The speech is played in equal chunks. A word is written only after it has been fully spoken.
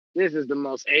This is the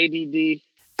most ADD.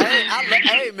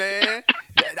 Hey, man,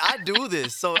 I do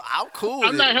this, so I'm cool with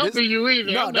I'm not it. This, helping you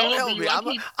either. no, I'm not don't helping help you.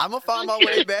 me. I keep. I'm gonna find my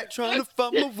way back, trying to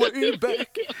find my way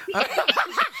back. Did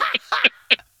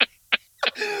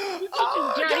you just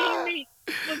Oh Jaheim God, me?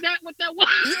 Was that what that was?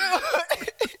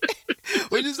 yeah.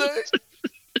 What'd you say?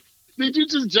 Did you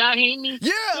just Jaheim me?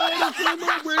 Yeah, Trying to find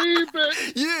my way back,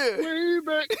 yeah. way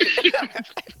back.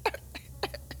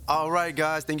 All right,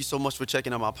 guys. Thank you so much for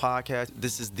checking out my podcast.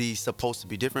 This is the Supposed to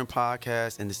Be Different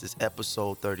podcast, and this is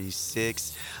episode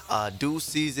 36, due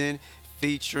season,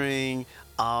 featuring.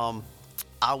 I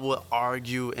would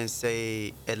argue and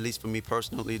say, at least for me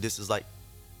personally, this is like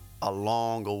a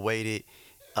long-awaited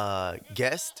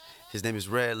guest. His name is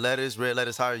Red Lettaz. Red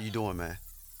Lettaz, how are you doing, man?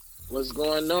 What's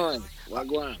going on? What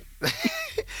going?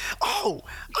 Oh,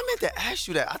 I meant to ask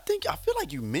you that. I feel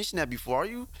like you mentioned that before.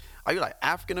 Are you like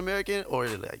African American or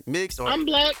like mixed or? I'm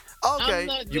black. I'm Okay,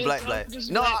 not you just. black, I'm black. just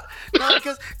No, black. no,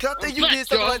 because I I'm think you black, did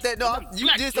something y'all. like that. No, I'm you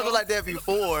black, did something y'all. like that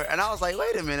before, and I was like,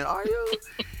 wait a minute, are you?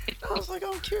 I was like,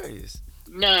 I'm curious.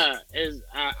 Nah, is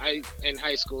I in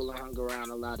high school I hung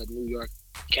around a lot of New York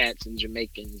cats and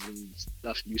Jamaicans and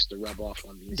stuff used to rub off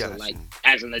on me. So Gotcha. like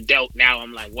as an adult now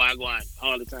I'm like wagwan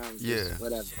all the time, Yeah. just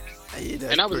whatever. Hey,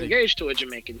 that's And I was pretty. engaged to a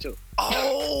Jamaican too.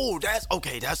 Oh, that's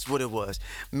okay. That's what it was,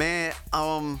 man.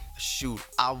 Shoot,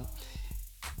 I'm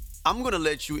gonna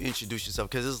let you introduce yourself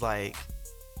because it's like,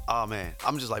 oh man,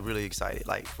 I'm just like really excited.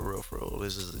 Like for real, for real.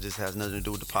 This has nothing to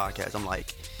do with the podcast. I'm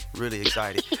like really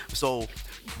excited. So,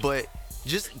 but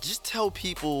just tell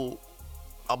people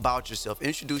about yourself.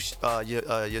 Introduce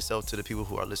yourself to the people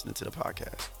who are listening to the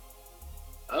podcast.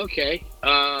 Okay.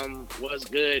 What's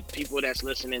good, people that's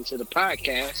listening to the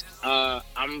podcast?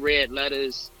 I'm Red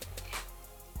Letters,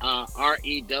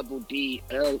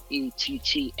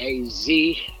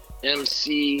 REDDLETTAZ,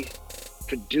 MC,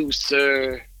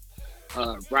 producer,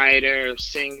 writer,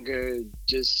 singer,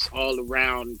 just all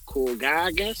around cool guy,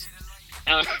 I guess.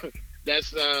 Uh,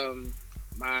 that's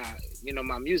my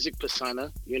my music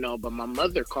persona, but my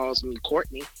mother calls me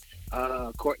Courtney.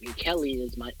 Courtney Kelly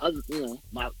is my other,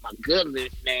 my good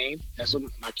name. That's what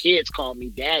my kids call me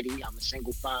Daddy. I'm a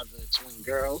single father of twin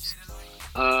girls.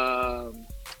 Um,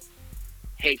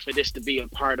 Hate for this to be a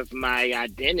part of my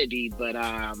identity, but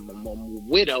I'm a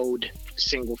widowed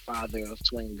single father of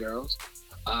twin girls,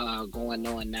 going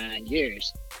on 9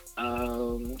 years.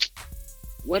 Um,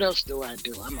 what else do I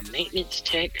do? I'm a maintenance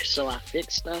tech, so I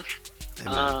fix stuff.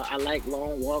 Amen. I like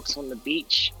long walks on the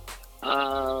beach.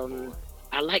 Um,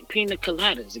 I like pina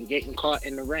coladas and getting caught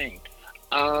in the rain.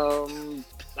 Um,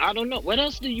 I don't know. What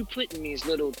else do you put in these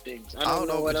little things? I I don't don't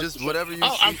know know, what but else to just say. whatever you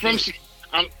Oh, see fit.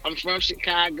 I'm from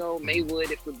Chicago, Mhm.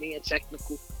 Maywood, if we're being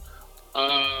technical.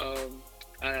 Um,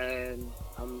 and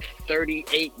I'm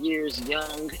 38 years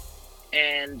young.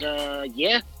 And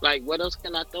yeah, like what else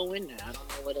can I throw in there? I don't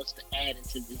know what else to add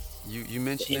into You the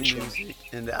mentioned the intro. music,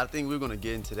 and I think we're gonna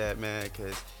get into that, man,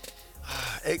 because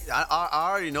I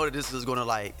already know that this is gonna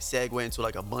like segue into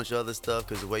like a bunch of other stuff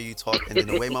because the way you talk and then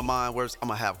the way my mind works, I'm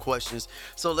gonna have questions.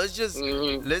 So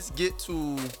Hmm. let's get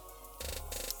to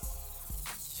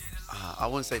I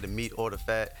wouldn't say the meat or the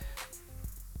fat,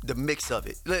 the mix of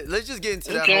it. Let's just get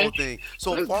into that whole Okay, thing.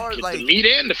 So let's far as get the like meat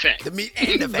and the fat. the meat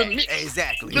and the the fat, mix,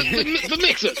 exactly. the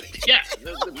mix of it. Yeah,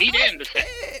 the meat and the fat.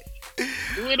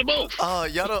 Do it both.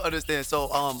 Y'all don't understand. So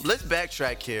let's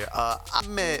backtrack here. I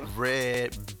met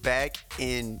Red back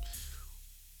in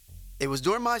it was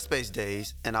during MySpace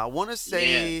days, and I want to Yeah.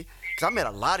 say because I met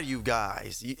a lot of you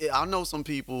guys. I know some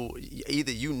people,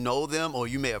 either you know them or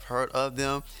you may have heard of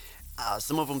them.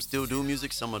 Some of them still do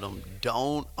music, some of them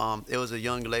don't. It was a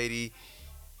young lady.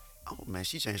 Oh man,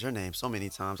 she changed her name so many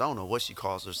times. I don't know what she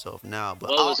calls herself now, but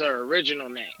What was her original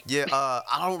name? yeah, I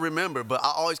don't remember, but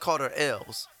I always called her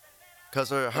Els. Cause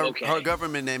her Okay.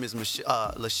 government name is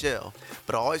Lachelle,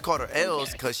 but I always called her Els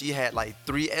Okay. because she had like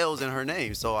 3 L's in her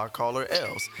name, so I call her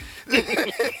Els.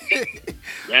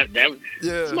 That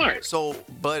Yeah. smart. So,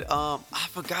 but I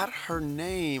forgot her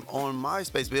name on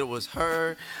MySpace, but it was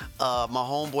her, my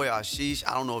homeboy Ashish.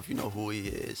 I don't know if you know who he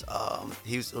is.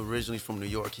 He was originally from New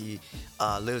York. He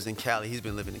lives in Cali. He's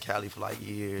been living in Cali for like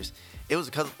years. It was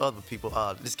a couple of other people.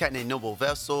 This cat named Noble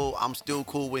Vessel. I'm still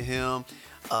cool with him.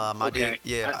 I did, Okay.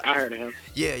 yeah, I heard of him. I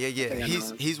yeah. think I know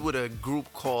him. He's with a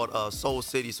group called Soul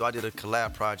City, so I did a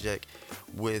collab project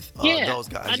with Yeah, those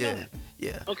guys. I know Yeah, him.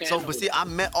 yeah. Okay, I So, know but who see, that I is.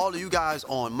 met all of you guys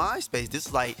on MySpace. This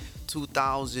is like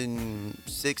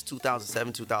 2006,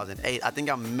 2007, 2008. I think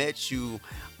I met you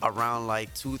around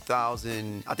like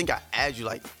 2000. I think I added you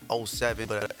like '07,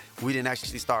 but we didn't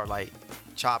actually start like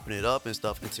chopping it up and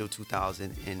stuff until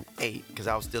 2008 because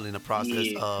I was still in the process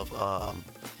Yeah.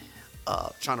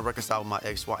 trying to reconcile with my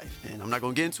ex-wife. And I'm not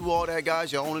gonna get into all that,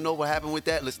 guys. Y'all want to know what happened with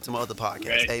that? Listen to my other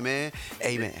podcast. Right. Amen.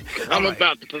 Amen. I'm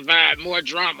about to provide more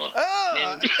drama.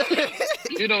 And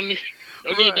you don't need.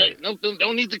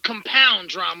 Don't need to compound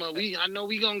drama. I know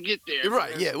we gonna get there.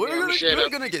 Right? Yeah, we're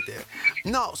gonna get there.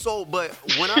 No, so but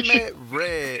when I met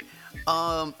Red,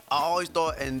 I always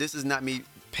thought, and this is not me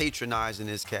patronizing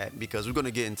this cat, because we're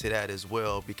gonna get into that as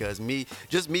well. Because me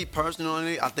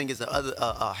personally, I think it's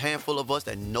a handful of us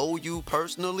that know you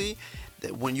personally.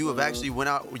 That when you have actually went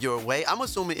out your way, I'm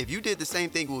assuming if you did the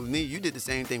same thing with me, you did the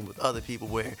same thing with other people,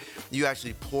 where you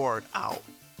actually poured out.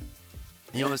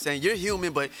 You know what I'm saying? You're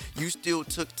human, but you still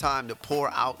took time to pour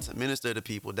out, to minister to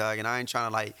people, dog. And I ain't trying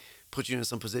to like put you in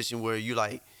some position where you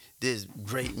like this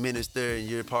great minister and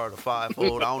you're part of the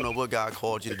fivefold. I don't know what God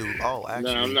called you to do. Oh,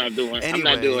 actually, no, I'm not doing. Anyways, I'm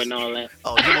not doing all that.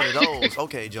 Oh, you're one of those.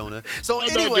 Okay, Jonah. So I'm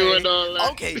anyway, not doing all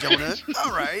that. okay, Jonah.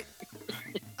 All right.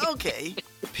 Okay,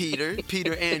 Peter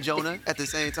and Jonah at the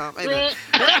same time. Hey,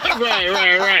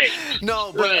 Right.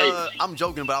 No, but Right. I'm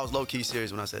joking, but I was low key serious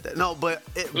when I said that. No, but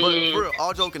for real,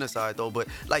 all joking aside though, but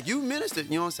like you ministered,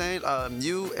 you know what I'm saying?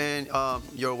 You and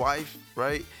your wife,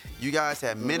 right? You guys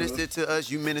have ministered to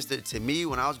us. You ministered to me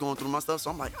when I was going through my stuff.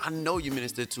 So I'm like, I know you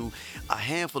ministered to a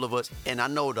handful of us, and I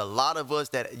know a lot of us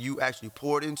that you actually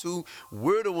poured into.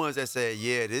 We're the ones that said,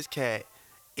 yeah, this cat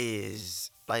is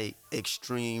like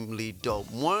extremely dope.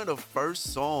 One of the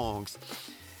first songs,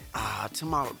 to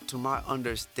my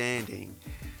understanding,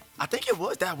 I think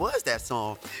that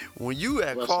song when you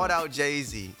had called out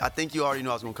Jay-Z. I think you already know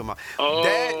I was gonna come out.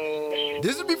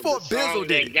 This is before Bizzle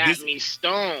did it. Got me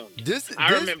stoned.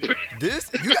 I remember.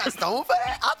 You got stoned for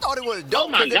that? I thought it was dope. Oh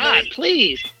my God!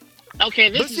 Please. Okay,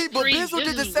 but Bizzle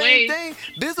did the same thing.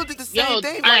 Bizzle did the same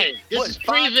thing. Like what?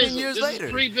 5-10 years later.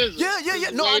 Yeah.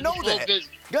 No, I know that.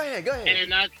 Go ahead.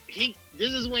 And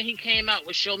this is when he came out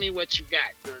with "Show Me What You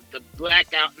Got," the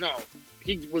Black Album. No,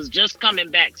 he was just coming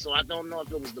back, so I don't know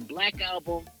if it was the Black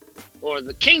Album or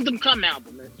the Kingdom Come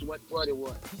album. That's what it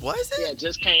was. Was it? Yeah, it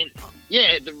just came.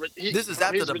 Yeah, this is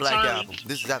after the Black Album.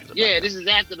 This is after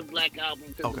the Black Album.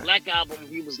 Because the Black Album,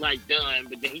 he was like done,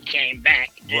 but then he came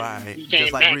back. Right. He came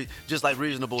back. Just like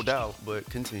Reasonable Doubt, but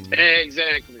continue.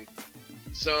 Exactly.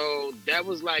 So that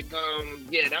was like,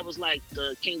 that was like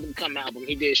the Kingdom Come album.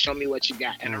 He did "Show Me What You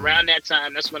Got," and around that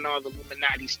time, that's when all the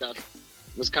Illuminati stuff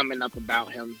was coming up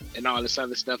about him and all this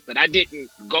other stuff. But I didn't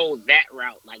go that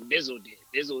route like Bizzle did.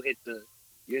 Bizzle hit the,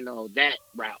 that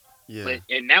route. Yeah.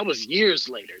 And that was years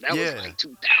later. That was like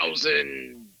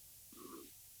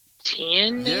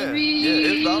 2010, maybe?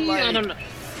 Yeah, it's about like... I don't know.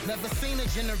 Never seen a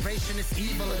generation as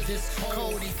evil as this,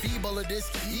 cold, feeble of this,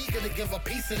 eager to give a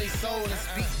piece of their soul and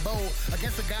speak bold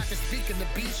against a God that speak in the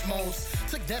beach modes.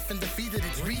 Took death and defeated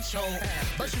its reach hold.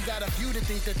 But you got a few to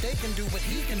think that they can do what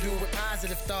he can do with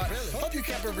positive thought. Hope you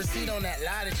kept a receipt on that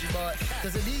lie that you bought,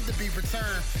 cause it needs to be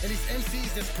returned. And these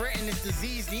MCs that's spreading this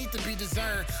disease need to be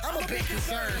discerned. I'm a bit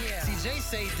concerned. CJ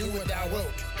say do what thou wilt,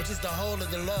 which is the whole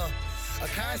of the law. A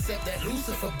concept that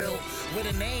Lucifer built with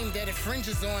a name that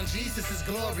infringes on Jesus'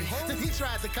 glory. Then he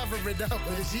tried to cover it up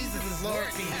with Jesus'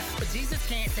 loyalty. But Jesus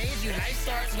can't save you. Life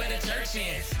starts where the church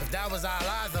ends. If that was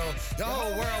Allah though, your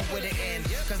whole world would have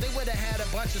ended. Cause they would have had a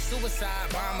bunch of suicide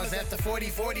bombers at the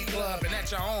 40-40 club and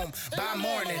at your home by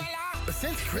morning. But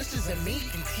since Christians and me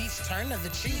can teach turn of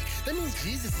the cheek, that means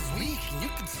Jesus is weak and you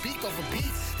can speak over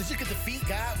beats. That you can defeat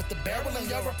God with the barrel in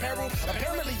your apparel.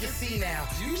 Apparently you see now,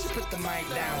 you should put the mic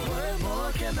down.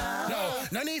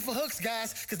 No need for hooks,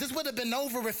 guys, cause this would have been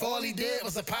over if all he did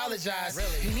was apologize.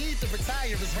 He needed to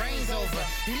retire, his reign's over.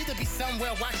 He need to be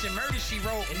somewhere watching Murder, She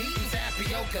Wrote and eating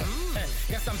tapioca.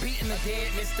 Guess I'm beating the dead,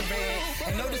 Mr. Red.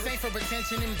 And no, this ain't for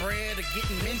attention and bread or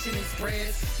getting mentioned in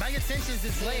spreads. My attentions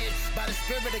is led by the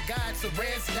spirit of God, so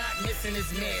Red's not missing his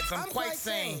meds. I'm quite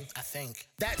sane, I think.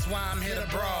 That's why I'm here to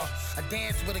brawl. I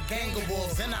dance with a gang of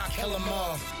wolves and I'll kill them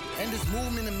all. And this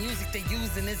movement of music they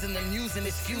using isn't amusing,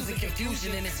 it's fusing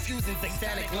confusion and it's fusing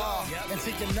satanic law.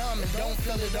 Until you're numb and don't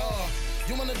feel it all.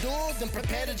 You wanna duel, then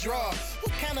prepare to draw.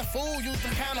 What kind of fool use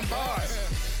them kind of bars?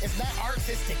 It's not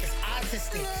artistic, it's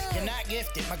autistic. You're not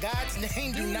gifted, my God's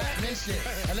name do not mention it.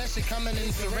 Unless you're coming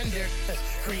in surrender.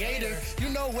 Creator, you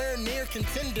nowhere near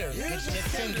contender. You're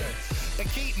just tender. But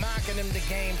keep mocking him to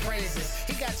gain praises.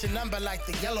 He got get your number like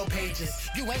the yellow pages.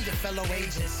 You ain't your fellow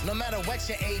agents, no matter what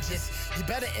your age is. You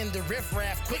better end the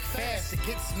riff-raff quick fast to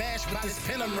get smashed with this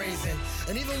pen I'm raising.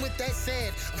 And even with that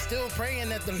said, I'm still praying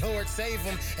that the Lord save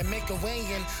him and make a way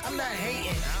in. I'm not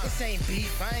hating, this ain't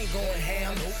beef, I ain't going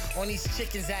ham on these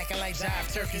chickens acting like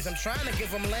jive turkeys. I'm trying to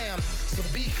give them lamb, so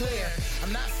be clear,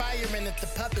 I'm not firing at the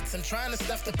puppets, I'm trying to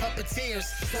stuff the puppeteers.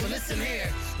 So listen here,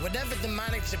 whatever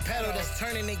demonic Geppetto that's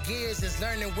turning the gears is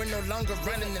learning we're no longer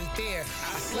running in fear.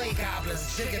 I slay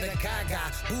goblins, jigger the gaga,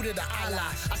 Buddha the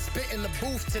Allah. I spit in the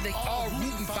booth till they all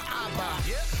rooting for Abba.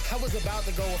 I was about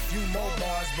to go a few more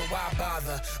bars, but why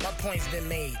bother? My point's been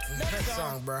made. Next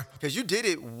song, bro. Because you did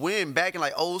it when? Back in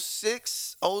like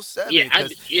 06, 07? Yeah,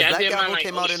 Because I Black did mine Album like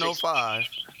came out in 06. 05.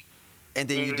 And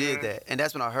then you did that. And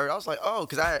that's when I heard. I was like, oh,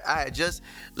 because I had just,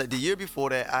 like the year before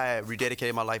that, I had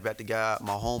rededicated my life back to God.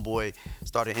 My homeboy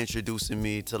started introducing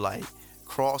me to like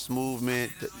cross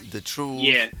movement, the truth.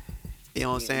 Yeah. You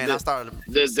know what I'm saying? I started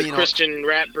the Christian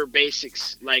rapper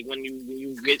basics, like when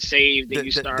you get saved and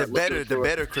you start the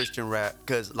better Christian rap,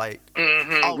 because like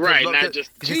right, not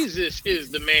just Jesus is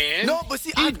the man. No, but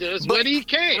see, he does what he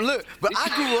can. Look, but I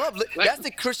grew up. That's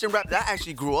the Christian rap that I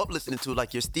actually grew up listening to,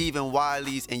 like your Stephen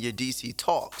Wiley's and your DC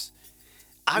Talks.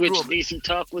 Which DC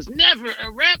Talk was never a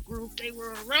rap group. They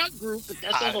were a rock group, but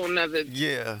that's a whole nother.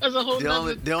 Yeah. That's a whole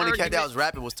nother. The only cat that was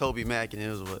rapping was Toby Mac, and it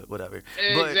was whatever.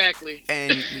 Exactly.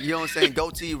 And you know what I'm saying?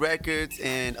 Goatee Records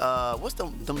and what's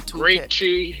them two Great cats?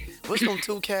 Tree. What's them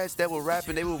two cats that were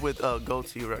rapping? They were with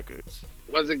Goatee Records.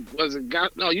 Was it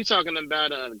no, you talking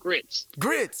about Grits.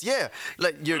 Grits, yeah.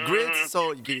 Like your Grits,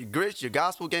 so your Grits, your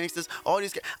Gospel Gangsters, all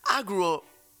these cats. I grew up.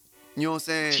 You know what I'm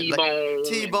saying? T-Bone. Like,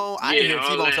 T-Bone. I didn't hear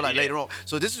T-Bone until like later on.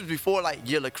 So this was before like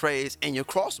your Lecrae's and your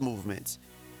cross movements.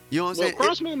 You know what I'm saying?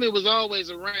 Cross movement was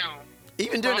always around.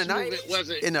 Even during the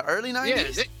 90s? In the early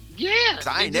 90s? Yeah. Because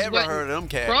I ain't never heard of them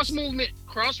cats.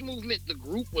 Cross movement, the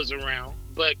group was around,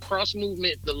 but cross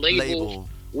movement, the label.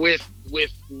 With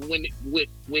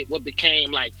what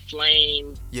became like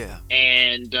Flame,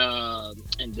 and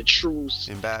the Truce,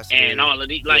 Ambassador, and all of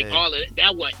these, all of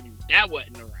that wasn't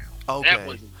around. Okay. That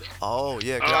wasn't there. Oh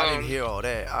yeah, cause I didn't hear all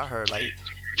that. I heard like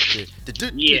yeah. And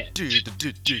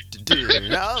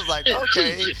I was like,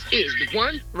 okay, Jesus is the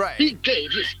one. Right. He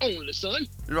gave his only son.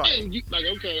 Right. And you like,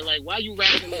 okay, like why you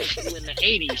rapping like you in the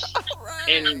 80s? Right.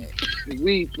 And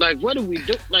we like, what do we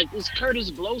do? Like it's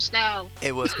Curtis Blow style.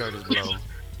 It was Curtis Blow.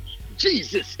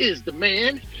 Jesus is the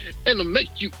man, and it'll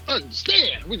make you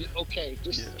understand. Okay,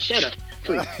 just shut up,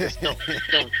 please. Just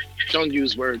don't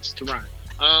use words to rhyme.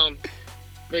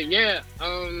 But yeah,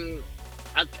 I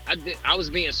was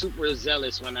being super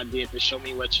zealous when I did the Show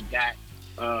Me What You Got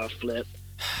flip.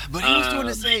 But he was doing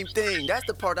the same thing. That's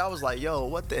the part I was like, yo,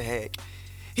 what the heck?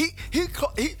 He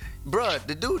bruh,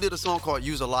 the dude did a song called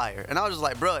Use a Liar. And I was just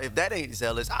like, bruh, if that ain't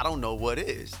zealous, I don't know what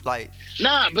is. Like,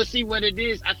 nah, but see what it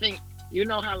is, I think, you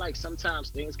know how like sometimes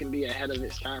things can be ahead of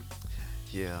its time?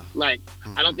 Yeah. Like,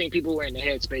 I don't think people were in the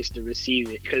headspace to receive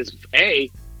it. Because,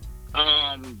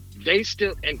 they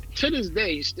still, and to this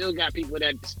day, you still got people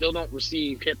that still don't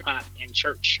receive hip hop in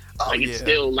church. It's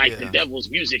still like the devil's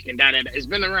music and that. It's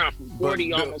been around for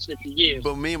 40, almost 50 years.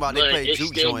 But meanwhile, they play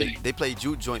juke joint. They play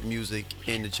juke joint music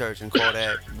in the church and call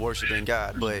that worshiping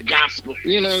God. But gospel,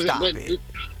 you know,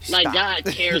 Stop God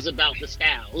cares about the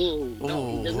style.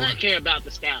 No, he does not care about the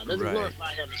style. Doesn't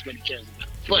glorify him. Is what he cares about.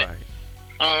 But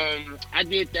I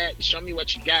did that Show Me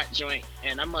What You Got joint,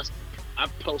 and I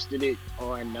posted it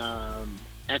on.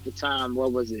 At the time,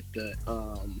 what was it? The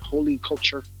Holy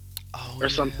Culture or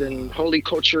something. Holy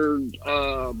Culture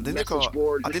message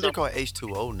board. I think they're called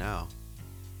H2O now.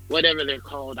 Whatever they're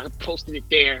called. I posted it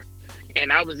there,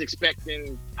 and I was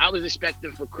expecting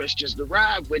for Christians to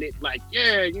ride with it, like,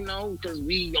 yeah, you know, because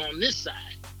we on this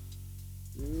side.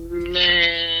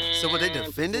 Man. So, they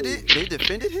defended it? They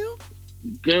defended him?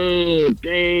 Good.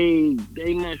 They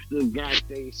must have got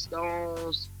their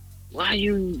stones. Why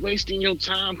you wasting your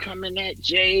time coming at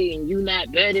Jay and you not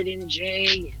better than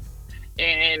Jay?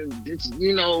 And it's,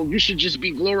 you know, you should just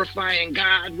be glorifying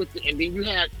God with it. And then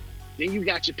you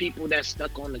got your people that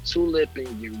stuck on the tulip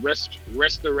and you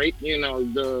restaurate, you know,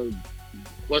 the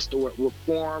what's the word,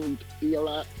 reformed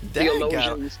theologian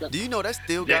and stuff. Do you know that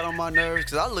still got on my nerves?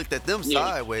 Because I looked at them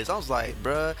sideways. I was like,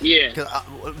 bruh. Yeah. Because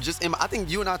I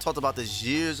think you and I talked about this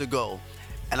years ago.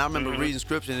 And I remember reading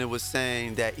scripture and it was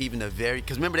saying that even the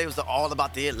because remember they was all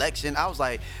about the election. I was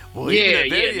like, well, even the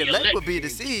very elect would be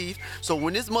deceived. So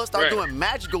when this must start doing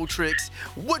magical tricks,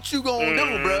 what you gonna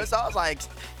do, bro? So I was like,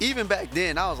 even back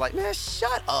then, I was like, man,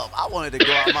 shut up. I wanted to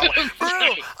go out my way. For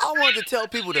real, I wanted to tell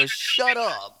people to shut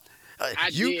up. I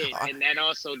You did, are, and that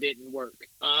also didn't work.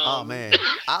 oh man,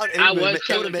 I was it would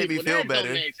telling have made me people feel that don't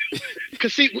better. make sense.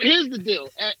 Cause see, here's the deal.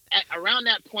 Around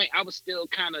that point, I was still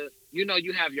kind of, you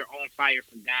have your own fire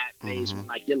for God phase Hmm. when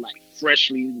like you're like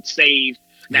freshly saved.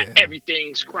 Now Yeah.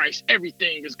 everything's Christ,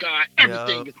 everything is God,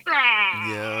 everything Yep. is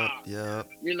Yep.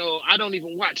 Yep. I don't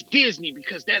even watch Disney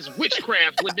because that's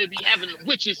witchcraft when they be having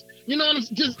witches. You know what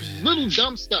I'm just little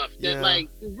dumb stuff that Yeah. like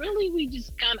really we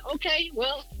just kind of okay,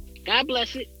 well, God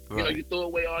bless it. Right. You throw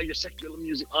away all your secular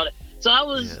music, all that. So I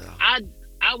was Yeah.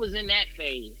 I was in that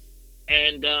phase,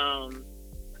 and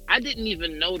I didn't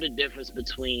even know the difference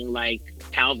between like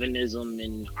Calvinism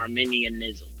and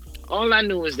Arminianism. All I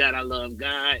knew is that I love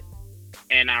God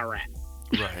and I rap.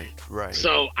 Right. Right.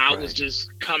 So I was Right.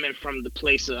 just coming from the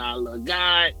place of I love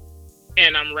God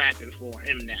and I'm rapping for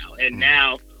him now. And Mm.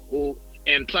 now, ooh,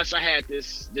 and plus I had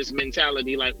this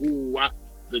mentality like, ooh,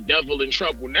 the devil in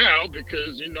trouble now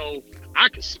because I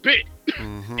can spit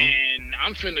Mm-hmm. and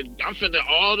I'm finna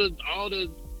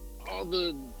all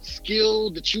the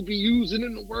skill that you be using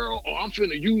in the world, or I'm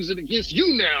finna use it against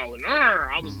you now. And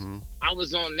Mm-hmm. I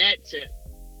was on that tip.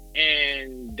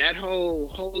 And that whole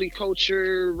holy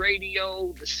culture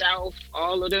radio, the South,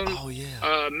 all of them Oh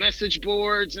yeah. message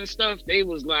boards and stuff, they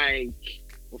was like,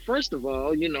 well, first of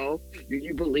all, do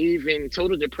you believe in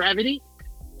total depravity?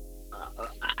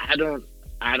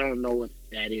 I don't know what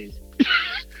that is.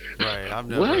 Right. I've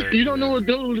never What? heard. You don't know Yeah. what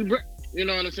total depravity? You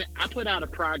know what I'm saying? I put out a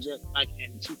project like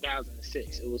in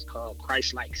 2006. It was called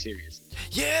Christ-like Serious.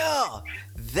 Yeah,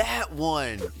 that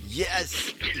one.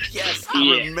 Yes, yes, I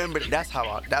Yeah, remember. That's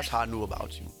how I knew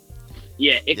about you.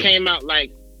 yeah. It Yeah, came out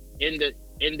like in the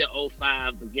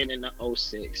 '05, beginning of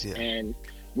 '06, yeah. and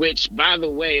which, by the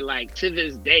way, like to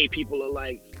this day, people are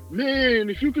like, man,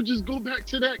 if you could just go back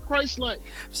to that Christ-like,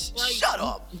 like, Shut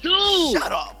up. dude,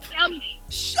 Shut up. I'm,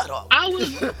 Shut up. I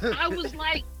was, I was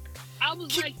like. I was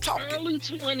Keep like talking. early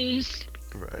 20s,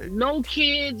 Right. no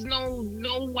kids, no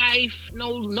wife,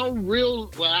 no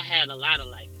real. Well, I had a lot of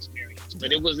life experience,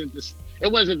 but Yeah. it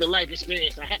wasn't the life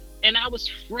experience I had, and I was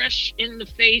fresh in the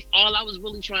faith. All I was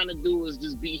really trying to do was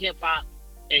just be hip hop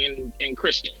and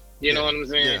Christian. You know Yeah. what I'm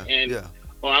saying? Yeah. And Yeah.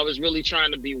 or I was really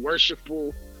trying to be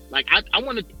worshipful. Like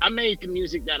I made the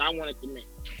music that I wanted to make,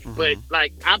 but Hmm.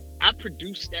 like I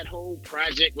produced that whole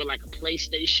project with like a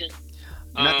PlayStation.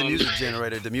 Not the Um, music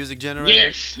generator. The music generator.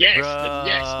 yes, the Bruh,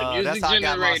 that's music how I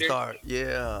got my generator. start.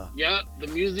 Yeah. Yep, the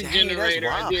music Dang, that's generator.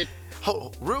 I wild. did.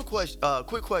 Real question.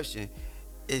 Quick question.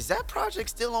 Is that project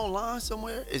still online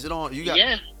somewhere? Is it on? You got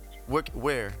Yeah. where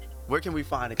can we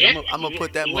find it? 'Cause Yeah. I'm gonna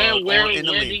put that Where mug where on in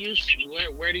the where do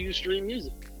link. where do you stream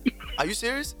music? Are you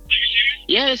serious?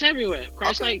 Yeah, it's everywhere.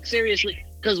 Christ Okay. like seriously.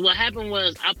 Because what happened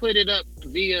was I put it up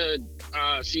via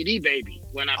CD Baby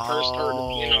when I first heard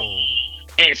of. Oh.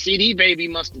 And CD Baby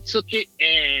must have took it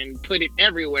and put it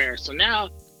everywhere. So now,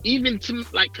 even to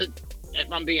like, 'cause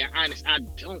if I'm being honest, I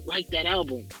don't like that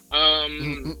album.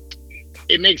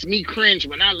 It makes me cringe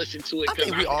when I listen to it I because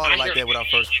think we all I like hear, that with our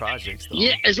first projects, though.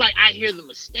 yeah, it's like I hear the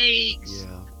mistakes,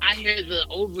 Yeah. I hear the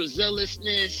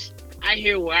overzealousness, I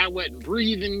hear where I wasn't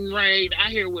breathing right, I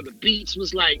hear where the beats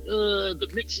was like, the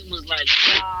mixing was like,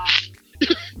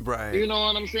 Right. you know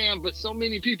what I'm saying? But so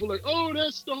many people are like, oh,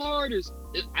 that's the hardest.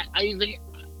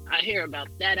 I hear about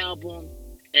that album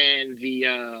and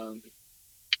the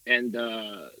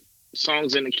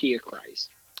songs in the Key of Christ.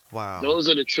 Wow. Those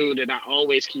are the two that I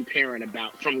always keep hearing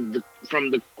about from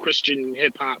the Christian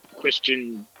hip hop,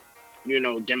 Christian,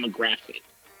 demographic.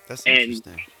 That's And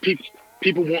interesting.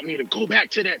 people want me to go back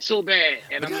to that so bad,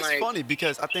 and But I'm that's like, funny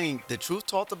because I think the Truth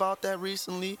talked about that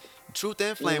recently. Truth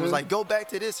and Flame was mhm. like, go back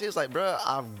to this. He was like, bruh,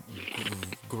 I've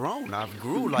grown. I've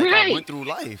grew. Like, I Right, went through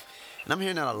life. And I'm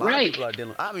hearing that a lot of right. people are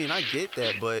dealing. I mean, I get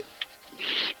that, but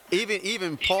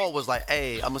even Paul was like,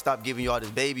 hey, I'm going to stop giving y'all this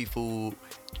baby food.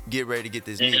 Get ready to get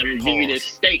this And meat. I'm gonna give you this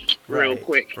Pause. steak real Right,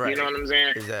 quick. right. You know what I'm saying?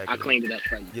 I Exactly. cleaned it up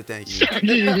for you. Yeah, thank you. Give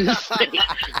you this steak.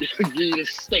 Give you this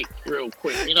steak real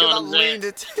quick. You know Because what I I'm saying? leaned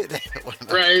into that one.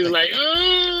 Right? He's like,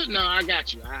 no, I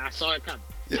got you. I saw it coming.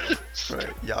 Yeah, right.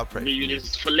 Y'all pray. Give for you me.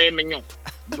 this filet mignon.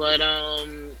 But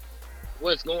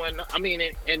what's going on? I mean,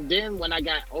 and then when I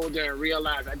got older and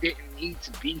realized I didn't need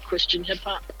to be Christian hip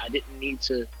hop, I didn't need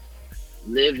to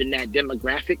live in that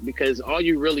demographic because all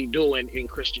you're really doing in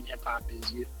Christian hip hop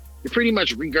is you're pretty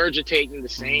much regurgitating the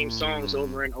same songs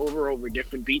over and over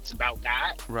different beats about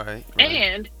God, Right, right.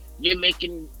 and you're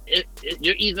making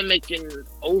you're either making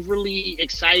overly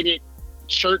excited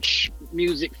church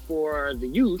music for the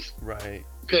youth Right.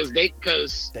 because They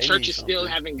churches need still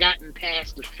something. haven't gotten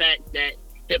past the fact that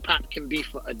hip hop can be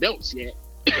for adults yet.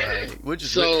 Right. Which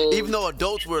is So even though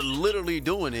adults were literally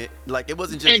doing it, like it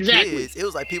wasn't just exactly. kids. It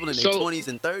was like people in their So 20s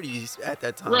and 30s at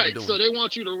that time were right. doing So it. they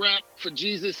want you to rap for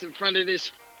Jesus in front of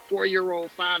this 4-year-old,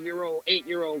 5-year-old,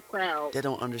 8-year-old crowd, They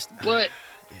don't understand. but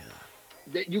Yeah.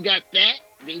 that you got that,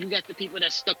 then you got the people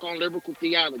that stuck on lyrical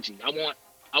theology. I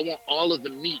want all of the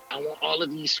meat. I want all of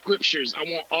these scriptures. I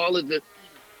want all of the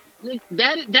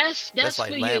That's that's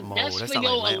like for your lamp mode. that's That for sound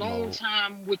like your lamp alone mode.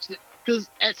 time, which because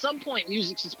at some point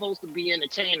music's supposed to be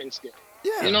entertaining still.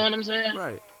 You Yeah. know what I'm saying?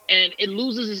 Right. And it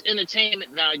loses its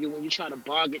entertainment value when you try to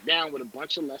bog it down with a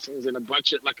bunch of lessons and a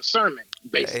bunch of like a sermon,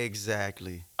 basically.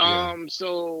 Exactly. Yeah.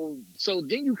 So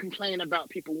then you complain about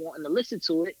people wanting to listen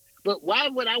to it, but why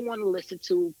would I want to listen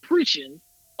to preaching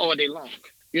all day long?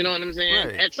 You know what I'm saying?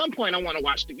 Right. At some point, I want to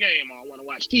watch the game, or I want to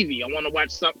watch TV. I want to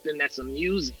watch something that's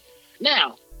amusing.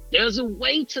 Now, there's a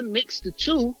way to mix the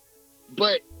two,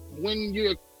 but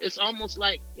it's almost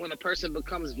like when a person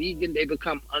becomes vegan, they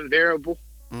become unbearable.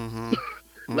 Mm-hmm.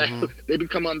 Like Mm-hmm. they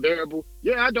become unbearable.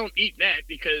 Yeah, I don't eat that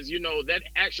because that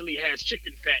actually has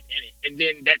chicken fat in it, and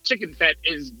then that chicken fat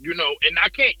is and I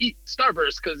can't eat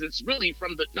Starburst because it's really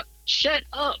from the. No, shut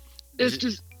up! It's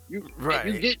just you. Right.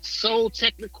 You get so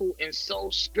technical and so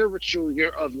spiritual,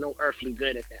 you're of no earthly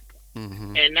good at that point.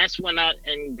 Mm-hmm. And that's when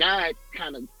God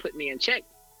kind of put me in check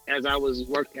as I was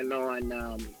working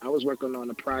on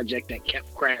a project that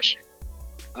kept crashing.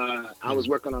 I was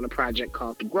working on a project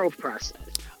called The Growth Process.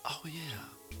 Oh yeah.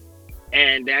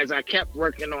 And as I kept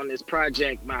working on this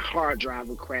project, my hard drive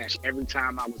would crash every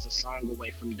time I was a song away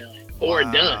from done or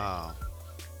done. Wow.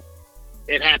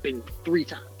 It happened 3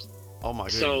 times. Oh my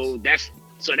goodness.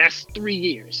 So that's 3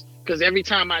 years. Because every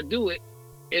time I do it,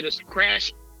 it'll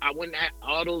crash. I wouldn't have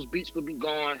all those beats would be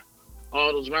gone,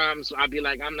 all those rhymes. So I'd be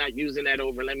like, I'm not using that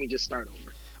over. Let me just start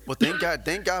over. Well, thank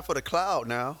God for the cloud.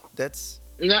 Now that's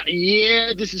No,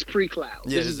 yeah, this is pre-cloud.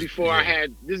 Yeah, this is before I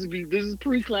had. This is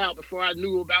pre-cloud before I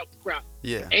knew about the cloud.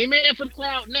 yeah. Amen for the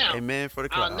cloud now. Amen for the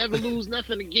cloud. I'll never lose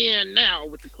nothing again now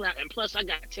with the cloud. And plus, I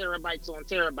got terabytes on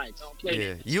terabytes. I don't play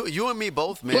Yeah, that. you and me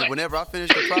both, man. But- Whenever I finish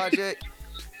the project,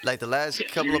 like the last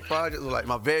couple of projects, like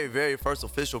my very, very first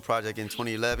official project in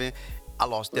 2011, I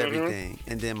lost everything.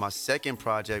 And then my second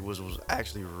project was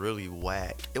actually really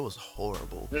whack. It was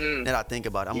horrible. Mm. Then I think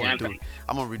about it, Yeah,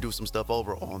 I'm gonna redo some stuff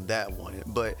over on that one.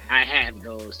 But I have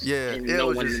those. Yeah, and it no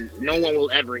was one, just- no one will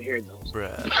ever hear those.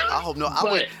 bruh, I hope no.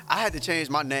 I had to change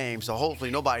my name, so hopefully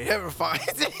nobody ever finds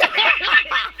it. Like,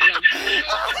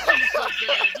 so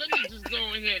bad. Let me just go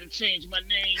ahead and change my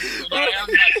name so that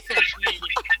I'm not associated.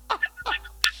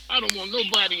 I don't want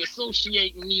nobody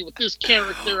associating me with this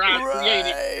character I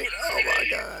created. Right. Oh my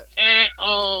God.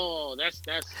 And that's.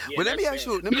 Yeah, But let me that's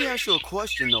ask you a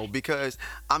question though, because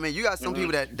I mean, you got some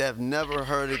people that have never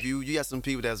heard of you. You got some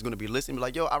people that's gonna be listening,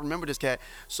 like, yo, I remember this cat.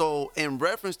 So in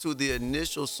reference to the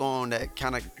initial song that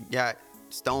kind of got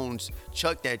stones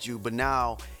chucked at you, but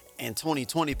now in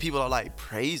 2020, people are like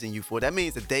praising you for it. That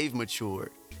means that they've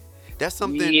matured. That's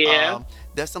something. Yeah.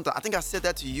 That's something. I think I said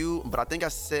that to you, but I think I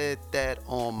said that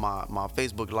on my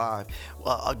Facebook Live.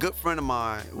 A good friend of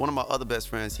mine, one of my other best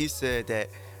friends, he said that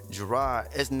Gerard,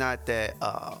 it's not that.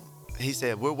 He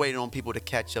said we're waiting on people to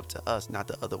catch up to us, not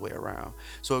the other way around.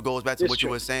 So it goes back to It's what you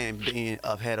true. were saying, being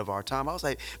ahead of our time. I was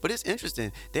like, but it's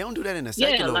interesting. They don't do that in the Yeah,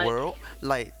 secular like- world.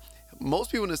 Like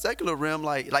most people in the secular realm,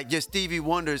 like your Stevie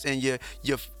Wonders and your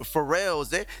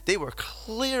Pharrells, they were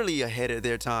clearly ahead of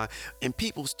their time, and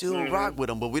people still rock with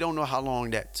them. But we don't know how long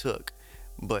that took.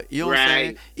 But you know what I'm saying?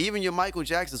 Right. Even your Michael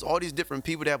Jacksons, all these different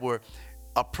people that were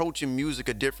approaching music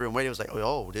a different way. It was like,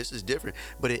 oh, this is different.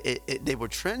 But they were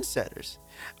trendsetters.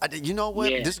 You know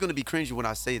what? Yeah. This is gonna be cringy when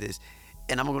I say this.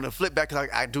 And I'm gonna flip back because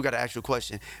I do got to ask you a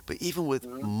question. But even with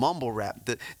mumble rap,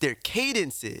 their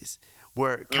cadences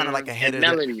were kind of like ahead and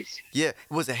of melodies. yeah, it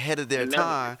was ahead of their And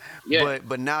time. melodies. Yeah.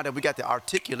 But now that we got the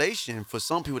articulation for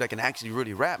some people that can actually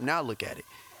really rap, now look at it.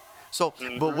 So,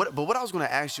 but what I was gonna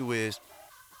ask you is,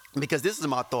 because this is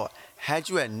my thought, had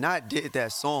you had not did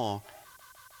that song,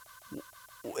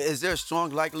 is there a strong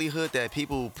likelihood that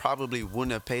people probably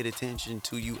wouldn't have paid attention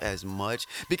to you as much?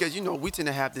 Because we tend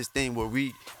to have this thing where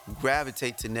we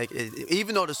gravitate to negative,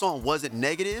 even though the song wasn't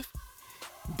negative,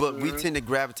 but we tend to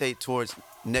gravitate towards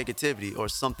negativity or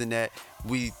something that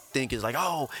we think is like,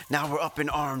 oh, now we're up in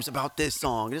arms about this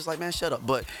song. And it's like, man, shut up.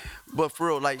 But for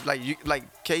real,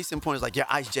 like case in point is like your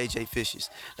Ice JJ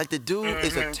Fishes. Like the dude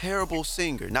is a terrible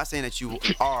singer. Not saying that you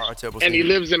are a terrible And singer. he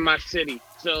lives in my city,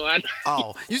 so I.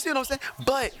 Oh, you see what I'm saying?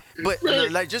 But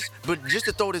just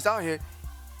to throw this out here,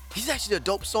 he's actually a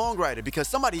dope songwriter because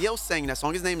somebody else sang that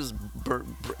song. His name is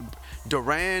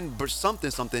Duran,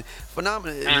 something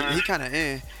phenomenal. He kind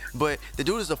of but the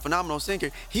dude is a phenomenal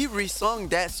singer. He resung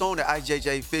that song that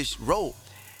IJJ Fish wrote,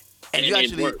 and you and it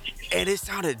actually, worked. and it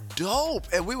sounded dope.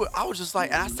 And I was just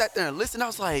like, and I sat there and listened. I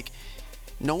was like,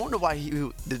 no wonder why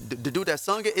the dude that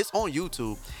sung it. It's on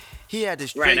YouTube. He had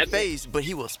this Right, straight that's it. face, but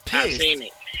he was I've pissed. seen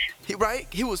it.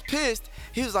 He was pissed.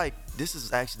 He was like, "This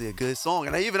is actually a good song."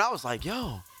 And I was like,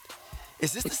 "Yo,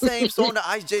 is this the same song that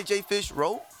IJJ Fish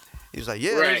wrote?" He was like,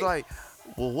 "Yeah." And I was Right.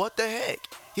 like, "Well, what the heck?"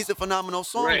 He's a phenomenal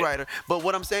Right. songwriter. But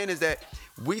what I'm saying is that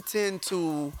we tend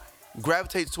to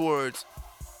gravitate towards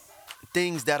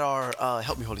things that are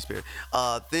help me, Holy Spirit.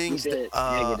 You Things that said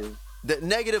negative. the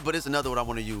negative, but it's another word I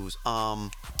want to use.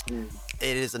 Mm.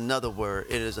 It is another word.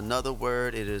 It is another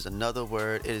word. It is another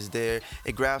word. It is there.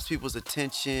 It grabs people's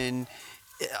attention.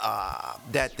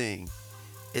 That thing.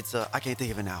 It's I can't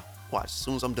think of it now. Watch. As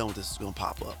soon as I'm done with this, it's gonna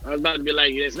pop up. I was about to be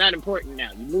like, it's not important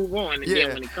now. You move on, and Yeah.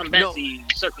 then when it come back No. to you, you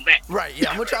circle back. Right. Yeah.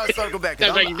 I'm gonna try to circle back.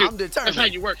 'Cause That's how you do. I'm determined. That's how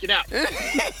you work it out.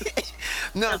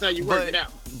 No, That's how you work it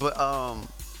out. But oh,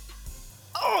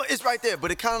 it's right there.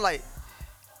 But it kind of like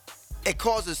it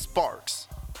causes sparks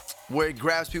where it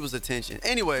grabs people's attention.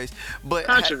 Anyways, but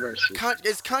Controversial.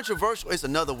 It's controversial. It's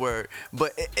another word,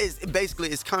 but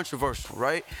it's controversial,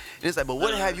 right? And it's like, but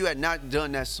what have you had not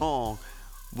done that song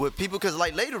with people? Because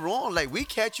like later on, like we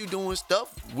catch you doing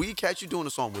stuff. We catch you doing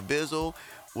a song with Bizzle.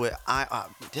 With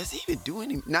does he even do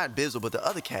any? Not Bizzle, but the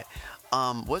other cat.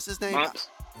 What's his name? Bumps.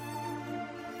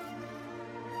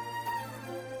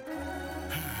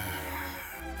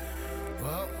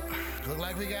 Well, look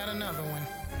like we got another one.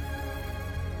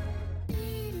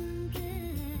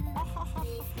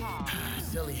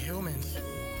 Silly humans.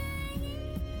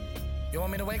 You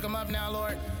want me to wake them up now,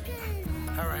 Lord?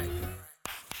 All right.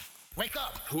 Wake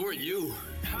up. Who are you?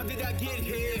 How did I get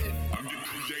here? I'm the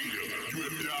creator. You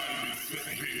have not been sent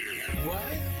here. What?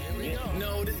 Here we go.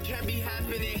 No, this can't be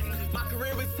happening. My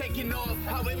career is taking off.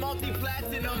 I went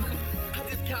multi-platinum. I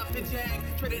just copped a Jag,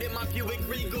 traded in my Buick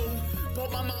Regal.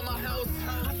 Bought my mama house.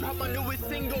 I dropped my newest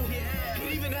single.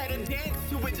 It even had a dance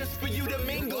to it just for you to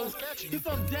mingle. If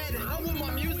I'm dead, how will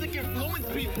my music influence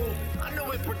people? I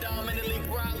know it predominantly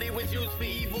probably was used for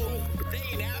evil. But they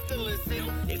ain't have to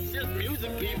listen. It's just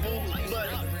music, people.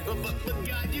 But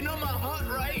God, you know my heart,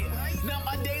 right? Not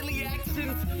my daily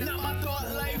actions, not my thought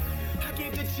life. I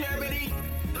gave to charity.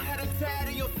 I had a tat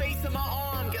of your face on my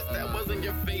arm. Guess that wasn't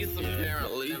your face,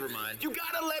 apparently. Never mind. You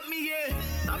gotta let me in.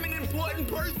 I'm an important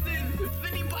person. If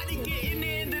anybody getting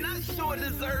in, then I sure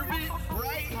deserve it,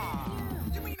 right?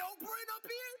 You mean Oprah up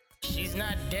here? She's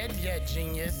not dead yet,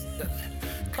 genius.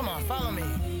 Come on, follow me.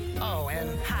 Oh,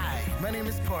 and hi, my name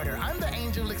is Porter. I'm the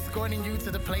angel escorting you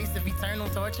to the place of eternal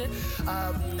torture.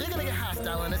 You're gonna get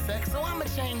hostile in a sec, so I'm gonna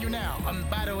chain you now.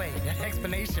 By the way, that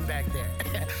explanation back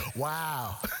there.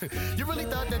 Wow. You really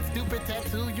thought that stupid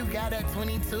tattoo you got at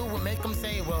 22 would make them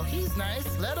say, well, he's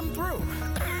nice, let him through.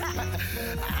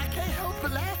 I can't help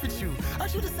but laugh at you.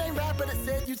 Aren't you the same rapper that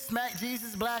said you'd smack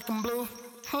Jesus black and blue?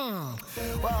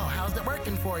 Well, how's it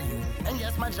working for you? And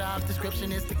yes, my job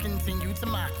description is to continue to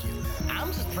mock you. I'm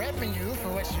just prepping you for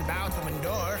what you're about to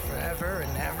endure forever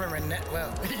and ever and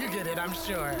well, you get it, I'm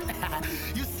sure.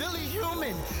 You silly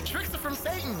human. Tricks are from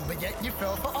Satan, but yet you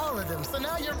fell for all of them. So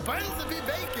now your buns will be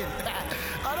bacon.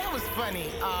 Oh, that was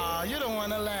funny. Oh, you don't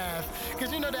want to laugh.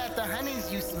 Because you know that the honeys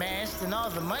you smashed and all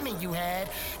the money you had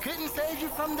couldn't save you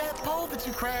from that pole that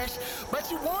you crashed. But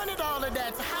you wanted all of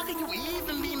that, so how can you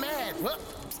even be mad? Well,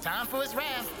 it's time for his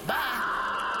wrath. Bye.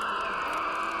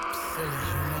 Silly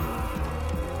human.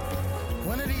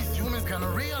 One of these humans gonna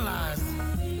realize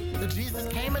that Jesus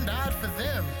came and died for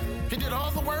them. He did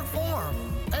all the work for them,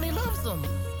 and he loves them.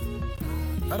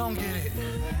 I don't get it.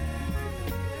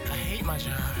 I hate my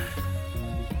job.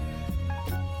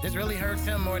 This really hurts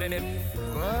him more than it...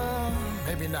 Well,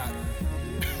 maybe not.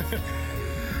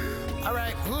 All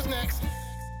right, who's next?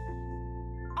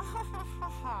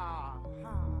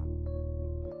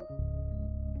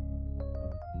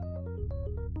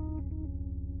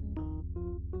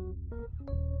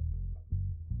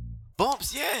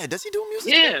 Bumps, yeah. Does he do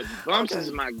music? Yeah, Bumps Okay.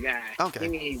 is my guy.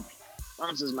 Okay.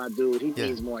 Bumps is my dude. He Yeah.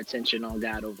 needs more attention on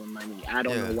God over money. I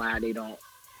don't Yeah. know why they don't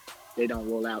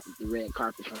roll out the red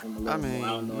carpet for him a little mean, more. I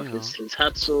don't know you if know. it's his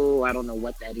hustle. I don't know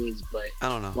what that is, but I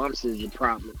don't know. Bumps is the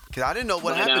problem. Cause I didn't know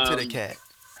what But, happened to the cat.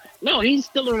 No, he's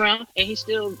still around, and he's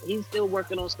still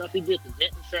working on stuff. He did the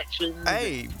dental section.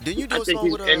 Hey, didn't you do I a think song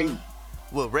he's- with and he-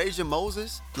 Raising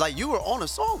Moses? Like you were on a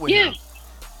song with Yeah. him.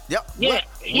 Yep. Yeah,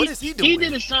 What is he doing? He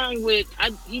did a song with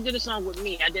he did a song with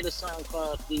me. I did a song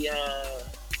called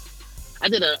I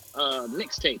did a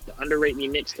mixtape, the Underrate Me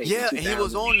mixtape. Yeah, in and he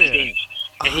was on there. 2010.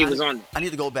 and he was on it. I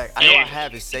need to go back. I know I And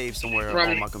have it saved somewhere from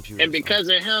on my computer. and because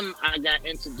of him, I got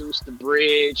introduced to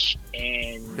Bridge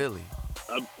and Really?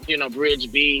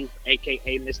 Bridge B,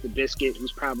 aka Mr. Biscuit,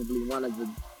 who's probably one of the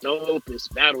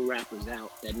dopest battle rappers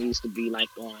out that needs to be like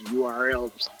on URL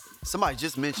or something. Somebody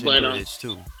just mentioned But, Bridge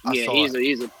too. I Yeah, saw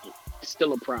he's it.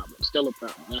 still a problem. Still a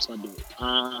problem. That's my dude.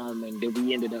 And then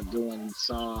we ended up doing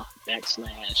Saw /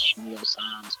 Neo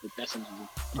Signs, but that's another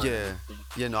Yeah. thing.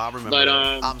 Yeah, no, I remember But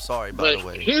that. I'm sorry, by but the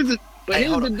way. here's the Hey,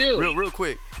 hold the on. deal. Real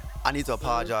quick. I need to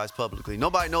apologize publicly.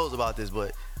 Nobody knows about this,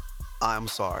 but I'm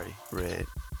sorry, Red.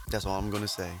 That's all I'm gonna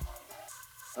say.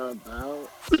 About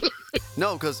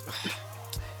No, because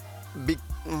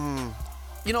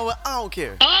you know what? I don't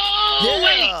care.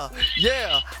 wait.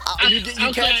 Yeah. You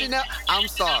Okay. catch it now? I'm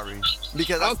sorry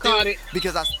because I caught it.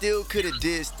 because I still could have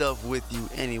did stuff with you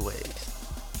anyways.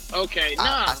 Okay,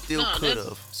 I still could that's-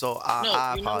 have. So No,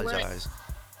 I you know what? apologize.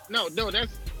 No,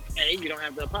 that's hey, you don't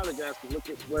have to apologize. 'Cause look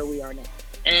at where we are now.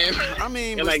 And I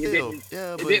mean, and but like still, it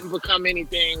yeah, it but didn't become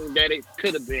anything that it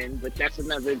could have been. But that's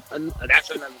another thing.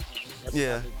 That's yeah,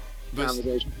 another but,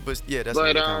 conversation. but yeah, that's But,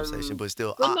 another conversation. But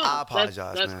still, But no, I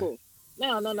apologize, that's man. cool.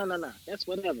 No. That's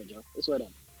whatever, Joe. It's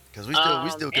whatever. Because we still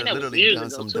And could that was literally years done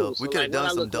ago, some too. dope. So, We could have like, when done I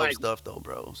some look dope like- stuff though,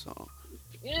 bro. So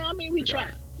Yeah, I mean, we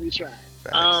tried.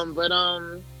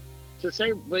 facts. To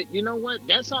say, but you know what?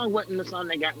 That song wasn't the song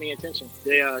that got me attention.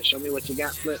 Show me what you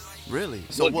got, Flip. Really?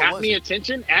 So What what got was me it?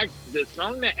 attention, the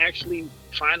song that actually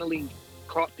finally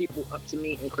caught people up to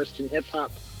me in Christian hip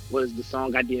hop was the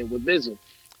song I did with Bizzle,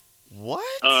 What?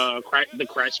 the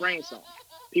Christ Rain song.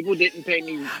 People didn't pay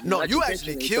me. No, much you attention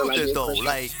actually until killed I it did though. Christian.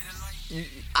 Like,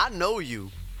 I know you,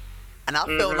 and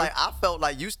I felt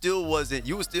like you still wasn't.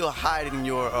 You were still hiding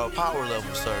your power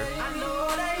level, sir.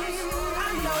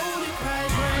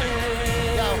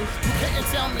 Yo, you couldn't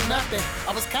tell me nothing.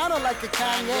 I was kinda like a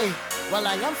Kanye. Well,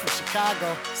 I am from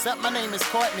Chicago, except my name is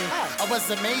Courtney. I was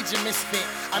a major misfit.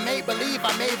 I may believe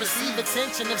I may receive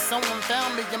attention if someone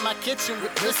found me in my kitchen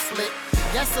with wrist slit.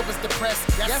 Yes, I was depressed.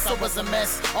 Yes, I was a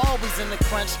mess. Always in the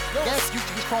crunch. Yes, you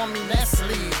can call me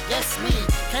Nestle. Yes, me.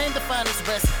 Came to find his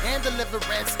rest and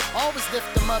deliverance. Always lift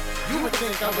them up. You would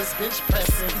think I was bench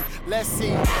pressing. Let's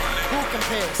see. Who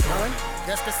compares? One?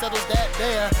 Guess that settles that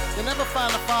there. You'll never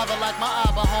find a father like my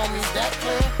Abba homies. That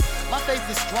clear? My faith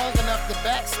is strong enough to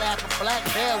backslap a black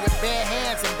bear with bare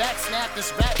hands and backsnap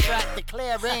this rap track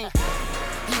declaring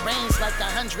he reigns like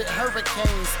 100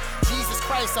 hurricanes. Jesus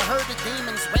Christ, I heard the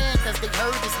demons ran cause they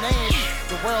heard his name.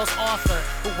 The world's author,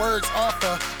 the words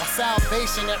offer a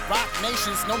salvation that rock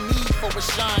nations, no need for a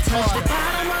shine harder.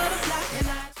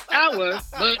 I was,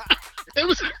 but it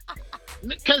was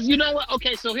because you know what?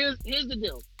 Okay, so here's the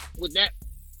deal with that.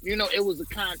 You know, it was a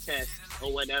contest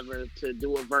or whatever to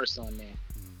do a verse on there,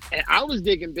 and I was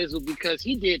digging Bizzle because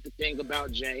he did the thing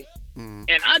about Jay, and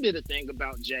I did a thing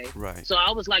about Jay. Right. So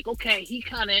I was like, okay, he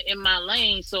kind of in my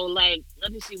lane. So like,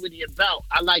 let me see what he about.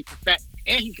 I like the fact,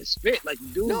 and he can spit. Like,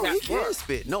 dude No, got he can bars.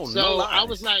 spit. No, So no lies.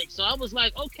 I was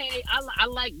like, okay, I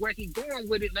like where he going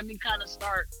with it. Let me kind of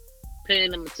start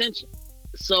paying him attention.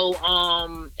 So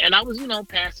and I was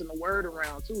passing the word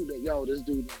around too that yo, this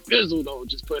dude Bizzle though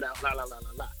just put out la la la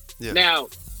la la. Yeah. Now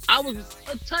I was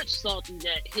a touch salty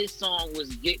that his song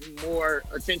was getting more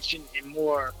attention and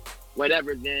more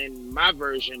whatever than my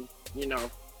version,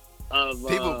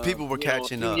 of People were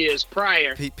catching a few up. years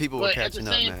prior. People were But at the catching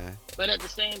up, same- man. But at the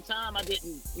same time, I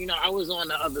didn't, I was on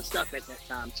the other stuff at that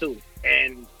time too.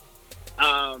 And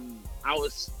I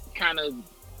was kind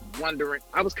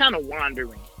of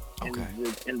wandering Okay.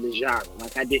 in the genre.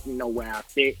 Like I didn't know where I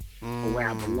fit or where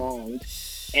I belonged.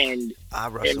 And, I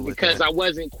wrestle and with because that. I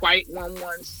wasn't quite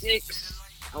 116,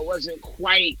 I wasn't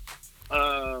quite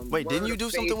Wait, didn't you do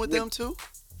something with them too?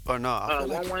 Or no? I feel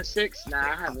like 116? Nah,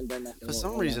 I haven't done that. for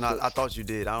some reason I thought you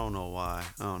did. I don't know why.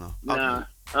 I don't know.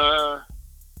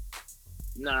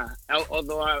 Nah.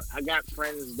 Although I got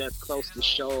friends that's close to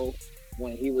Show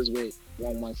when he was with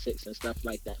 116 and stuff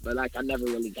like that, but like I never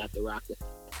really got to rock it.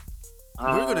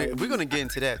 We're gonna get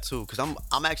into that too, cause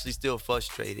I'm actually still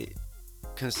frustrated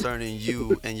concerning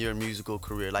you and your musical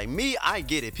career. Like me, I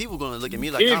get it. People gonna look at me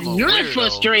like If I'm a you're weirdo.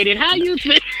 frustrated, how you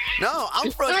feel? No,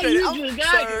 I'm frustrated. You just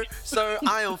got Sir,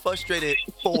 I am frustrated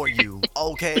for you.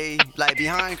 Okay, like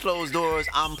behind closed doors,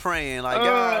 I'm praying like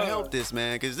God help this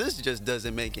man, cause this just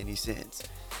doesn't make any sense.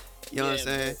 You know what I'm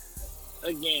saying?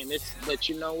 Again, but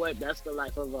you know what? That's the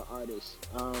life of an artist.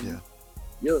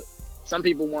 Yeah. Some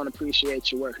people won't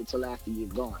appreciate your work until after you're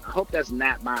gone. I hope that's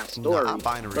not my story. No, I'm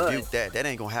buying to rebuke that. That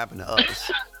ain't gonna happen to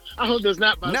us. I hope that's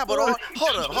not my Now, but all story.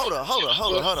 hold up.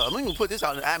 But, I'm gonna put this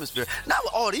out in the atmosphere. Now,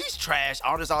 with all these trash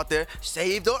artists out there,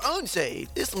 saved or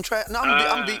unsaved, it's some trash. No,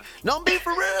 I'm being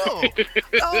for real.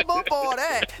 No, I'm up for all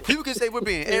that. People can say we're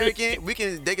being arrogant.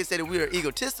 They can say that we are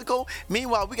egotistical.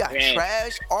 Meanwhile, we got man,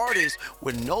 trash artists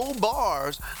with no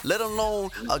bars, let alone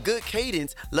a good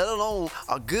cadence, let alone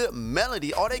a good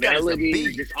melody. All they got is a melody,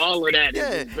 beat. just all of that.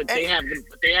 Yeah, But and they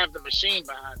have the machine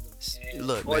behind them,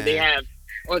 look, or they man.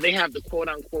 have the quote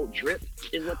unquote drip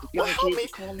is what the Well, young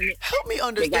kids are calling it. help me They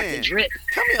got the understand. drip.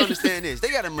 Help me understand this. They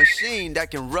got a machine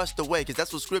that can rust away, because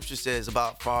that's what Scripture says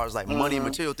about far as like money and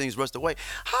material things rust away.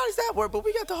 How does that work? But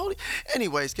we got the Holy.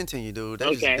 Anyways, continue, dude.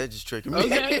 Okay. That just triggered me.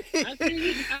 Okay, I see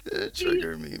you. That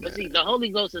triggered me, But see, man. the Holy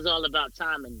Ghost is all about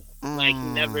timing. Like he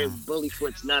never Mm,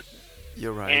 bullyfoots nothing.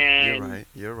 you're right. You're And right.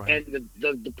 You're right. and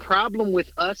the problem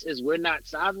with us is we're not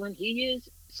sovereign. He is.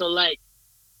 So like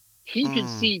he could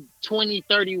Mm, see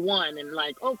 2031 and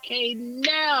like, okay,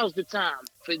 now's the time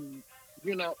for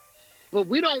you know. But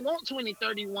we don't want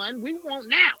 2031. We want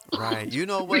now. right. You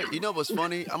know what? You know what's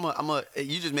funny?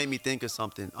 You just made me think of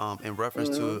something. In reference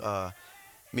Mhm. to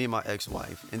me and my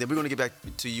ex-wife, and then we're gonna get back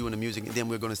to you and the music, and then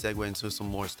we're gonna segue into some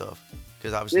more stuff,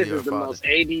 because obviously This you're a is the father. most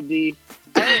ADD.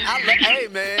 Hey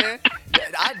man,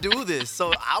 I do this,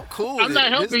 so I'm cool with I'm not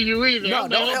it. helping you either. No, I'm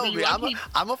don't not help helping me. you.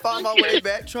 I'm gonna find my way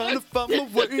back, trying to find my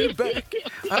way back.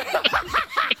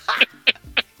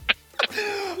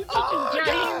 Oh, Jaheen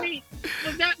God. me?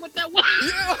 Was that what that was?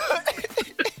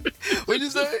 Yeah. What'd you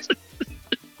say?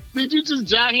 Did you just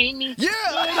Jaheen me? Yeah.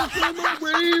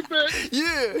 Way back,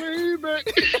 Yeah. way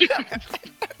back.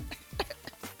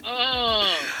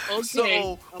 Oh, okay.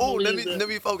 So, I let believe that.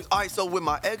 me focus. All right, so with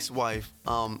my ex-wife,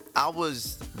 I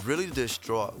was really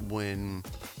distraught when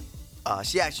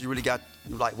she actually really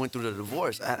went through the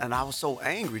divorce, and I was so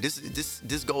angry.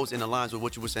 This goes in the lines with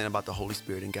what you were saying about the Holy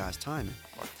Spirit and God's timing.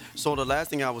 So the last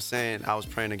thing I was saying, I was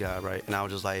praying to God, right? And I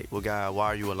was just like, well, God, why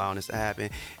are you allowing this to happen?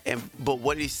 But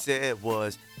what he said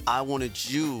was, I wanted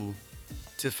you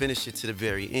to finish it to the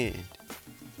very end.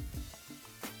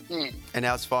 Mm, And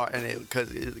that's because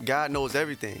God knows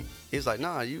everything. He's like,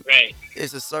 nah, right.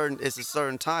 it's a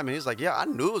certain time. And he's like, yeah, I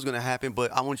knew it was gonna happen,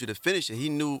 but I want you to finish it. He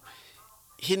knew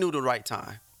the right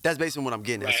time. That's basically what I'm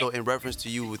getting at. Right. So in reference to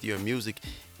you with your music,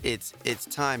 it's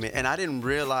timing. And I didn't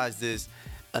realize this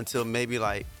until maybe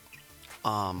like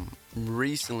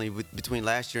recently, between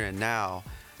last year and now,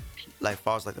 like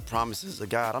far as like the promises of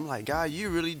God. I'm like, God, you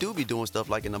really do be doing stuff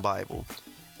like in the Bible.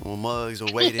 When mugs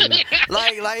are waiting.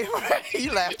 like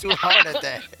you laugh too hard at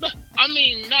that. I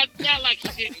mean, not like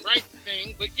he didn't write the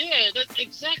thing, but yeah, that's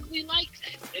exactly like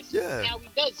that. That's Yeah. how he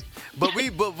does it. But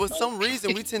for some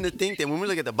reason we tend to think that when we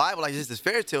look at the Bible, like this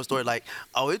fairy tale story, like,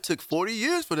 oh, it took 40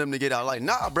 years for them to get out. Like,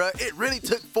 nah, bro, it really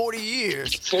took 40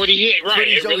 years 48, for right?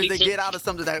 these It jokers really to took, get out of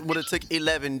something that would have took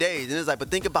 11 days. And it's like,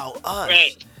 but think about us.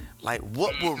 right. Like,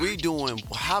 what were we doing?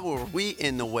 How were we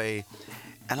in the way?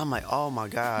 And I'm like, oh my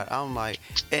God. I'm like,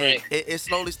 and Right. it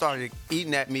slowly started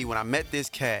eating at me when I met this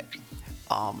cat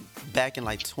back in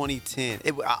like 2010.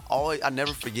 I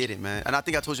never forget it, man. And I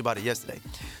think I told you about it yesterday.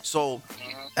 So,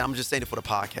 and I'm just saying it for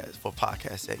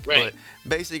podcast sake. Right. But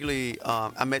basically,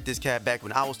 I met this cat back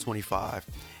when I was 25.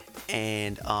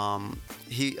 And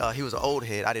he was an old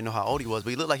head. I didn't know how old he was, but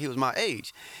he looked like he was my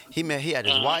age. He had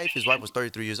his wife. His wife was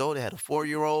 33 years old. They had a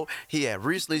 4-year-old. He had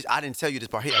recently, I didn't tell you this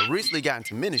part, he had recently gotten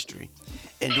to ministry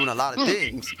and doing a lot of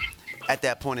things at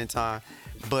that point in time.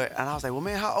 And I was like, well,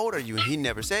 man, how old are you? And he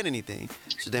never said anything.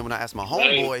 So then when I asked my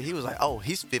homeboy, he was like, oh,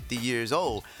 he's 50 years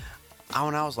old.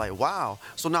 And I was like, wow.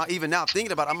 So even now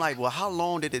thinking about it, I'm like, well, how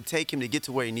long did it take him to get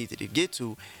to where he needed to get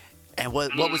to? And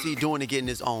what was he doing to get in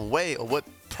his own way? Or what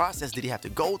process did he have to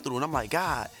go through? And I'm like,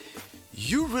 God,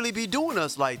 you really be doing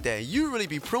us like that. You really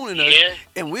be pruning us. Yeah.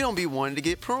 And we don't be wanting to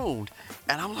get pruned.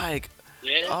 And I'm like,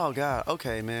 Yeah. oh, God,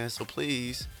 okay, man. So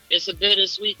please. It's a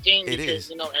bittersweet thing It because,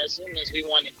 is. as soon as we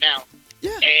want it now,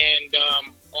 Yeah. and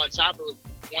on top of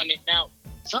want it now,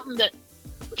 something that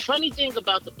the funny thing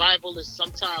about the Bible is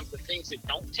sometimes the things it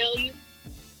don't tell you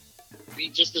be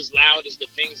just as loud as the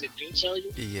things it do tell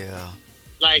you. Yeah.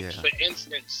 Like, Yeah. for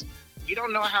instance, you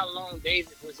don't know how long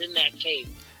David was in that cave,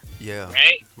 Yeah.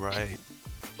 right? Right.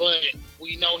 But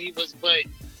we know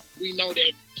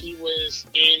that he was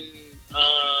in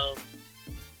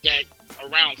that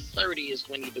around 30 is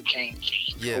when he became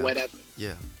king Yeah. or whatever.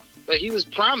 Yeah. But he was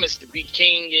promised to be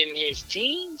king in his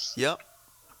teens. Yep.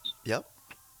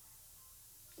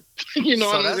 You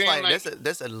know So what I'm saying?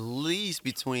 that's at least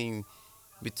between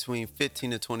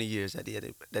 15 to 20 years that he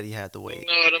had to you wait.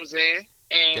 know what I'm saying?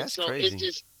 And That's so crazy. it's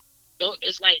just,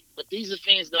 it's like, but these are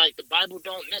things that like the Bible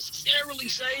don't necessarily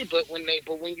say, but when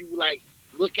you like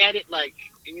look at it like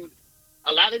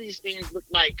a lot of these things look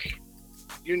like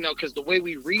because the way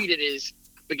we read it is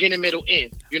beginning, middle,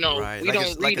 end. Right. We Like don't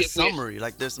it's like read a it with summary.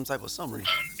 Like there's some type of summary.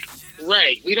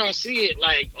 right. We don't see it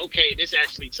like okay, this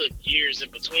actually took years in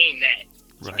between that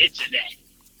to Right. get to that.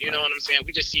 You know Right. what I'm saying?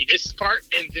 We just see this part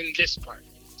and then this part.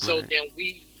 So Right. then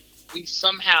we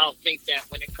somehow think that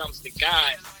when it comes to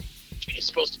God, it's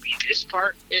supposed to be this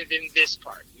part and then this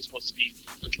part. It's supposed to be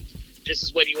this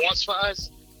is what He wants for us,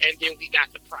 and then we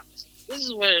got the promise. This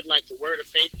is where like the word of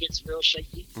faith gets real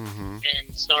shaky Mm-hmm.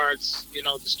 and starts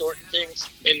distorting things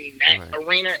in that Right.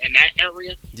 arena in that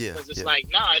area Yeah. because it's Yeah. like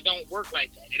nah, it don't work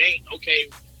like that. It ain't okay.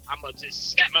 I'm gonna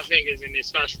just snap my fingers and it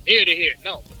starts from here to here.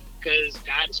 No, because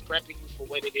God is prepping you for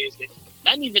what it is that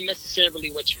not even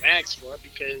necessarily what you asked for,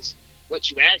 because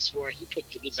what you asked for, He put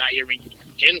the desire in you to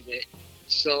begin with.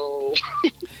 So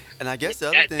And I guess the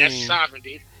other that's thing.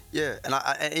 sovereignty. Yeah, and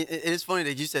it's funny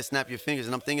that you said snap your fingers,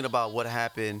 and I'm thinking about what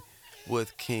happened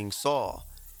with King Saul.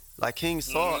 Like King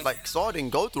Saul, Hmm. like Saul didn't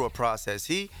go through a process.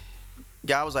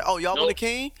 God was like, "Oh, y'all want a Nope.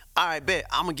 king? All right, bet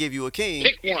I'm gonna give you a king."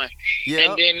 Pick one, Yeah,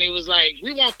 and then it was like,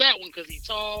 we want that one because he's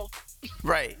tall.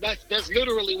 right. That's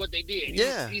literally what they did.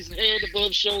 Yeah. He's head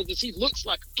above shoulders. He looks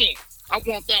like a king. I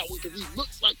want that one because he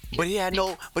looks like a king. But he had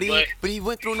no, But but he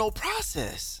went through no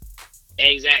process.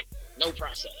 exactly, no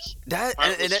process. That Art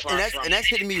and, and, was that, far and that's from and that's it.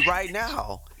 hitting me right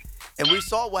now. And we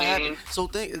saw what happened. Mhm. So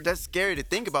that's scary to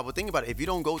think about. But think about it. If you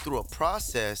don't go through a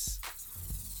process,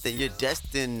 then you're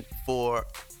destined for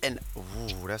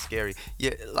that's scary.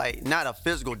 Yeah, like not a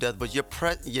physical death, but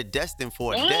you're destined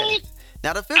for a What? death.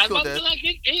 Not a I physical love death. it like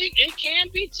it can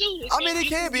be too. I mean, it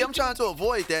can be. I'm trying to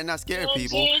avoid that, and not scare You know what I'm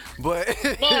people. saying?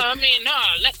 But No, I mean,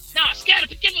 scatter,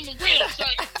 give him the real, son.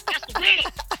 That's the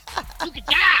real. You can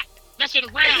die. That's in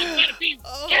the round. You gotta be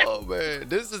careful. oh man,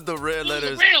 this is the red This is the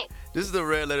letters. real. This is the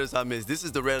red letters I miss. This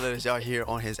is the red letters y'all hear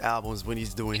on his albums when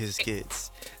he's doing his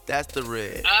skits. That's the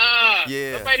red.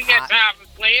 Yeah. Nobody got time to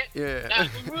play it. Yeah. Now,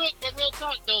 for real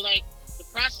talk though, like the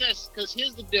process, because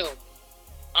here's the deal.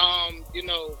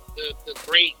 The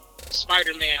great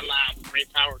Spider-Man line, with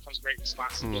great power comes great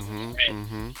responsibility, Mm-hmm. right?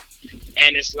 Mm-hmm.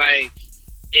 And it's like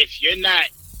if you're not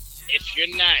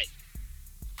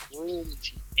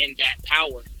groomed in that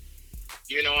power,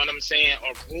 you know what I'm saying,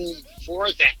 or groomed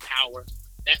for that power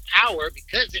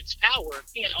because it's power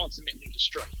can ultimately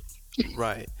destroy you.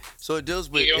 Right. So it deals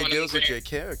with You know what I'm with saying? your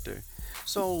character.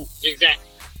 So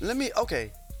Exactly.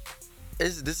 okay.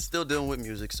 This is still dealing with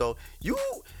music. So you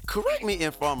correct me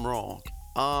if I'm wrong.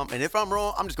 And if I'm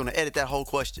wrong, I'm just gonna edit that whole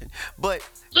question. But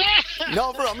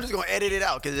no, bro, I'm just gonna edit it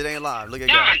out because it ain't live. Look at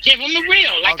Nah, God. give him the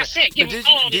real. Like Okay. I said, give But him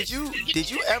all this. did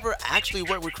you ever actually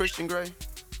work with Christian Grey?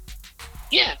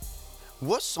 Yeah.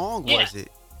 What song Yeah. was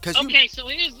it? Cause Okay, so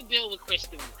here's the deal with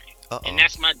Christian Grey. Uh-oh. And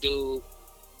that's my dude.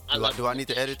 do I need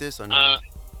to edit this or no?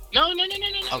 No,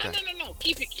 Okay. no.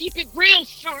 Keep it real,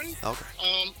 son. Okay.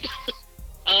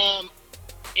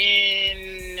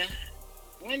 In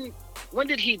when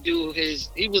did he do his?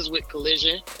 He was with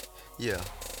Collision. Yeah.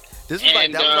 This was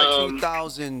And, that was like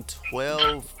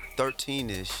 2012,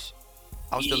 13ish.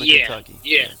 I was still in Yeah, Kentucky.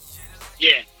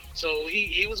 yeah. So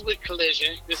he was with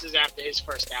Collision. This is after his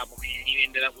first album. He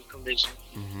ended up with Collision.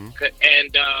 Mm-hmm.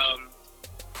 And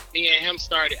me and him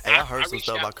started. Hey, I heard some reached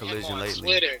stuff out about to him Collision on lately.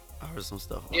 Twitter. I heard some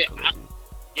stuff about Yeah, Collision.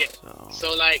 Yeah.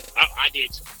 So like I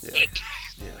did too. Yeah. But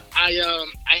Yeah.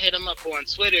 I hit him up on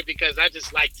Twitter because I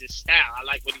just liked his style. I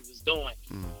like what he was doing,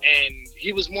 Mm. and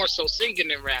he was more so singing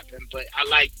than rapping. But I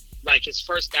like his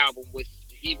first album with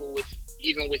Evil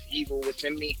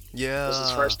Within Me Yeah. was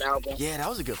his first album, Yeah, that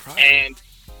was a good project. and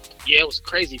yeah, it was a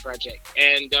crazy project.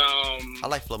 And I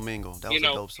like Flamingo. That was a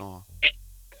dope song.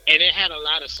 and it had a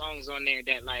lot of songs on there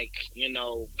that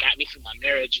got me through my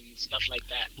marriage and stuff like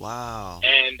that. Wow.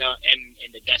 And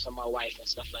the death of my wife and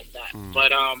stuff like that. Mm.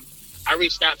 But I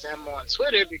reached out to him on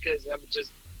Twitter because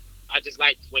I just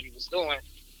liked what he was doing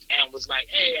and was like,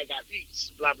 hey, I got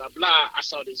beats, blah blah blah. I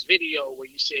saw this video where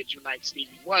you said you like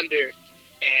Stevie Wonder,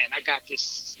 and I got this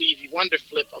Stevie Wonder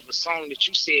flip of a song that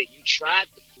you said you tried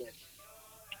to flip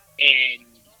and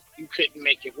you couldn't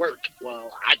make it work.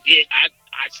 Well, I did. I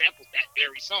sampled that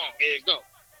very song. Here you go.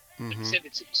 Mm-hmm. Sent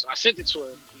it to you. So I sent it to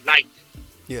him. He liked it.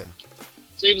 Yeah.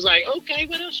 So he was like, okay,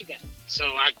 what else you got? So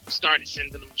I started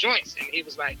sending him joints, and he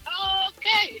was like, oh,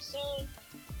 okay, so,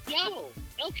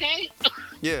 okay,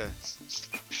 Yeah.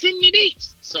 send me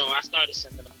beats. So I started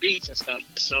sending him beats and stuff.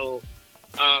 So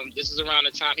this is around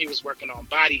the time he was working on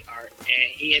body art, and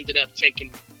he ended up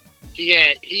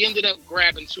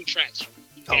grabbing 2 tracks from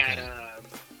me.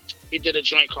 He did a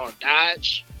joint called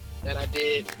Dodge that I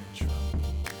did.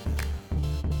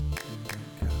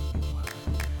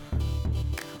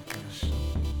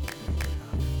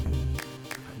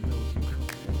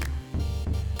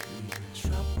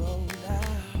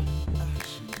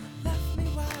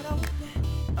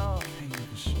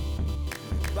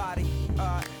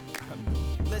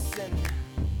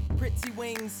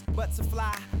 wings, but to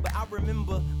fly. But I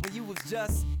remember when you was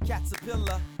just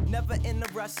caterpillar, never in a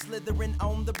rush, slithering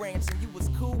on the branch. And you was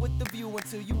cool with the view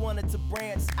until you wanted to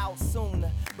branch out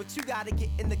sooner. But you gotta get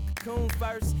in the cocoon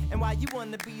first. And while you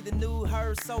wanna be the new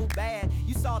her so bad,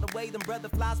 you saw the way them brother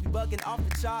flies be bugging off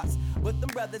the charts. But them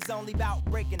brothers only bout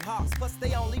breaking hearts. Plus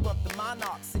they only want the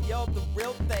monarchs, and you're the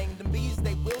real thing. Them bees,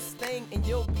 they will sting, and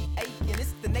you'll be aching.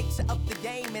 It's the nature of the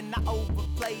game, and I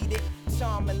overplayed it.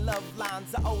 Charm and love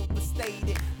lines are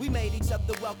overstated. We made each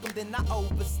other welcome, then I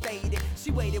overstayed it.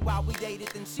 She waited while we dated,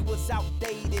 then she was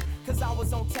outdated. Cause I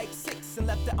was on take 6 and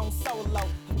left her on solo.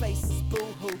 Her face is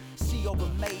boo-hoo, she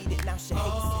overmade it, now she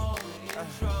hates it.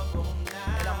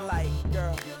 And I'm like,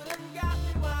 girl, you done got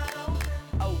me wide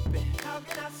open. How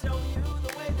can I show you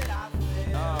the way that I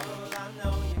feel? I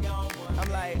know you're gonna want I'm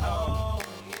like,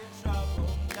 we in trouble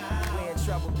now. We in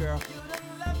trouble, girl. You done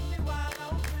left me wide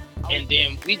open. And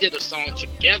then we did a song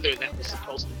together that was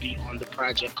supposed to be on the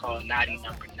project called Naughty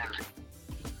Number 9.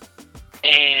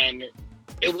 And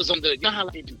it was on the, you know how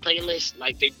they do playlists?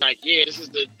 Like they like, yeah, this is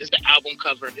the album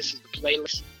cover, this is the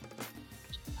playlist.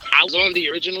 I was on the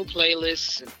original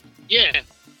playlist. Yeah.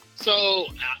 So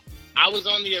I was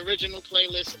on the original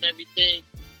playlist and everything.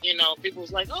 You know, people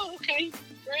was like, oh, okay,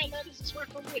 Brad Lettaz is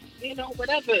working with, you know,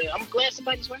 whatever. I'm glad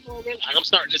somebody's working with it. Like, I'm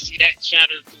starting to see that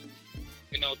chatter through,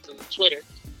 you know, through Twitter.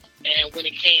 And when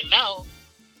it came out,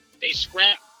 they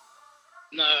scrapped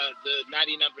the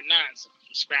Naughty Number 9 song.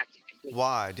 They scrapped it completely.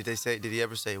 Why? Did he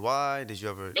ever say why? Did you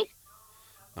ever? Nope.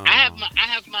 Oh. I have my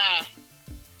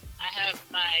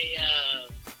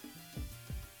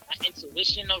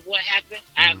intuition of what happened.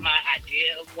 I have my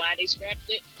idea of why they scrapped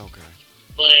it. Okay.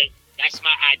 But that's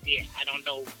my idea. I don't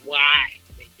know why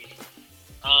they did.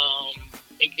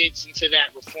 It gets into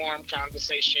that reform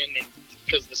conversation, and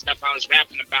because the stuff I was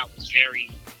rapping about was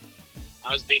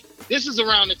big. This is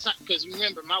around the time, because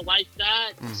remember, my wife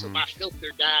died, so my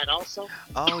filter died also.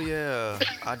 Oh yeah,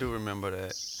 I do remember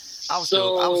that. I was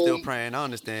still praying. I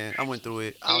understand. I went through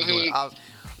it.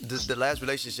 The last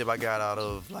relationship I got out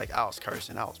of, like, I was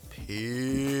cursing. I was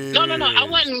pissed. No. I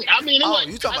wasn't. I mean, it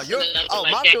wasn't. You talking about your? Oh,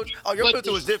 my filter. Oh, your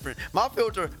filter was different. My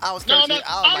filter, I was cursing.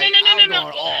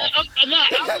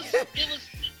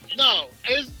 No.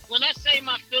 It was when I say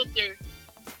my filter,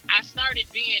 I started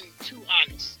being too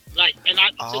honest. Like, and to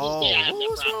this day, I have that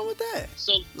what's problem. wrong with that?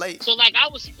 So I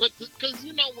was, because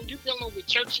you know, when you're dealing with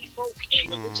churchy folk and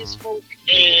religious folk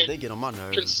and they get on my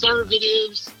nerves.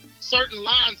 Conservatives, certain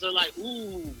lines are like,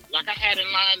 ooh, like I had a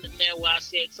line in there where I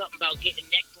said something about getting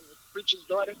neck from the preacher's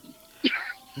daughter.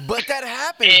 But that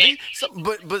happens.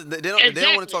 But they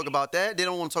don't want to talk about that. They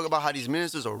don't want to talk about how these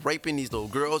ministers are raping these little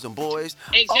girls and boys.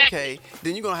 Exactly. Okay,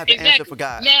 then you're gonna have to answer for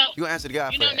God. Now, you're gonna answer to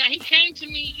God for that. Now he came to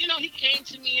me.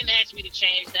 And asked me to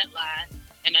change that line.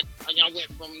 And I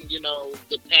went from,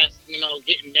 the past,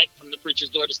 getting neck from the preacher's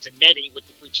daughters to netting with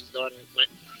the preacher's daughter. But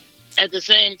at the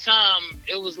same time,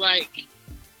 it was like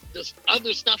this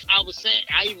other stuff I was saying.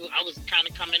 I was kind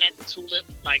of coming at the tulip,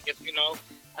 like if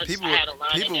People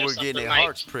were getting their like,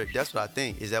 hearts pricked. That's what I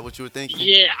think. Is that what you were thinking?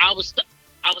 Yeah, I was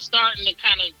starting to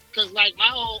kind of, because like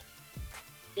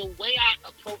the way I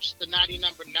approached the Naughty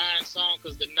Number 9 song,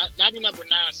 because the Naughty Number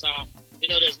 9 song,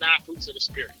 there's 9 fruits of the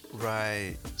spirit.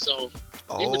 Right. So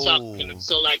we were talking.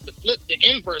 So like the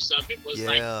inverse of it was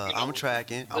I'm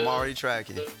tracking. I'm already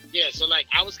tracking. So like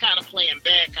I was kind of playing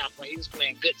bad cop when he was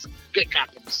playing good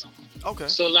cop in the song. Okay.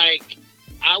 So like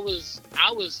I was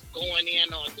going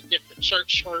in on the different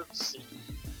church hurts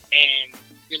and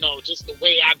just the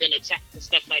way I've been attacked and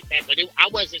stuff like that. But I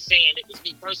wasn't saying it was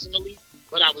me personally,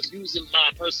 but I was using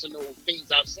my personal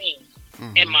things I've seen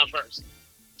in my verse.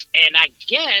 And I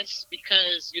guess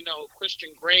because,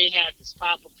 Christian Grey had this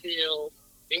pop appeal,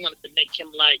 they wanted to make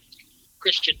him like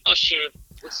Christian Usher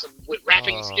with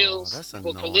rapping skills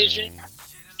for Collision.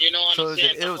 You know what I'm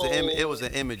saying? It was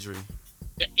an imagery.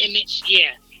 The image,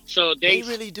 yeah. So they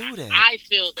really do that. I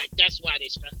feel that that's why they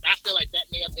scrapped it. I feel like that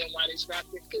may have been why they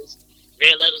scrapped it, because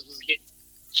Red Lettaz was getting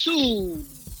too,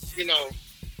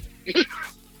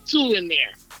 too in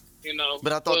there,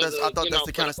 But I thought that's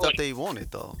the kind of stuff they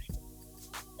wanted, though.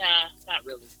 Nah, not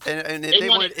really. And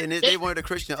if they wanted a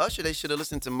Christian Usher, they should have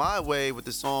listened to My Way with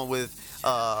the song with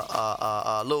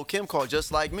Lil' Kim called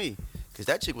Just Like Me, because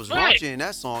that chick was raunchy in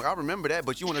that song. I remember that.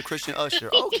 But you want a Christian Usher,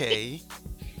 okay?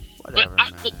 Whatever,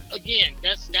 but again,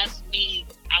 that's me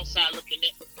outside looking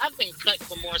in. I've been cut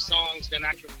for more songs than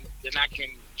I can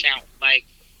count. Like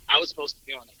I was supposed to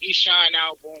be on the E-Shine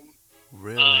album.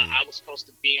 Really? I was supposed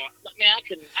to be on. Man, I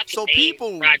can. So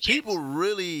name projects. people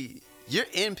really, you're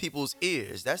in people's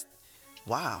ears. That's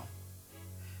wow.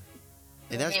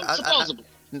 And that's supposedly.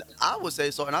 I would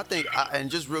say so, and I think, and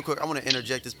just real quick, I want to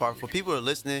interject this part for people who are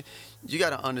listening. You got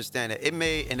to understand that it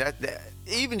may, and that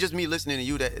even just me listening to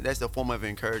you, that's a form of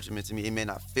encouragement to me. It may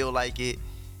not feel like it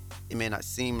may not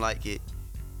seem like it,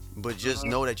 but just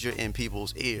know that you're in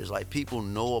people's ears. Like people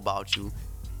know about you.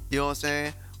 You know what I'm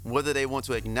saying? Whether they want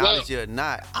to acknowledge it or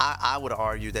not, I would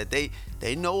argue that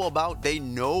they know about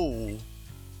you.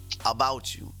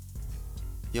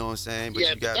 You know what I'm saying? But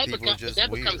Yeah, you got people that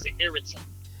weird. becomes an irritant.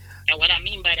 And what I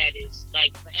mean by that is,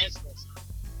 like, for instance,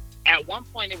 at one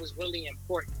point it was really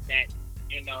important that,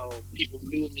 people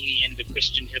knew me in the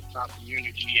Christian hip hop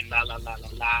community and la la la la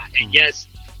la. And yes,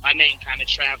 my name kind of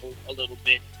traveled a little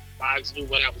bit. Boggs knew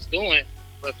what I was doing,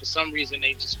 but for some reason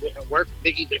they just wouldn't work.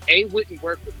 They either wouldn't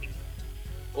work with me,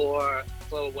 or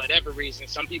for whatever reason,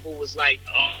 some people was like,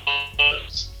 "Oh,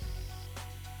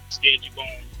 scared you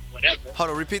going." Whatever.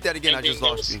 Hold on, repeat that again. And I just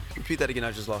lost you. Repeat that again.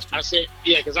 I just lost you. I said,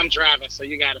 yeah, because I'm driving, so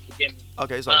you got to forgive me.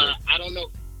 Okay, it's all good. I don't know.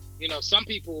 Some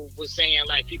people were saying,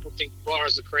 like, people think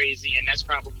bars are crazy, and that's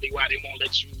probably why they won't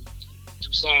let you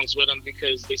do songs with them,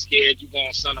 because they're scared you're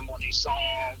going to send them on these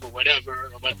songs or whatever.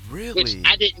 Really? Which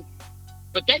I didn't.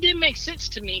 But that didn't make sense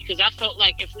to me, because I felt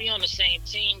like if we on the same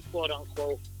team, quote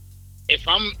unquote, if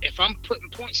I'm putting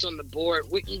points on the board,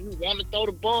 wouldn't you want to throw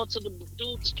the ball to the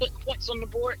dude that's putting points on the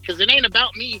board? Because it ain't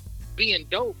about me being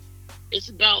dope. It's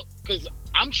about, because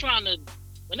I'm trying to,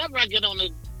 whenever I get on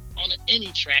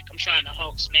any track, I'm trying to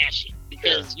Hulk smash it,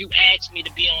 because you asked me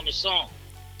to be on the song.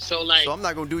 So like, so I'm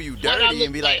not gonna do you dirty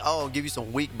and be like, oh, give you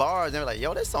some weak bars, and they're like,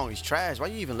 yo, that song is trash. Why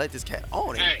you even let this cat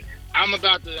on it? Hey, I'm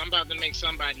about to make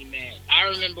somebody mad. I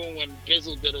remember when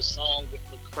Bizzle did a song with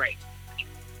Lecrae.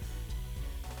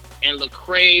 And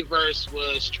Lecrae verse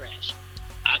was trash.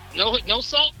 No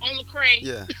salt on Lecrae.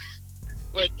 Yeah.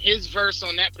 But his verse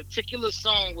on that particular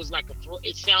song was like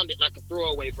it sounded like a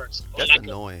throwaway verse. That's like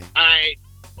annoying.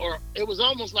 Or it was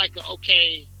almost like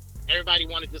okay, everybody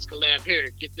wanted this collab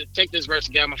here. Take this verse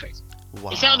and get out of my face.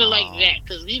 Wow. It sounded like that,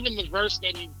 because even the verse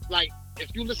that he, like, if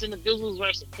you listen to Bizzle's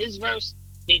verse and his verse,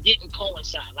 they didn't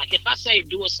coincide. Like if I say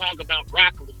do a song about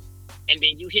broccoli, and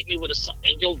then you hit me with a song,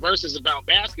 and your verse is about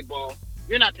basketball,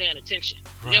 you're not paying attention.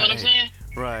 You know what I'm saying?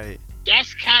 Right.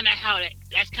 That's kind of how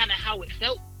it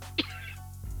felt.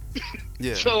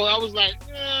 Yeah. So I was like,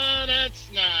 no,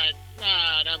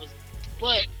 that was.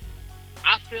 But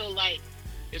I feel like,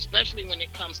 especially when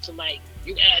it comes to, like,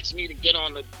 you ask me to get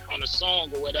on a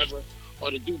song or whatever,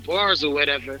 or to do bars or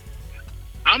whatever,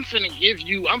 I'm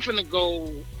finna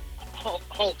go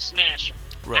Hulk smash 'em.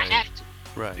 Right. I have to.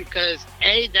 Right. Because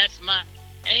that's my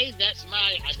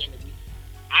identity.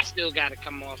 I still gotta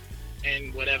come off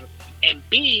and whatever. And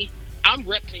B, I'm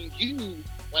repping you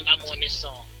when I'm on this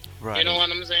song. Right. You know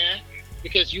what I'm saying?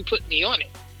 Because you put me on it.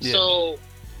 Yeah. So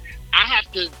I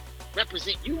have to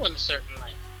represent you in a certain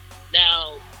light.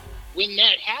 Now, when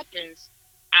that happens,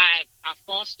 I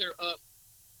foster up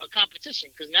a competition,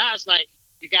 because now it's like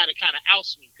you got to kind of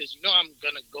oust me, because I'm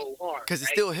gonna go hard. Because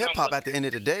it's still hip hop at the end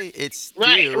of the day. It's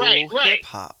still right. hip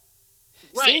hop.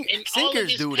 Right. And all of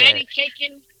singers this do patty that.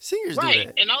 caking, Singers right? do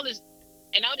that. And all this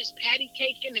patty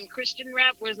caking and Christian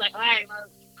rap, where it's like, all right,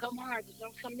 come hard, but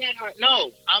don't come that hard.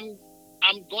 No, I'm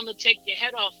gonna take your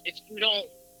head off if you don't.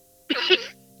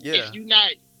 If you're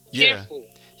not careful.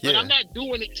 But I'm not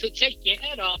doing it to take your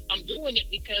head off. I'm doing it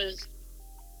because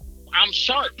I'm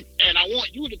sharp, and I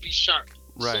want you to be sharp.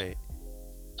 Right.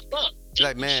 So, fuck,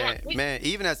 Like man,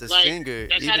 even as a like, singer,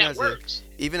 that's how that works.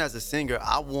 even as a singer,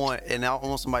 I want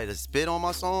somebody to spit on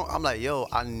my song. I'm like, yo,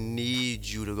 I need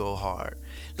you to go hard.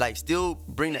 Like, still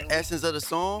bring the essence of the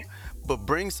song, but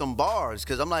bring some bars.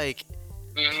 Cause I'm like,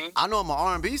 I know I'm an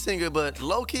R&B singer, but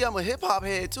low key I'm a hip hop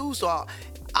head too. So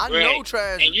I know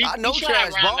trash. I know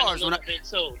trash bars. When I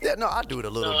do it a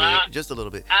little bit, just a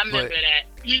little bit. I remember that.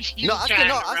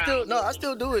 I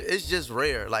still do it. It's just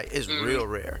rare. Like, it's real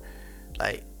rare.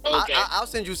 Like, okay. I'll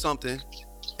send you something,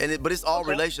 but it's all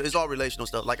relational. It's all relational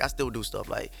stuff. Like, I still do stuff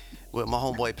like with my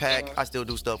homeboy Pac. I still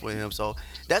do stuff with him. So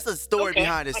that's a story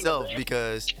behind itself,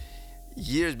 because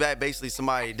years back, basically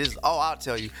I'll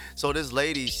tell you. So this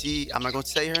lady, I'm not gonna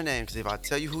say her name, because if I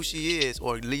tell you who she is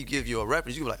or give you a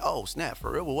reference, you can be like, oh snap,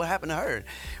 for real? Well, what happened to her?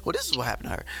 Well, this is what happened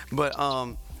to her. But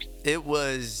it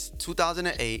was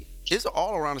 2008. It's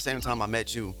all around the same time I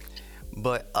met you.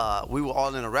 But we were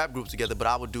all in a rap group together, but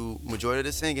I would do majority of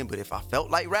the singing. But if I felt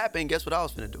like rapping, guess what I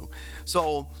was finna do?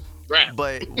 So, rap.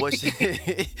 But what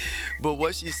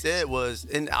she said was,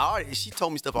 and she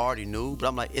told me stuff I already knew, but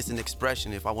I'm like, it's an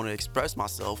expression. If I want to express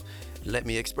myself, let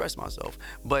me express myself.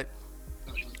 But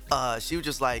she was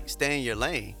just like, stay in your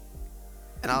lane.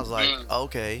 And I was like,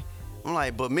 okay. I'm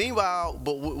like, but meanwhile,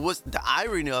 what's the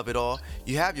irony of it all?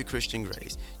 You have your Christian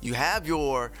Grace, you have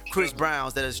your Chris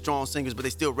Browns that are strong singers, but they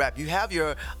still rap. You have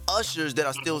your Ushers that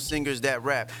are still singers that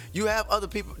rap. You have other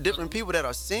people, different people that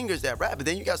are singers that rap, but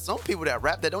then you got some people that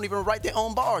rap that don't even write their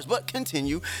own bars. But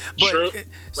continue. But True.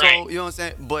 so Right. you know what I'm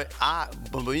saying. But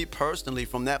me personally,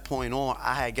 from that point on,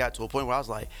 I had got to a point where I was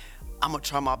like, I'm gonna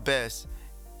try my best.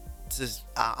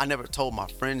 I never told my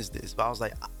friends this, but I was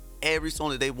like, every song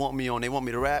that they want me on, they want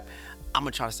me to rap, I'm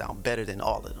gonna try to sound better than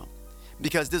all of them.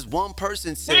 Because this one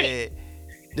person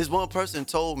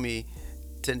told me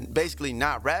to basically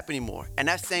not rap anymore. And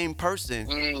that same person,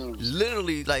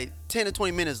 literally like 10 to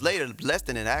 20 minutes later, less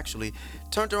than it actually,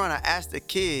 turned around and asked the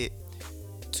kid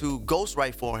to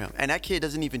ghostwrite for him. And that kid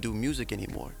doesn't even do music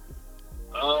anymore.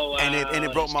 Oh, wow. And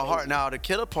it broke my That's heart. crazy. Now the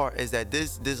killer part is that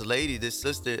this lady, this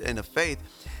sister in the faith,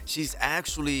 she's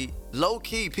actually low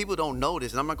key. People don't know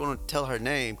this, and I'm not gonna tell her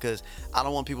name because I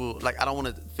don't want people I don't want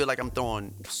to feel like I'm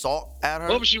throwing salt at her.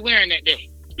 What was she wearing that day?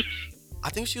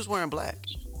 I think she was wearing black.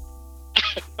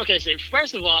 Okay, so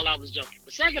first of all, I was joking.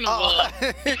 But second of all,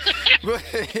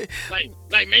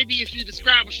 like maybe if you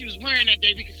describe what she was wearing that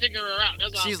day, we can figure her out.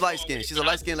 That's all She's I'm light going skinned. with. She's a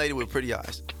light skinned lady with pretty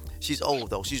eyes. She's old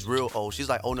though. She's real old. She's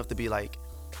like old enough to be like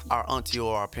our auntie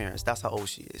or our parents. That's how old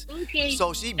she is. Okay.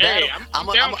 So she Hey, battled. I'm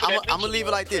down for that I'm gonna picture, leave it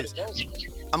bro. like this.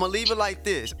 I'm gonna leave it like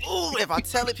this. Ooh, if I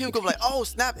tell it, people gonna be like, "Oh,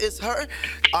 snap, it's her."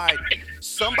 All right,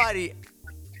 somebody.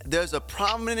 There's a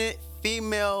prominent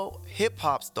female hip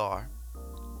hop star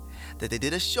that they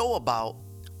did a show about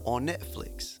on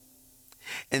Netflix.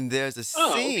 And there's a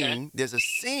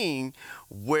scene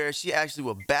where she actually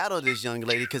would battle this young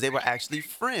lady because they were actually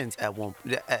friends during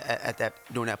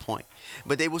that point.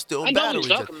 But they would still I know who battle you're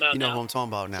each other. talking about You know now. who I'm talking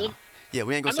about now. So- Yeah,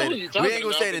 we ain't gonna I know say who the, you're we talking ain't gonna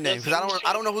about, say the but name that's because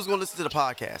I don't know who's gonna listen to the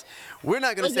podcast. We're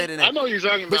not gonna say the name. I know who you're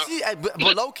talking But about.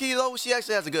 but low key though, she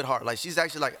actually has a good heart. Like she's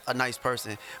actually like a nice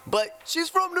person. But she's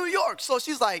from New York, so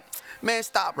she's like, man,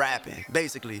 stop rapping,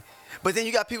 basically. But then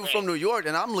you got people from New York,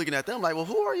 and I'm looking at them like, well,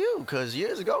 who are you? Because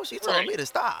years ago she told me to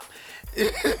stop.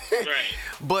 Right.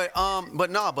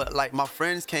 But like my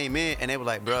friends came in and they were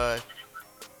like, bruh,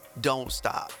 don't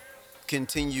stop.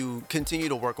 Continue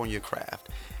to work on your craft.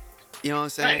 You know what I'm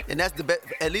saying? Right. And that's the best,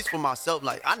 at least for myself.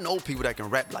 Like, I know people that can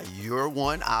rap. Like, you're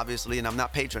one, obviously, and I'm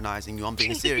not patronizing you. I'm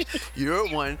being serious. You're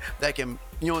one that can,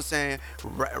 you know what I'm saying,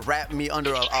 wrap me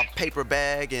under a paper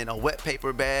bag and a wet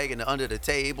paper bag and under the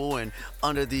table and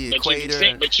under the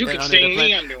equator. But you can and sing under me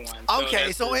the under one.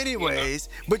 Okay, so that's anyways,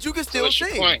 but you can still what's your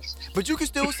sing. point? But you can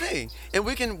still sing. And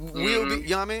we'll be, you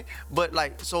know what I mean? But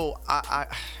like, so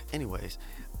anyways,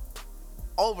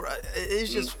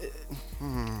 it's just,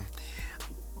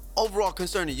 overall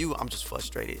concerning you, I'm just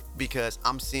frustrated because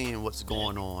I'm seeing what's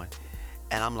going on.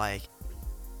 And I'm like,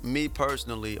 me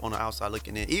personally, on the outside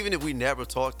looking in, even if we never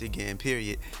talked again,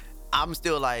 period, I'm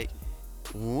still like,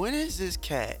 when is this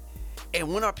cat?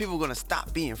 And when are people gonna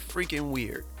stop being freaking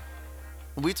weird?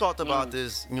 We talked about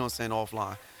this, you know what I'm saying,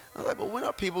 offline. I was like, but when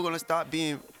are people gonna stop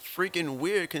being freaking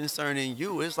weird concerning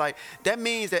you? It's like, that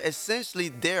means that essentially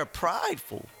they're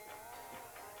prideful.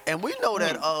 And we know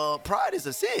that pride is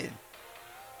a sin.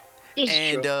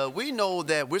 And we know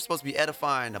that we're supposed to be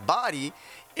edifying the body.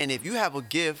 And if you have a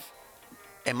gift,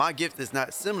 and my gift is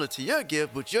not similar to your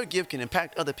gift, but your gift can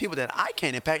impact other people that I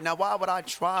can't impact. Now, why would I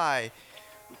try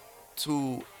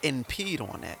to impede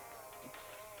on that?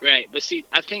 Right, but see,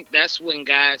 I think that's when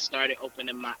God started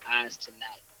opening my eyes to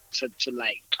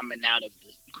like coming out of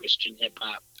the Christian hip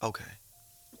hop Okay.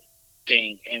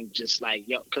 thing, and just like,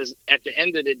 yo, because at the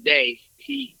end of the day,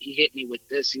 he hit me with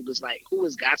this. He was like, who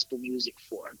is gospel music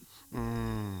for?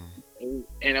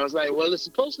 And I was like, well, it's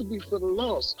supposed to be for the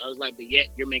lost. I was like, but yet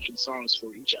you're making songs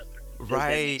for each other. Does that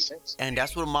make Right. sense? And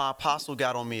that's what my apostle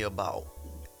got on me about.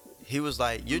 He was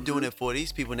like, you're doing it for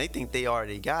these people and they think they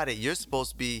already got it. You're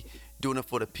supposed to be doing it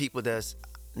for the people that's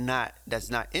not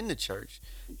in the church.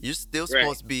 You're still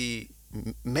supposed to be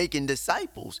making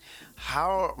disciples.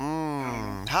 How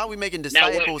are we making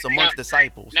disciples amongst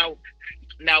disciples?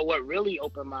 Now, what really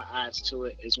opened my eyes to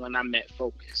it is when I met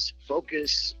Focus.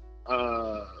 Focus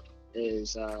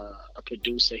is a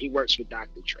producer. He works with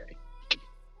Dr. Dre,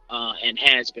 and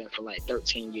has been for like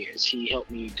 13 years. He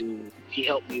helped me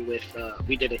with.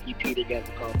 We did an EP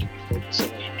together called "Keep Focus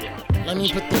Away." Let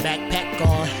me put the backpack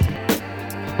on.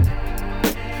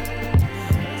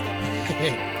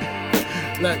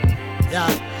 Look,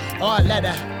 yeah, all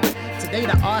leather. Today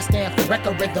the R stand for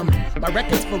record rhythm. My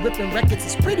records for ripping records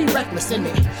is pretty reckless, isn't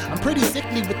it? I'm pretty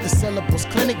sickly with the syllables.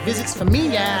 Clinic visits for me,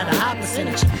 I had a high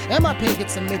percentage. And my pen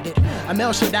gets admitted. I'm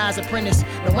El Shaddai's apprentice.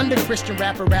 No wonder Christian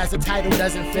rapper as the title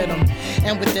doesn't fit him.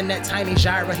 And within that tiny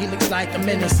genre, he looks like a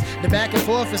menace. The back and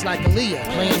forth is like Aaliyah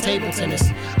playing table tennis.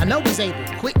 I know he's able.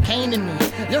 Quit caning me.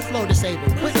 Your flow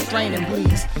disabled. Quit straining,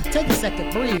 please. Take a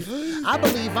second, breathe. I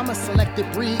believe I'm a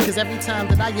selected breed, cause every time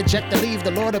that I eject to leave, the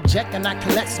Lord object and I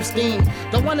collect some steam.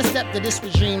 Don't wanna step to this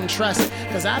regime and trust,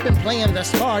 cause I've been playing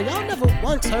thus far. Y'all never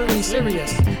once heard me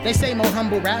serious. They say more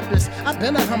humble rappers, I've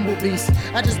been a humble beast.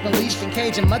 I just been leashed in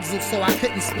cage and muzzled so I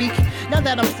couldn't speak. Now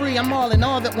that I'm free, I'm all in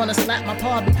all that wanna slap my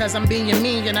paw because I'm being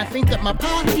mean, and I think that my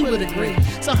pa, he would agree.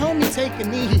 So homie, take a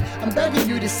knee, I'm begging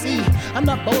you to see. I'm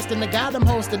not boasting, the God I'm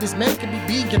hosting, this man can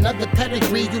be big, another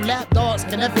pedigree you lap dogs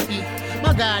can never eat.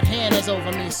 My God hand is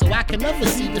over me, so I can never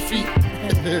see defeat.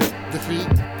 Defeat.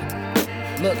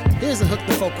 Look, here's a hook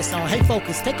to focus on. Hey,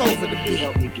 focus, take over the He beat.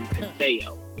 helped me do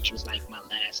Contheo, which was like my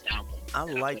last album. I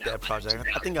like that project.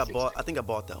 I think I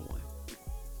bought that one.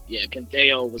 Yeah,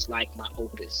 Contheo was like my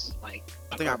opus. Like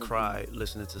I think I cried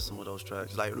listening to some of those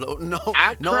tracks. Like no,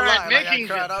 I no cried lie. Like, I making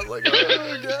cried. them. I was like,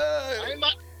 oh God, I'm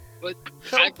not, but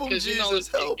help him, 'cause, Jesus,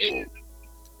 help him.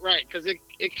 Right, because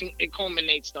it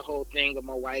culminates the whole thing of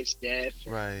my wife's death,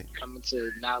 Right. coming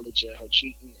to knowledge of her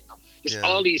cheating, just Yeah.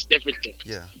 all these different things.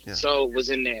 Yeah, yeah. So it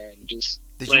was in there, and just.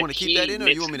 Did you want to keep that in, or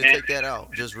you want me to take that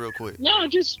out, just real quick? No,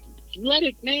 just let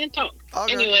it, man, talk.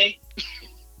 Okay. Anyway,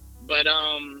 but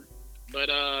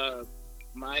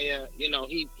my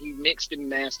he mixed and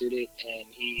mastered it, and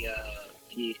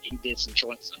he did some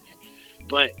joints on it.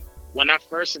 But when I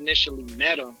first initially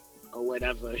met him or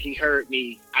whatever, he heard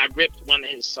me. I ripped one of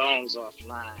his songs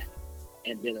offline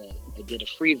and did a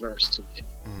free verse to it,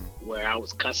 where I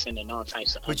was cussing and all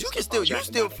types of. But other you can stuff.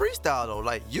 still freestyle though.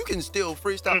 Like you can still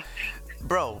freestyle,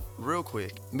 bro. Real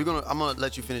quick, I'm gonna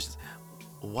let you finish this.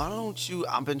 Why don't you?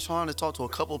 I've been trying to talk to a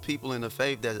couple people in the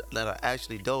faith that are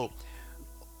actually dope.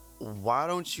 Why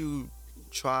don't you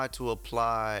try to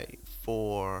apply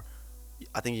for?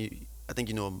 I think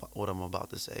you know what I'm about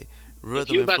to say. If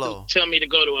Rhythm you and about flow. to tell me to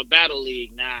go to a battle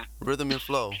league, nah. Rhythm and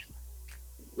flow.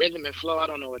 Rhythm and flow, I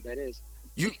don't know what that is.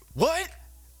 You what?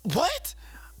 What?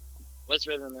 What's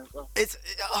rhythm and flow? It's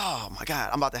oh my God!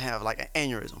 I'm about to have like an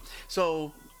aneurysm.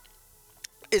 So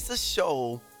it's a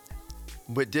show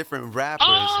with different rappers.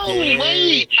 Oh, yeah,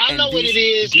 wait. I know what it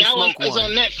is. That one is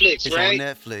on Netflix, It's right? on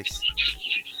Netflix.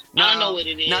 I know what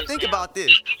it is. Now think about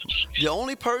this. The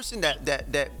only person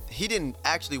that he didn't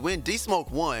actually win,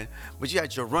 D-Smoke won, but you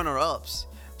had your runner-ups.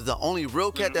 The only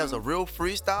real cat that was a real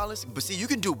freestylist. But see, you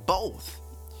can do both.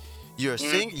 You're a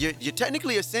singer. You're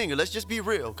technically a singer. Let's just be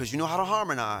real, because you know how to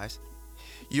harmonize.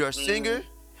 You're a singer.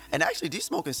 And actually,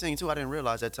 D-Smoke can sing too. I didn't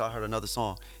realize that till I heard another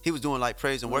song. He was doing like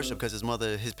praise and worship because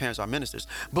his parents are ministers.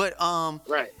 But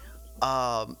Right.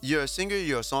 you're a singer.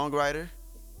 You're a songwriter.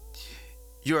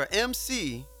 You're an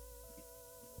MC.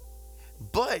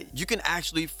 But you can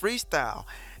actually freestyle.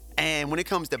 And when it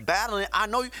comes to battling, I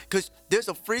know because there's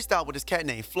a freestyle with this cat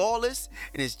named Flawless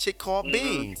and this chick called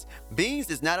Beans. Beans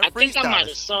is not a I think I might have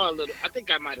freestyler. saw a little. I think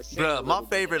I might have seen. Bruh, my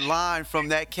favorite line from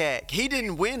that cat. He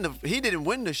didn't win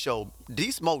the show.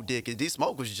 D-Smoke did, because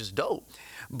D-Smoke was just dope.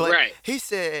 But Right. he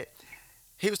said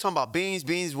he was talking about Beans.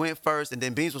 Beans went first, and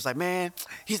then Beans was like, "Man,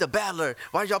 he's a battler.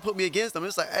 Why'd y'all put me against him?"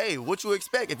 It's like, hey, what you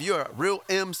expect? If you're a real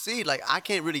MC, like I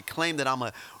can't really claim that I'm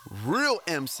a real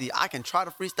MC. I can try to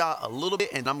freestyle a little bit,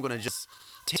 and I'm gonna just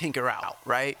tinker out,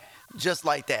 right? Just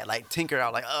like that, like tinker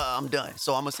out, like I'm done.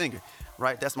 So I'm a singer,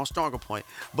 right? That's my stronger point.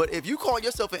 But if you call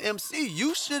yourself an MC,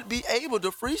 you should be able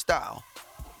to freestyle.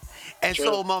 And True.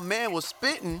 so my man was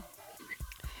spitting,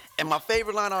 and my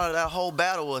favorite line out of that whole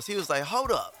battle was, he was like,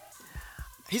 "Hold up."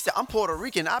 He said, "I'm Puerto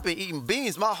Rican. I've been eating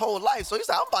beans my whole life." So he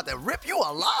said, "I'm about to rip you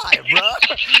alive, bro."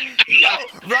 Yo,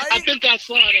 right? I think I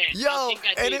saw that. Yo, I think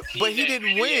I and did see but he that.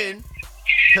 didn't win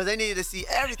because they needed to see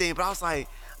everything. But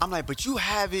I'm like, but you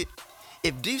have it.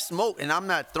 If D Smoke, and I'm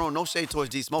not throwing no shade towards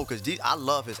D Smoke, because I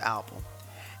love his album.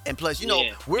 And plus, you know,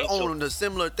 Yeah, we're me too. on the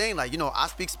similar thing. Like, you know, I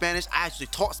speak Spanish. I actually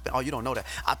taught Spanish. Oh, you don't know that.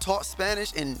 I taught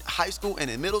Spanish in high school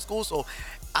and in middle school. So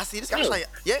I see this guy. I was like,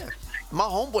 yeah. My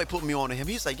homeboy put me on to him.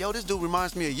 He's like, yo, this dude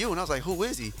reminds me of you. And I was like, who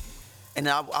is he? And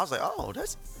I was like, oh,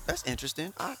 that's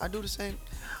interesting. I do the same.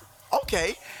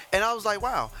 Okay. And I was like,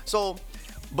 wow. So,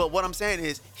 but what I'm saying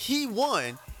is he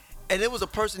won, and it was a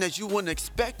person that you wouldn't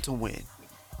expect to win.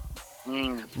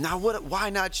 Now, why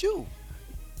not you?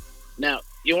 Now,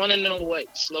 you want to know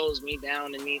what slows me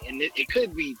down and me, and it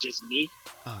could be just me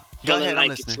Go feeling ahead, I'm like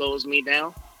it listening. slows me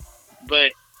down.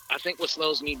 But I think what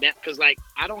slows me down, because like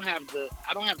I don't have the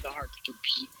heart to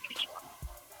compete anymore.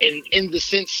 in the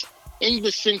sense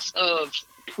of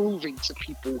proving to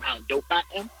people how dope I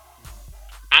am.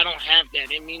 I don't have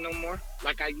that in me no more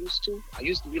like I used to. I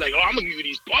used to be like, oh, I'm gonna give you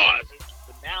these bars,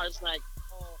 but now it's like,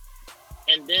 oh.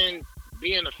 And then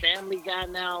being a family guy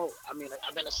now, I mean,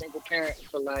 I've been a single parent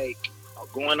for like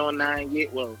going on 9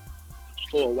 years. Well,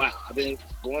 for a while, I've been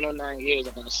going on 9 years.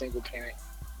 I've been a single parent,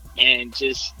 and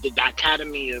just the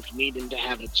dichotomy of needing to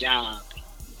have a job,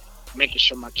 making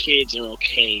sure my kids are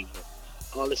okay,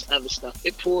 all this other stuff.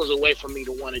 It pulls away from me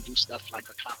to want to do stuff like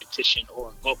a competition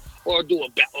or go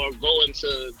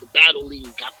into the battle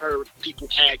league. I've heard people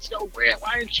ask, "Yo, Brad,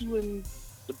 why aren't you in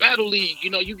the battle league?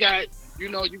 You got A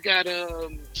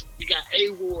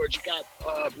Ward, you got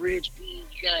Bridge B,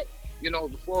 you got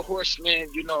the Four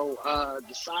Horsemen,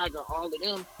 the Saga, all of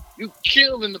them. You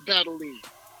kill in the battle league."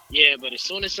 Yeah, but as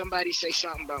soon as somebody say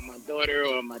something about my daughter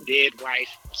or my dead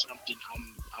wife or something,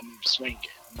 I'm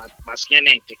swinging. My skin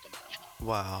ain't thick enough.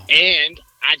 Wow. And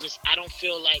I don't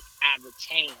feel like I've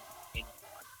attained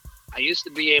anymore. I used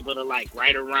to be able to like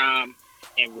write a rhyme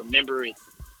and remember it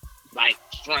like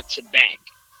front to back.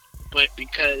 But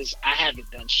because I haven't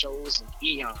done shows in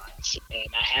eons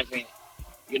and I haven't,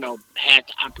 had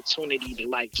the opportunity to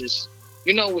like just,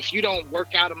 if you don't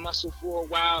work out a muscle for a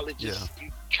while, it just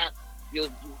you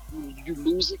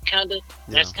lose it kind of.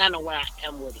 That's kind of where I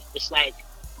am with it. It's like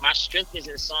my strength is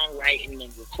in songwriting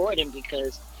and recording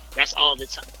because that's all the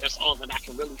time. That's all that I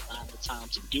can really find the time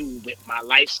to do with my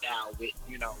lifestyle. With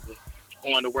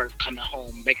going to work, coming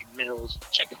home, making meals,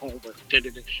 checking homework.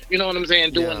 You know what I'm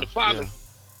saying? Doing the father. Yeah.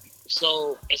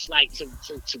 So it's like to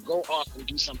go off and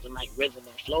do something like rhythm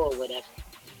and flow or whatever.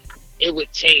 It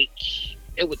would take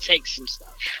some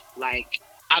stuff. Like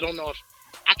I don't know if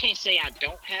I can't say I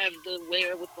don't have the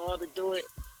wherewithal to do it,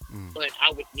 but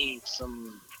I would need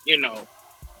some.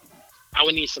 I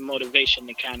would need some motivation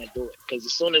to kind of do it. Because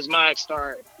as soon as mine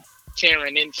start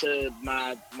tearing into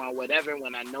my whatever,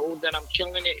 when I know that I'm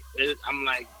killing it, I'm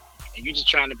like, are you just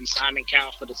trying to be Simon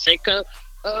Cowell for the sake of?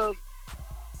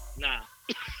 Nah.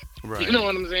 Right. You know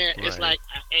what I'm saying? Right. It's like,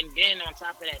 and then on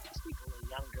top of that, these people are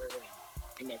younger and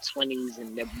in their 20s,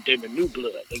 and they're the new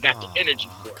blood. They got the energy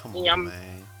for it. Come on,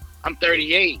 man. I'm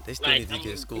 38. They still need to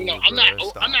get school. I'm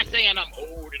not saying I'm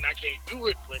old and I can't do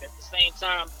it, but at the same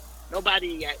time,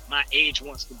 nobody at my age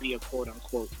wants to be a quote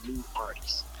unquote new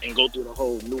artist and go through the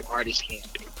whole new artist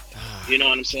campaign. You know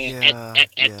what I'm saying?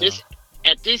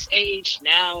 At this age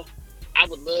now, I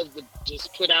would love to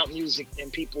just put out music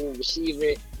and people receive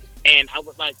it. And I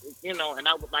would like,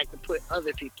 to put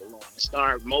other people on and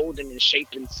start molding and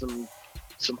shaping some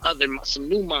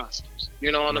new monsters.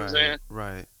 You know what I'm saying?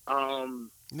 Right.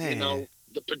 Man.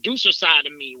 The producer side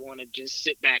of me want to just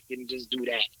sit back and just do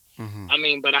that. Mm-hmm. I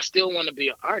mean, but I still want to be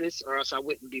an artist, or else I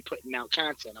wouldn't be putting out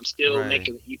content. I'm still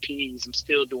making EPs. I'm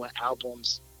still doing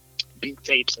albums, beat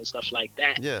tapes, and stuff like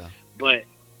that. Yeah. But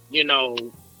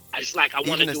it's like I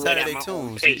want to do Saturday it at my own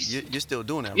tunes, pace. You're still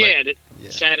doing that, right? Yeah,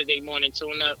 the Saturday morning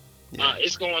tune-up. Yeah.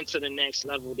 It's going to the next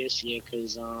level this year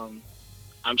because I'm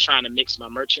trying to mix my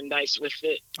merchandise with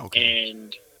it. Okay.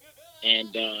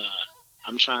 And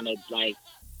I'm trying to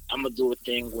I'm gonna do a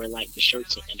thing where like the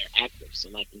shirts are interactive. So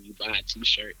like when you buy a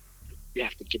T-shirt, you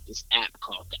have to get this app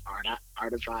called the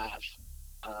Artivive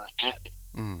app.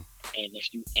 Mm. And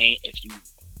if you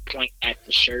point at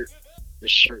the shirt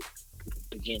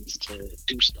begins to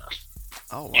do stuff.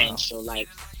 Oh wow! And so like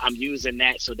I'm using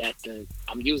that as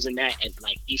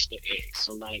like Easter eggs.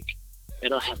 So like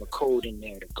it'll have a code in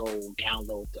there to go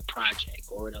download the project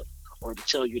or to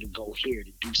tell you to go here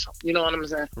to do something. You know what I'm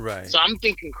saying? Right. So I'm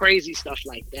thinking crazy stuff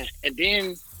like that. And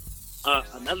then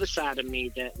another side of me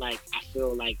that like I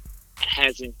feel like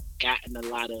hasn't gotten a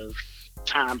lot of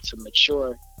time to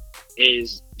mature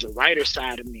is the writer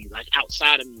side of me, like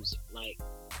outside of music. Like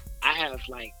I have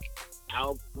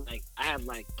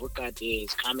book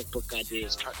ideas, comic book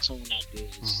ideas, cartoon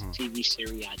ideas, TV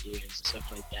series ideas, and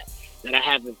stuff like that I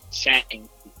haven't sat and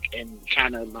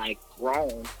kind of like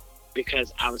grown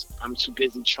because I'm too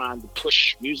busy trying to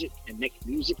push music and make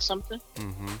music something.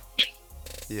 Mm-hmm.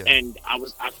 Yeah. And I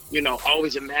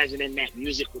always imagining that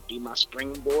music would be my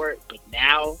springboard, but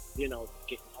now, getting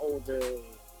older,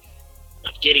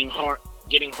 getting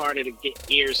harder to get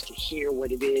ears to hear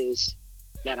what it is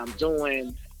that I'm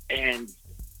doing, and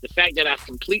the fact that I've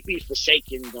completely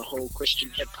forsaken the whole Christian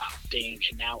hip hop thing,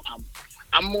 and now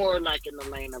I'm more like in the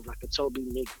lane of like a Toby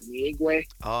Nigwe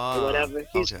or whatever.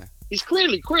 He's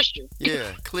clearly Christian.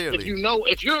 Yeah, clearly. if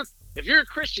you're a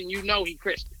Christian, he's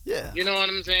Christian. Yeah. You know what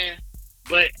I'm saying?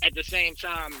 But at the same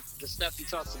time, the stuff he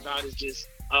talks about is just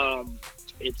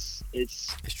it's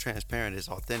transparent, it's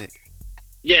authentic.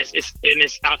 Yes,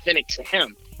 it's authentic to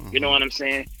him. Mm-hmm. You know what I'm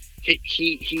saying?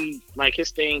 he like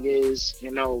his thing is,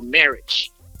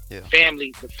 marriage, Yeah.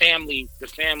 the family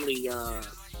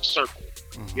circle.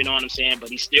 You know what I'm saying? But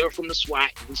he's still from the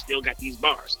SWAT. He still got these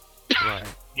bars. Right.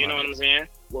 You know what I'm saying?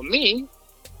 Well, me,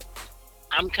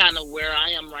 I'm kind of where I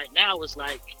am right now. Is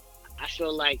like I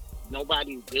feel like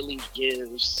nobody really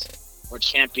gives or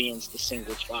champions the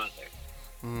single father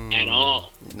at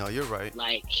all. No, you're right.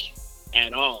 Like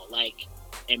at all. Like,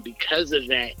 and because of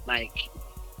that, like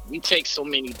we take so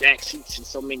many backseats and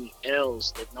so many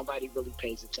L's that nobody really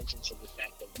pays attention to the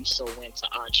fact that we so into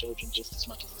our children just as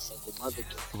much as a single mother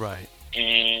do. Right.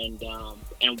 And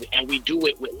we do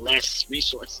it with less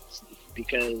resources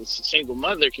because a single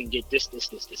mother can get this,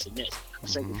 and this. A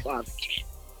single father can't.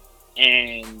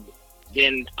 And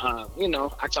then,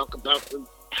 I talk about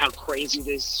how crazy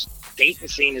this dating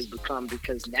scene has become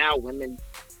because now women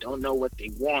don't know what they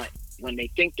want when they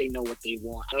think they know what they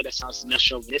want. I know that sounds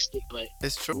chauvinistic, but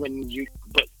It's true.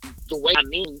 but the way I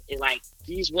mean is like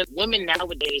these women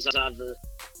nowadays are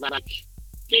like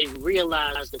they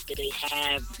realize that they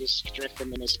have this strength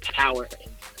and this power in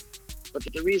them. But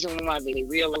the reason why they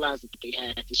realize that they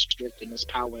have this strength and this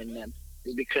power in them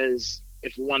is because,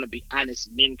 if we want to be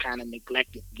honest, men kind of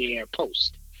neglected their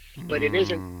post. But it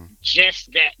isn't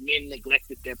just that men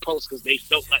neglected their post because they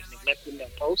felt like neglecting their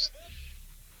post.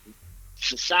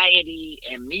 Society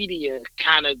and media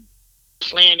kind of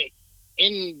planted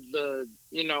in the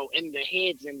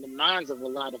heads and the minds of a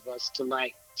lot of us to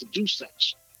do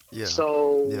such. Yeah.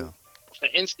 So, for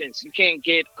instance, you can't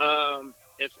get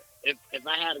if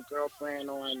I had a girlfriend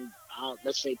on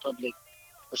let's say public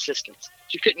assistance,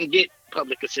 she couldn't get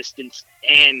public assistance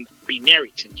and be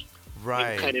married to me.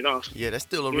 Right. Cut it off. Yeah, that's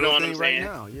still a You know real what thing I'm right saying?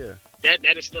 now. Yeah.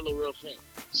 That is still a real thing.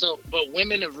 So, but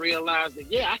women have realized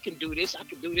that I can do this, I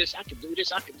can do this, I can do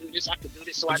this, I can do this, I can do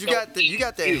this. So But you got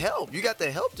that help. You got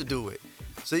the help to do it.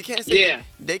 So you can't say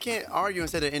they can't argue and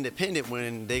say they're independent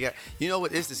when they got. You know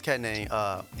what? It's this cat named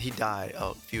he died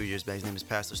a few years back. His name is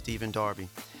Pastor Stephen Darby,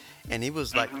 and he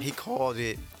was like he called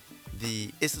it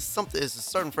it's a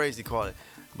certain phrase he called it.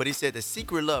 But he said the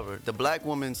secret lover, the black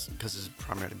woman's, because it's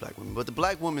primarily black women, but the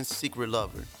black woman's secret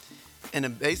lover.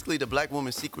 And basically the black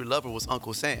woman's secret lover was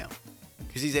Uncle Sam.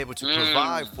 Because he's able to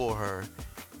provide for her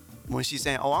when she's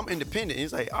saying, oh, I'm independent. And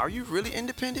he's like, are you really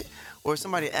independent? Or is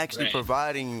somebody actually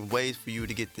providing ways for you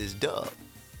to get this dub?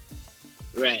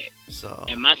 Right. So.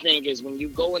 And my thing is when you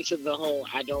go into the whole,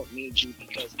 I don't need you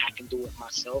because I can do it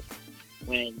myself.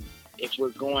 If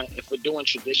we're doing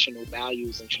traditional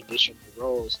values and traditional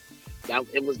roles, that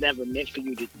it was never meant for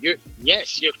you to. You're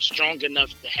strong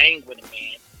enough to hang with a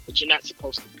man, but you're not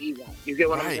supposed to be one. You get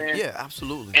what I'm saying? Yeah,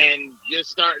 absolutely. And you're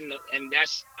starting to, and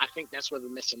I think that's where the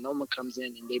misnomer comes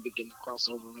in, and they begin to cross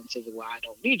over into the I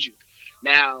don't need you.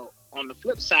 Now, on the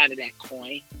flip side of that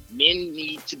coin, men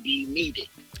need to be needed.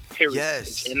 Period. Yes.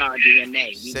 It's in our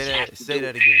DNA. Say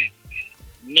that again.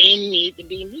 Men need to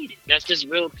be needed. That's just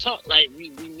real talk. Like we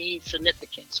need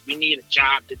significance. We need a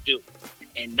job to do.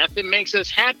 And nothing makes us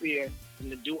happier than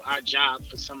to do our job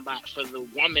for somebody, for the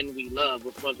woman we love,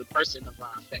 or for the person of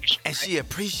our affection. And she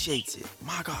appreciates it.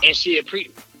 My God. And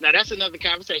now that's another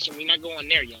conversation. We're not going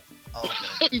there yet.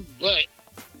 Okay.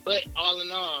 but all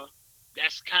in all,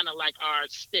 that's kind of like our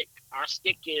stick. Our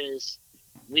stick is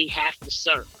we have to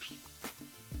serve.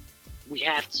 We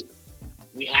have to.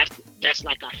 That's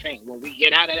like our thing. When we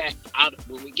get out of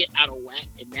whack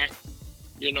in that,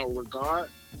 regard,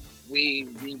 we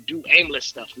do aimless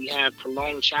stuff. We have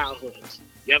prolonged childhoods.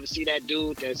 You ever see that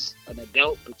dude that's an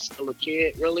adult but still a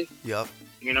kid? Really? Yep.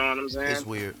 You know what I'm saying? It's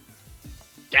weird.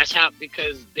 That's how,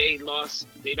 because they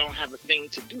don't have a thing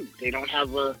to do. They don't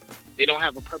have a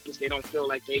purpose. They don't feel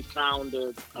like they found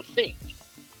a thing.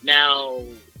 Now,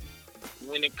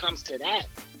 when it comes to that,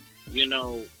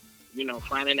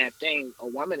 finding that thing, a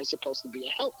woman is supposed to be a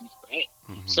helpmeet, right?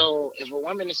 Mm-hmm. So if a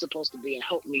woman is supposed to be a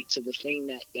helpmeet to the thing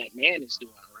that man is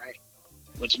doing, right,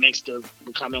 which makes the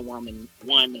becoming woman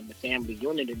one and the family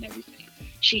unit and everything,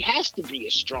 she has to be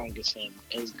as strong as him,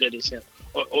 as good as him,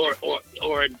 or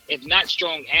if not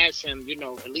strong as him,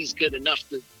 at least good enough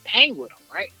to hang with him,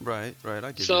 right? Right.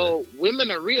 I get so that.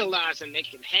 Women are realizing they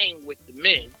can hang with the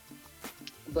men,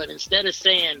 but instead of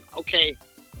saying, okay,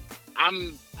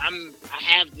 I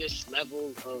have this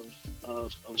level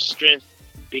of strength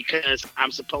because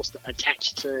I'm supposed to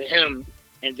attach to him,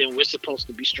 and then we're supposed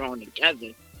to be strong together.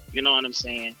 You know what I'm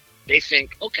saying? They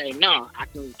think, okay, no, I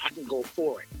can go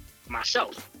for it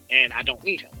myself, and I don't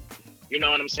need him. You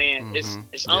know what I'm saying? Mm-hmm.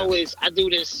 It's always I do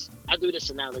this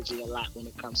analogy a lot when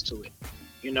it comes to it.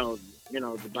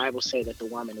 The Bible say that the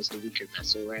woman is the weaker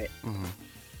vessel, right? Mm-hmm.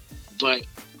 But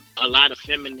a lot of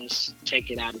feminists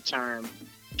take it out of turn,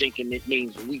 thinking it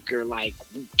means weaker, like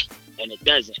weak. and it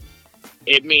doesn't.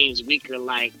 It means weaker,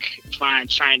 like fine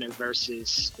china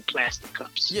versus the plastic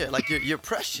cups. Yeah, like you're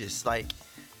precious. Like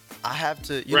I have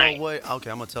to. You know Right. what? Okay,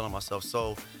 I'm gonna tell on myself.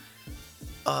 So,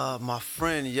 my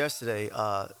friend yesterday,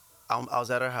 I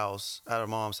was at her house, at her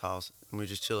mom's house, and we were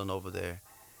just chilling over there,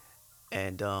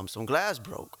 and some glass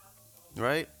broke,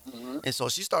 right? Hmm. And so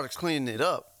she started cleaning it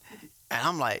up, and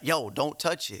I'm like, "Yo, don't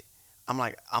touch it."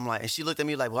 And she looked at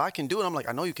me like, "Well, I can do it." I'm like,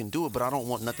 "I know you can do it, but I don't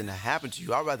want nothing to happen to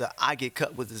you. I'd rather I get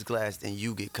cut with this glass than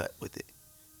you get cut with it."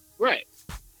 Right.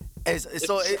 It's,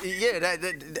 Yeah,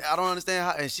 I don't understand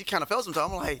how. And she kind of felt some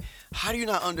time. I'm like, how do you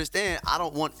not understand? I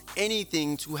don't want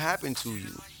anything to happen to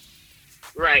you.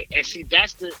 right. And see,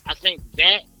 that's the. I think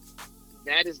that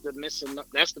is the missing.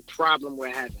 That's the problem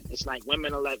we're having. It's like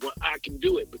women are like, "Well, I can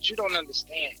do it," but you don't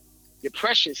understand. You're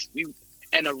precious. You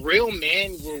and a real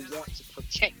man will want to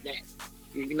protect that.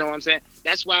 You know what I'm saying?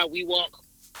 That's why we walk.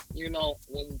 You know,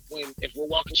 when if we're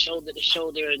walking shoulder to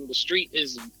shoulder and the street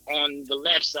is on the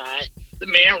left side, the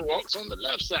man walks on the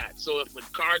left side. So if a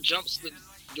car jumps the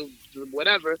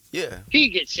whatever, Yeah, he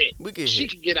gets hit. we get She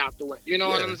hit. can get out the way. You know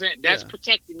what Yeah, I'm saying? That's yeah.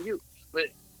 protecting you. But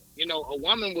a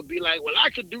woman would be like, "Well, I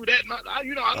could do that. I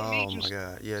don't need Oh you my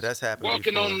God. Yeah, that's happened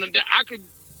walking before. on the. I could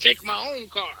take my own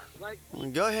car. Like,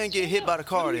 Go ahead and get hit chill by out. the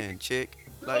car then, chick.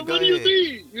 Like, go What do you ahead.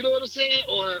 mean? You know what I'm saying?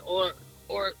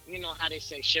 Or you know how they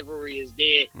say chivalry is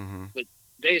dead. Hmm. But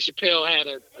Dave Chappelle had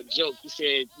a joke. He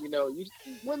said,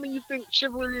 women, you think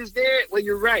chivalry is dead? Well,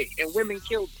 you're right. And women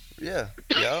killed it Yeah.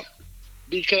 Yep.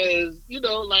 because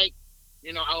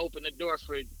I open the door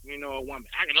for a woman.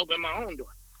 I can open my own door.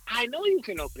 I know you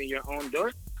can open your own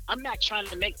door. I'm not trying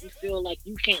to make you feel like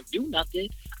you can't do nothing.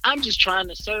 I'm just trying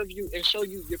to serve you and show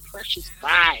you you're precious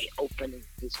by opening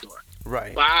this door,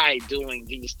 Right. by doing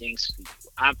these things for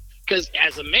you. Because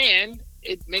as a man,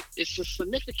 it's a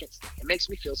significance thing. It makes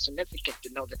me feel significant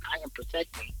to know that I am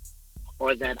protecting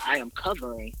or that I am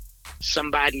covering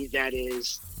somebody that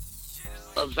is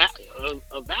of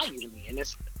value to me. And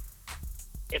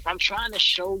if I'm trying to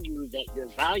show you that you're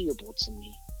valuable to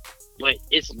me, but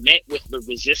it's met with the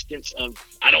resistance of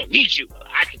I don't need you,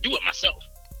 I can do it myself.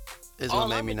 It's gonna All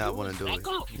make I'm me gonna not do want is to do it. back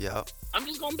off. Yep. I'm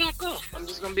just gonna back off. I'm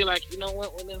just gonna be like, you know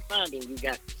what, well then fine, then you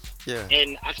got this. Yeah.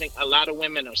 And I think a lot of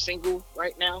women are single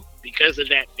right now because of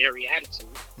that very attitude.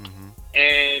 Hmm.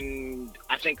 And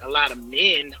I think a lot of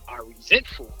men are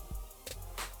resentful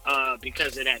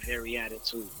because of that very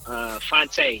attitude.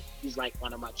 Fonte, he's like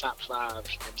one of my top 5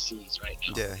 MCs right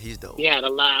now. Yeah, he's dope. He had a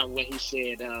line where he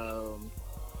said,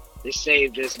 they say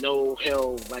there's no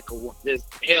hell like there's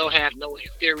hell have no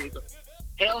fury.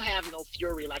 Hell have no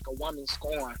fury like a woman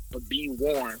scorn, but be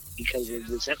warned because a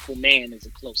resentful man is a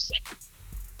close second.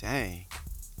 Dang.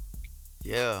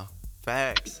 Yeah.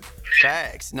 Facts.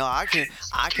 Facts. No, I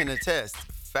can attest.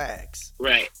 Facts.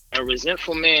 Right. A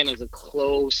resentful man is a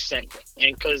close second.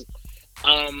 And because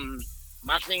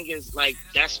my thing is like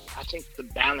I think the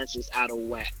balance is out of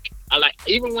whack. I like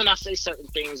even when I say certain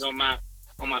things on my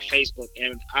Facebook,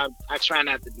 and I try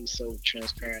not to be so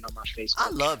transparent on my Facebook. I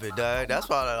love it, dog. That's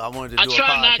why I wanted to I do a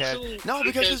try not podcast. to No,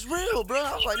 because it's real, bro.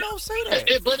 I was like, no, say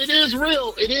that. But it is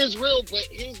real. It is real. But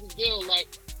here's the deal: like,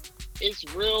 it's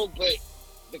real, but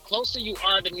the closer you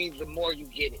are to me, the more you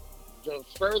get it. The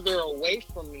further away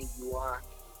from me you are,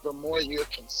 the more you're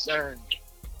concerned,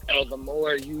 or the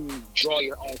more you draw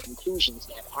your own conclusions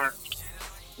that aren't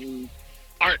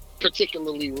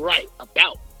particularly right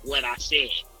about what I said.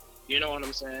 You know what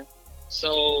I'm saying?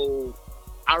 So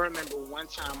I remember one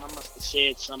time I must have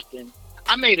said something.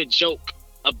 I made a joke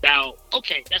about,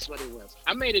 okay, that's what it was.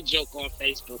 I made a joke on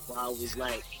Facebook where I was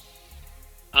like,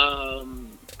 I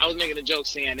was making a joke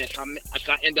saying if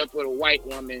I end up with a white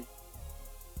woman,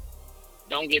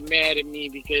 don't get mad at me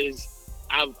because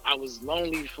I was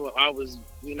lonely for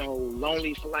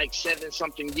like 7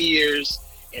 something years,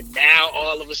 and now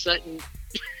all of a sudden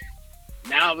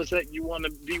you want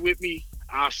to be with me.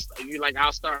 I'm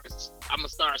gonna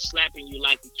start slapping you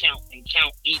like you count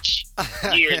each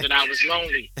year that I was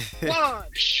lonely. 1,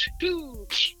 2,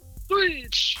 3,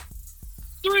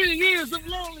 3 years of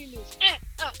loneliness.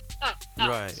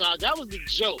 Right. So that was the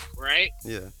joke, right?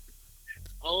 Yeah.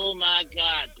 Oh my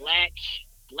God,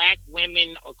 black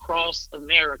women across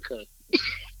America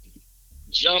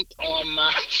jumped on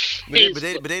my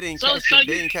Facebook. But they didn't catch it.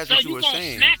 They didn't catch what you were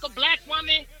saying. Smack a black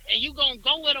woman and you gonna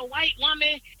go with a white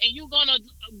woman and you gonna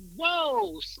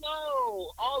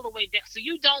slow all the way down. So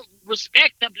you don't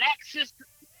respect the black sister.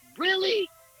 Really?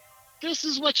 This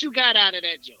is what you got out of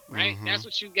that joke, right? Mhm. That's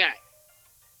what you got.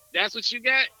 That's what you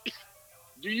got.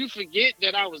 Do you forget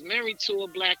that I was married to a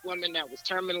black woman that was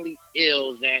terminally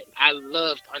ill that I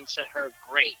loved unto her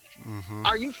grave? Mm-hmm.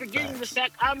 Are you forgetting the Facts.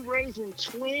 fact I'm raising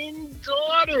twin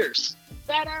daughters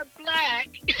that are black?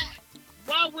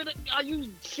 Why would are you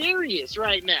serious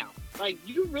right now? Like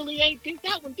you really ain't think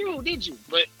that one through, did you?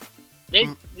 But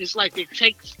Mm, it's like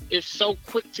it's so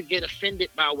quick to get offended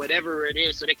by whatever it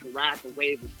is so they can ride the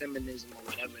wave of feminism or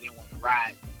whatever they want to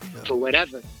ride yeah. for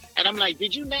whatever. And I'm like,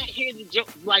 did you not hear the joke?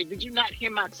 Like, did you not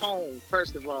hear my tone?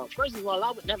 First of all,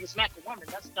 I would never smack a woman.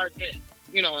 Let's start there.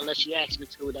 Unless she asks me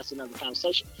to. That's another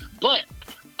conversation. But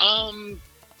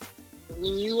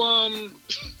when you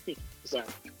sorry,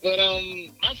 but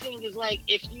my thing is like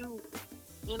if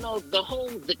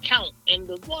the count and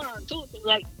the 1, 2,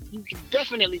 like you can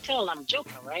definitely tell I'm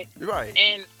joking, right? Right.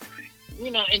 And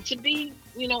and to be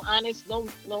honest,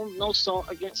 no salt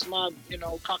against my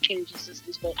Caucasian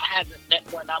sisters, but I haven't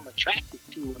met one I'm attracted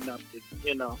to enough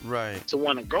to Right. to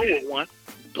want to go with one.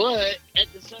 But at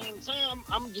the same time,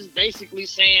 I'm just basically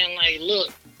saying like,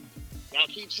 look, y'all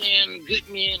keep saying good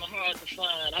men are hard to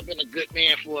find. I've been a good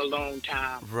man for a long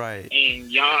time, Right.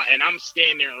 and I'm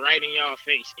standing right in y'all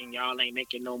face, and y'all ain't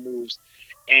making no moves.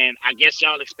 And I guess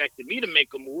y'all expected me to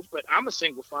make a move, but I'm a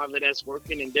single father that's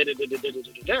working and da da da da da da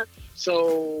da da.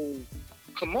 So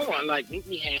come on, like meet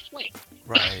me halfway.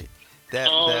 Right. That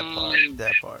part.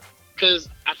 That part. Because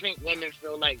I think women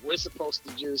feel like we're supposed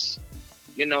to just,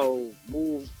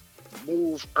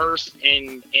 move Earth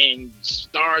and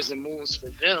stars and moons for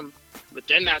them, but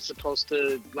they're not supposed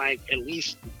to like at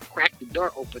least crack the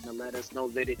door open to let us know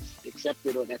that it's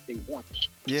accepted or that they want that.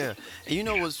 Yeah. And you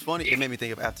know what's funny? It made me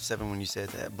think of After Seven when you said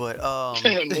that. But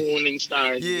Moon and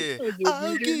stars. yeah.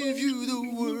 I'll give you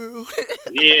the world.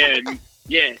 Yeah,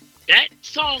 yeah. That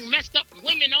song messed up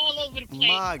women all over the place.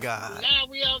 My God. Now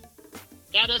we all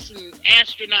got us in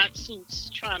astronaut suits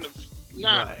trying to.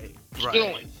 Nah, Right. what Right. you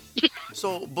doing?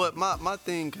 So, but my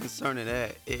thing concerning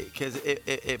that, because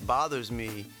it bothers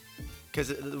me, because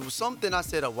it was something I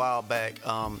said a while back.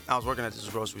 I was working at this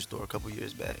grocery store a couple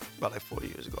years back, about like 4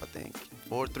 years ago, I think,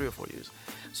 3 or 4 years.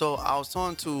 So I was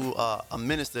talking to a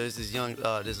minister,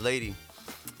 this lady,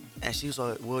 and she was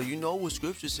like, "Well, you know what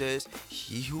Scripture says: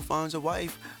 He who finds a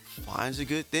wife finds a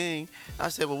good thing." I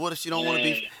said, "Well, what if she don't want to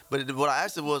be?" But what I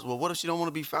asked her was, "Well, what if she don't want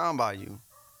to be found by you?"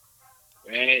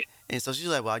 Right, And so she's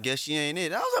like, "Well, I guess she ain't it."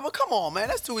 And I was like, "Well, come on, man,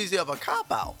 that's too easy of a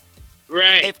cop out."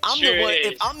 right. If I'm sure the one, it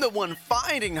if is. I'm the one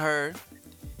finding her,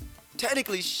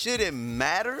 technically, should it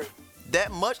matter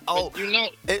that much? Oh, But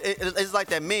it's like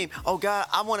that meme. Oh God,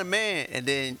 I want a man, and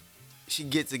then she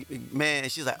gets a man,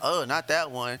 and she's like, "Oh, not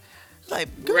that one." It's like,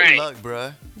 good Right. luck,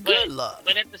 bruh. Good but, luck.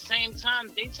 But at the same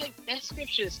time, they take that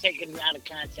scripture is taken out of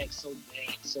context so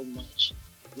bad, so much.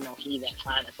 He that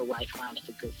findeth a wife findeth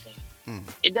a good thing. Mm.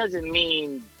 It doesn't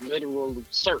mean literal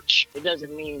search. It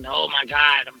doesn't mean, oh my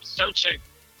God, I'm searching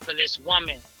for this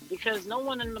woman. Because no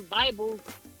one in the Bible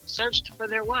searched for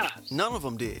their wives. None of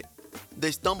them did. They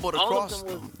stumbled All of across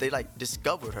them them. They like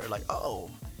discovered her. Like,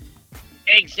 oh,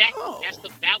 Exactly. Oh.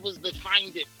 That was the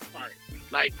find it part.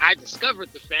 Like I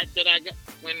discovered the fact that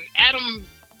when Adam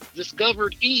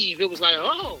discovered Eve, it was like,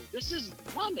 oh, this is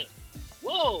woman.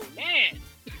 Whoa, man.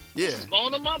 yeah, This is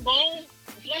bone of my bone,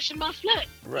 flesh of my flesh.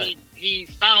 Right. He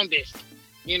found this,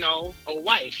 a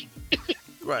wife.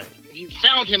 right, He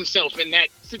found himself in that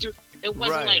situation. It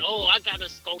wasn't Right. like, oh, I gotta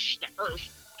scourge the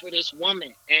earth for this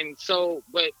woman. And so,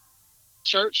 but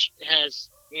church has,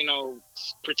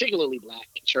 particularly black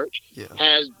church, yeah,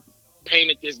 has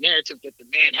painted this narrative that the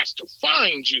man has to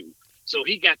find you. So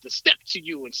he got to step to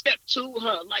you and step to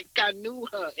her like I knew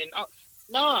her. And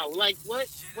no, like what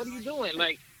are you doing?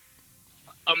 Like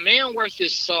a man worth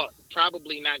his salt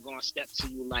probably not gonna step to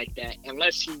you like that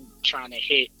unless he trying to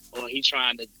hit or he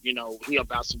trying to, he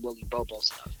about some Willy Bobo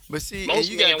stuff. But see, Most and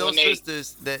you got men, those when they-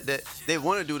 sisters that they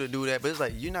want to do that, but it's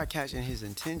like you're not catching his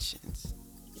intentions.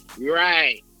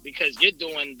 Right. Because you're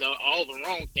doing all the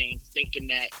wrong things, thinking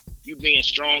that you being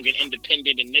strong and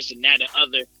independent and this and that and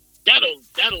other. That'll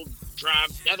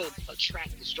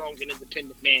attract the strong and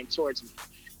independent man towards me.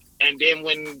 And then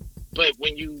when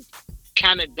you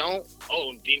kind of don't,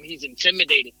 then he's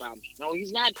intimidated by me. No,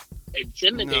 he's not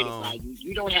intimidated No. by you.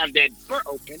 You don't have that door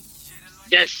open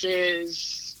that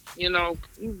says, you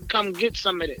can come get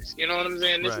some of this. You know what I'm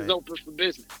saying? This is Right. open for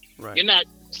business. Right. You're not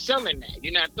selling that.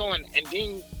 You're not throwing. And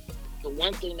then the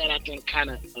one thing that I think kind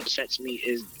of upsets me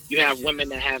is you have women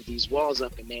that have these walls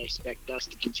up and they expect us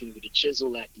to continue to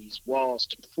chisel at these walls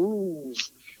to prove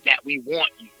that we want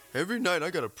you. Every night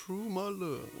I gotta prove my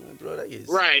love, bro. That is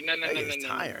Right? No.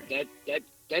 tiring.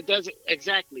 That doesn't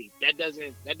exactly. That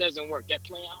doesn't work. That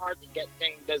playing hard to get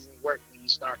thing doesn't work when you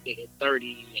start to hit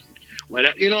 30 and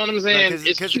Whatever, you know what I'm Like, saying?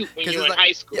 It's cute when cause you're it's in like, high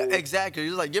yeah, school. exactly.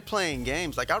 It's like you're playing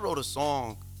games. Like I wrote a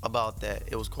song about that.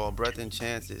 It was called Breath and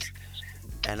Chances.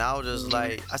 And I was just Hmm.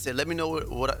 like, I said, let me know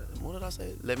what did I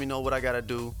say? Let me know what I gotta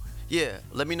do. Yeah,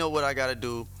 let me know what I gotta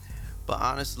do. But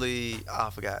honestly, I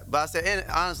forgot. But I said, and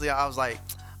honestly, I was like,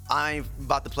 I ain't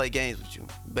about to play games with you,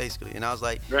 basically. And I was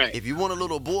like, Right, if you want a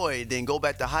little boy, then go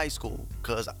back to high school,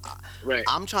 cause right.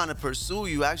 I'm trying to pursue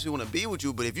you. I actually want to be with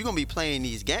you. But if you're gonna be playing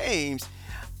these games,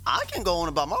 I can go on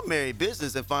about my married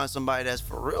business and find somebody that's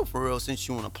for real, since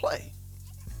you want to play.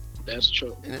 That's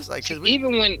true. And it's like, See, cause we,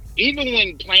 even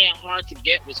when playing hard to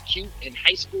get was cute in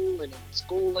high school and in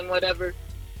school and whatever,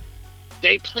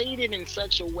 they played it in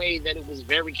such a way that it was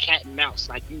very cat and mouse.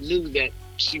 Like you knew that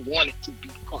she wanted to be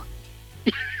caught.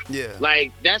 yeah.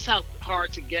 Like that's how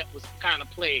hard to get was kind of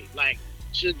played. Like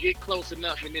she'll get close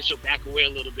enough and then she'll back away a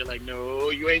little bit. Like no,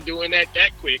 you ain't doing that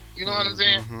quick. You know what I'm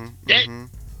saying? Mm-hmm, That mm-hmm.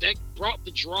 that brought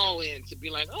the draw in to be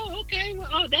like, oh okay, well,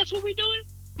 oh that's what we doing.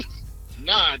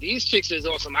 Nah, these chicks is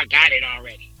awesome. I got it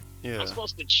already. I'm Yeah.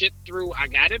 supposed to chip through. I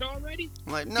got it already.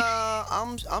 I'm like, nah,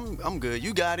 I'm good.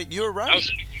 You got it. You're I right.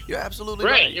 was, You're absolutely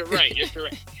right, right. you're right. You're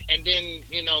correct. And then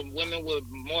women with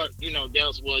more,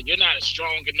 they'll well, you're not a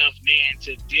strong enough man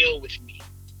to deal with me.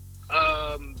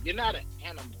 You're not an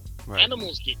animal. Right.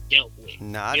 Animals get dealt with.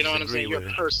 Nah, I You know just what I'm agree saying? You're with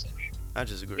a it. person. I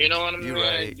just agree. You know what I'm You're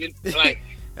saying? right. You're, like,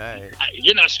 All right.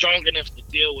 you're not strong enough to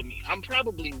deal with me. I'm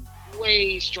probably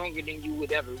way stronger than you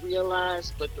would ever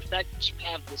realize. But the fact that you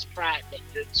have this pride that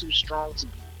you're too strong to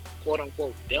be quote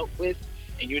unquote dealt with,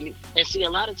 and see, a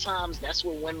lot of times that's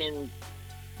when women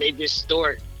they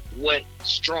distort what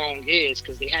strong is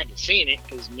because they haven't seen it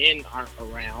because men aren't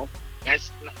around.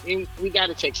 We got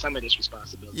to take some of this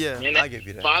responsibility. Yeah, And I give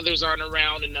you that. fathers aren't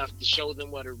around enough to show them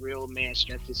what a real man's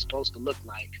strength is supposed to look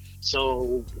like.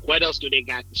 So what else do they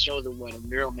got to show them what a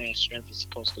real man's strength is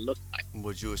supposed to look like?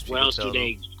 What Jewish What people else tell do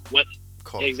them. what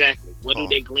Cough. exactly? What do Cough.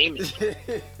 they glean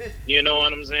it? You know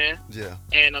what I'm saying? Yeah.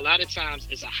 And a lot of times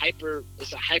it's a hyper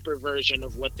version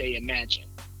of what they imagine.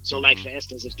 So like for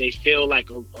instance, if they feel like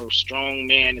a strong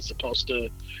man is supposed to,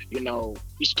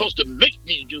 he's supposed to make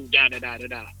me do da da da da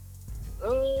da.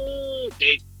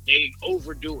 They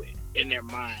overdo it in their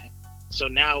mind. So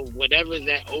now whatever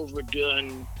that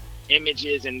overdone image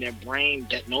is in their brain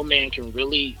that no man can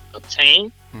really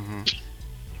obtain, Mm-hmm.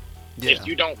 Yeah. if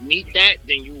you don't meet that,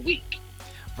 then you weak.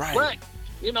 Right. But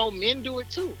men do it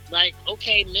too. Like,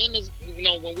 okay, men is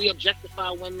when we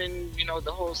objectify women,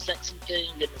 the whole sexy thing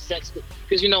and the sex,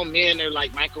 because men are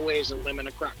like microwaves and women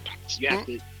are crock pots. You have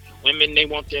to. Women, they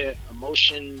want their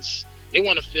emotions. They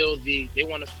want to feel They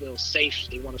want to feel safe.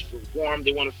 They want to feel warm.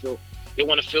 They want to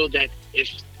feel that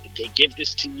if they give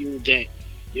this to you, that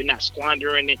you're not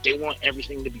squandering it. They want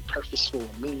everything to be purposeful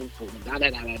and meaningful and da da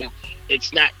da da da.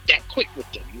 It's not that quick with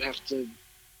them. You have to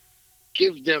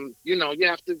give them, you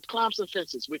have to climb some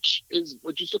fences, which is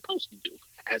what you're supposed to do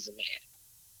as a man.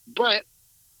 But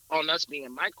on us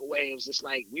being microwaves, it's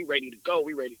like we ready to go,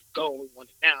 we want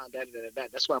it now, da da da da.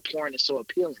 That's why porn is so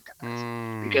appealing to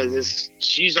us because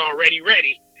she's already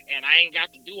ready, and I ain't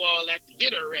got to do all that to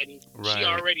get her ready. Right. She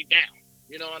already down.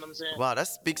 You know what I'm saying? Wow, that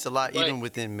speaks a lot But- even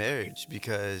within marriage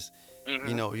because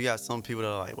you got some people that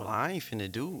are like, well, I ain't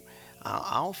finna do.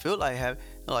 I don't feel like having.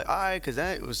 They're like, all right, because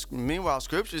that was. Meanwhile,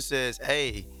 Scripture says,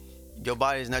 hey, your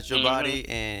body is not your body,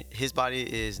 and his body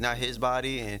is not his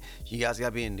body, and you guys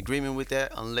gotta be in agreement with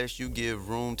that. Unless you give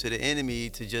room to the enemy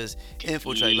to just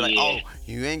infiltrate. Be like, oh,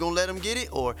 you ain't gonna let him get it,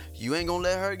 or you ain't gonna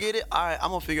let her get it. All right, I'm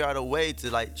gonna figure out a way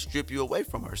to like strip you away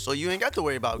from her, so you ain't got to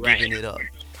worry about giving it up.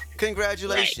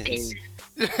 Congratulations.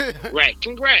 Right.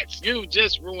 Congrats. You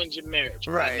just ruined your marriage.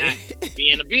 Right. Not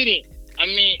being obedient. I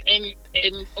mean,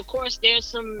 and of course there's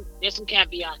some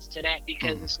caveats to that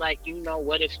because it's like,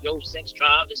 what if your sex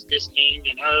drive is this thing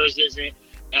and hers isn't?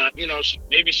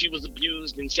 Maybe she was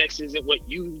abused and sex isn't what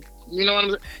you know what I'm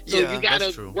saying? So Yeah, you gotta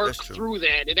that's true. work That's true. through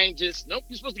that. It ain't just, nope,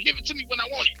 you're supposed to give it to me when I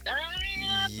want it.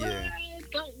 Yeah. It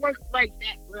don't work like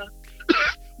that, bro.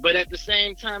 But at the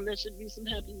same time, there should be some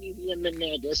happy medium in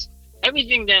there.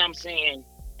 Everything that I'm saying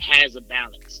has a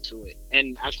balance to it.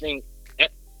 And I think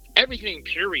everything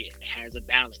period has a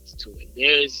balance to it.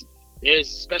 There's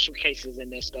special cases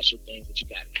and there's special things that you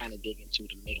got to kind of dig into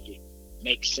to make it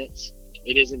make sense.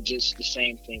 It isn't just the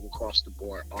same thing across the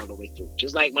board all the way through.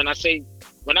 Just like when I say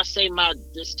my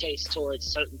distaste towards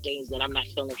certain things that I'm not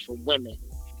feeling for women,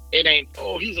 it ain't,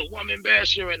 oh, he's a woman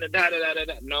basher and the da da da da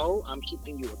da. No, I'm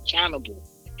keeping you accountable.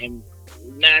 And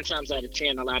 9 times out of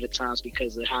 10, a lot of times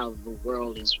because of how the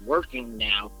world is working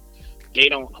now, they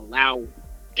don't allow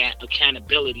that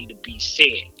accountability to be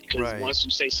said. Because once you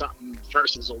say something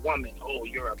versus a woman, oh,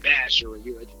 you're a basher, or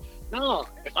No,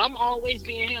 if I'm always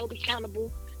being held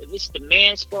accountable, if it's the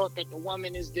man's fault that the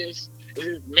woman is this, if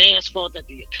it's the man's fault that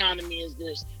the economy is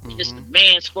this, if it's the Hmm.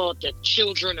 man's fault that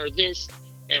children are this,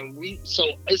 and so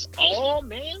it's all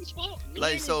man's fault. Like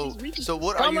Man is so, just we just so the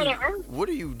what are scum of you? the earth. What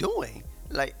are you doing?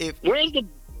 Like if Where's the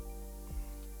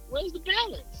where's the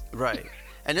balance? right,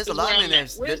 and there's a Is lot where of men I'm at.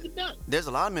 that's Where's the balance? there's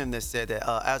a lot of men that said that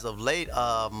as of late,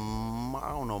 I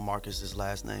don't know Marcus's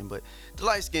last name, but the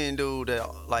light skinned dude that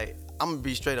like I'm gonna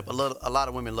be straight up, a lot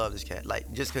of women love this cat,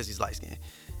 like just because he's light skinned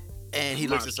and he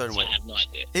looks a certain Marcus, way. I have no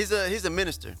idea. He's a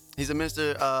minister. He's a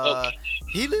minister. Okay,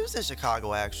 He lives in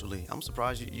Chicago actually. I'm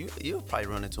surprised you'll probably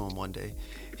run into him one day.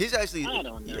 I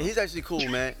don't know. He's actually cool,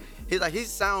 man.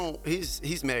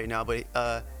 He's married now,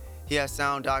 but he has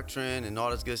sound doctrine and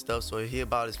all this good stuff. So he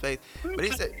about his faith. But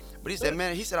he said,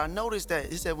 man, he said I noticed that.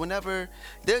 He said whenever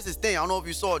there's this thing, I don't know if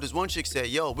you saw it. This one chick said,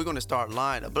 yo, we're gonna start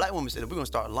lying. A black woman said we're gonna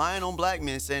start lying on black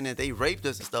men, saying that they raped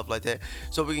us and stuff like that,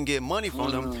 so we can get money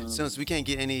from them since we can't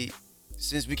get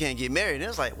married. And it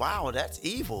was like, wow, that's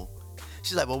evil.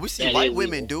 She's like, well, we see That white is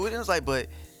women evil. do it. And it was like, but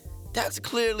that's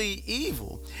clearly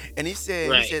evil. And he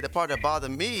Right. said the part that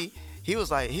bothered me, he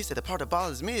said the part that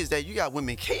bothers me is that you got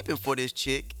women caping for this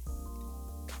chick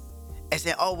and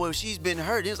saying, oh well, she's been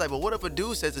hurt. And it's like, well, what if a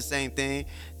dude says the same thing?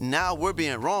 Now we're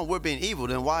being wrong, we're being evil.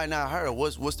 Then why not her?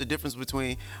 What's the difference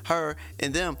between her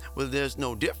and them? Well, there's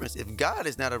no difference. If God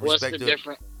is not a What's the respecter,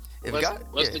 difference? if What's, God,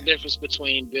 what's yeah, the difference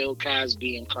between Bill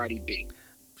Cosby and Cardi B?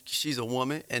 she's a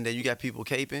woman, and then you got people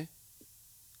caping.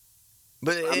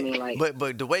 But I mean, like,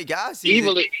 but the way God sees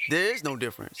evil it, is there is no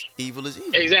difference. Evil is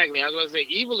evil. exactly. I was gonna say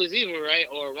evil is evil, right?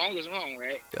 Or wrong is wrong,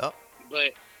 right? Yep.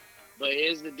 But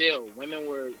here's the deal: women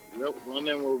were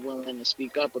willing to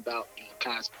speak up about Bill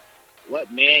Cosby.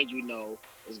 What man you know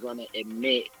is gonna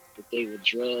admit that they were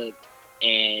drugged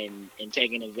and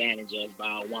taken advantage of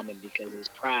by a woman because his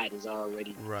pride is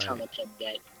already Right. telling him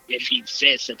that if he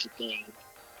says such a thing,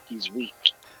 he's weak.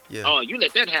 Yeah. Oh, you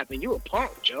let that happen, you a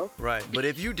punk, Joe. Right. But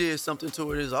if you did something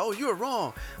to it, it's oh, you're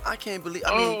wrong. I can't believe.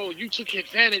 I mean, Oh, you took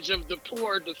advantage of the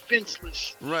poor,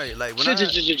 defenseless. right. Like when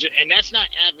And that's not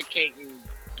advocating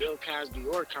Bill Cosby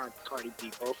or Cardi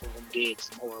B. Both of them did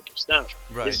some horrible stuff.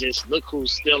 Right. It's just look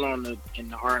who's still in the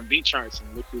R&B charts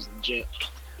and look who's in jail.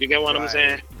 You get what I'm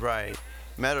saying? Right.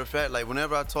 Matter of fact, like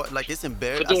whenever I talk, like it's For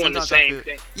embarrassing. doing the same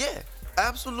thing. Yeah,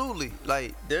 absolutely.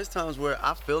 Like there's times where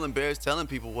I feel embarrassed telling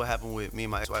people what happened with me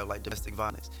and my ex-wife, like domestic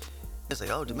violence. It's like,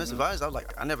 oh, domestic violence. I was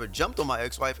like, I never jumped on my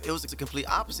ex-wife. It was the complete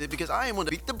opposite because I didn't want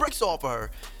to beat the brakes off of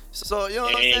her. So you know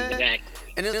what I'm saying?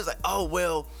 Exactly. And then it's like, oh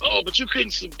well, Oh, but you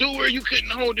couldn't subdue her. You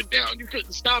couldn't hold it down. You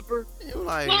couldn't stop her. you're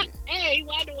like, What? A,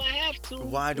 why do I have to?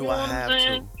 why do You know I what I'm have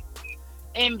saying?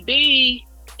 to? And B,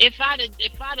 if I'd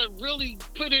have really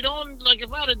put it on, like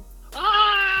if I'd have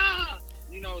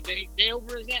they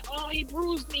over his head. Oh, he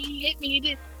bruised me. He hit me. He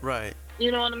did. Right.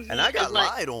 You know what I'm saying? And I got It's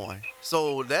like, lied on.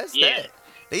 So that's Yeah. that.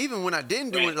 Even when I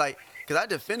didn't do Right. it, like, because I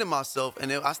defended myself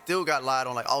and then I still got lied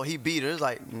on, like, oh, he beat her. It's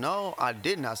like, no, I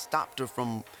didn't. I stopped her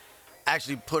from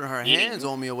actually putting her hands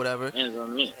on me or whatever. Hands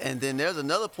on me. And then there's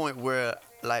another point where,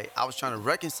 like, I was trying to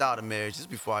reconcile the marriage just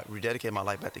before I rededicated my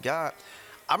life back to God.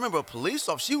 I remember a police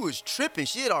officer, she was tripping.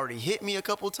 She had already hit me a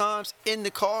couple times in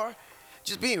the car,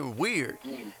 just being weird.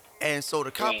 And so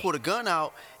the cop Right. pulled a gun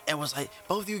out and was like,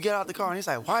 both of you get out the car. And he's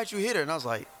like, why'd you hit her? And I was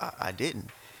like, I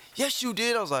didn't. Yes, you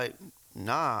did. I was like,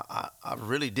 nah, I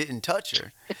really didn't touch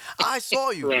her. I saw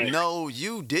you. Right. No,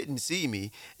 you didn't see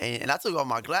me. And I took off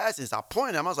my glasses. I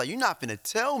pointed at him. I was like, you're not finna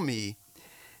tell me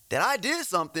that I did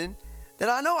something that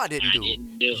I know I didn't do.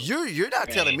 You're not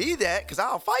telling me that because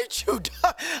I'll fight you.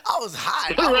 I was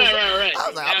hot. Right. I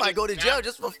was like, I might go to jail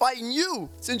just for fighting you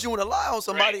since you want to lie on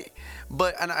somebody. Right.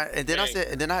 But and then I Right. said,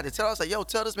 and then I had to tell. I was like, yo,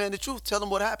 tell this man the truth. Tell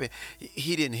him what happened.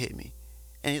 He didn't hit me.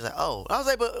 And he's like, oh. I was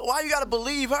like, but why you gotta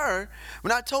believe her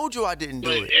when I told you I didn't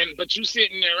do it? But you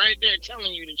sitting there right there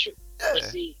telling you the truth. Yeah. But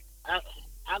see, I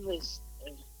was.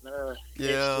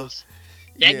 Yeah.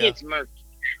 That Yeah. gets murky.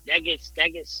 That gets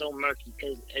so murky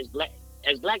because as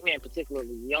black men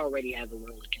particularly, we already have the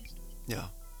world against us. Yeah.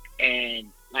 And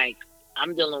like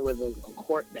I'm dealing with a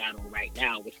court battle right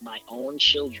now with my own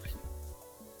children,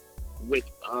 with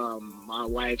my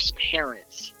wife's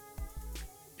parents,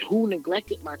 who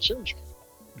neglected my children.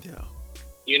 Yeah.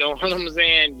 You know what I'm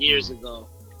saying? Years ago,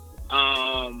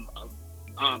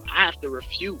 I have to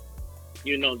refute,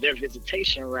 their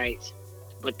visitation rights,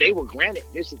 but they were granted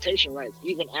visitation rights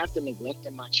even after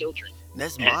neglecting my children.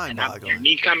 That's And mind-boggling.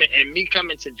 me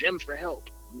coming to them for help,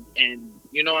 and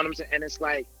you know what I'm saying. And it's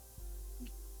like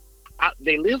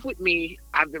they live with me.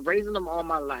 I've been raising them all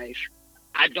my life.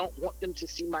 I don't want them to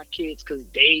see my kids because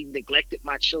they neglected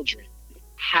my children.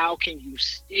 How can you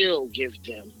still give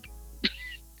them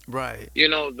Right.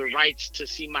 The rights to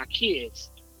see my kids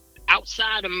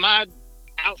outside of my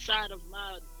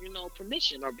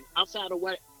permission, or outside of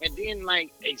what, and then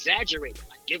like exaggerate it,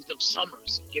 like give them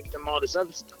summers, give them all this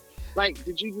other stuff. Like,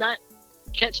 did you not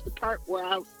catch the part where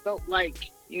I felt like,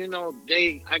 I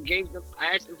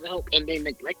asked them for help and they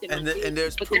neglected my kids And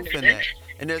there's put them proof in their that.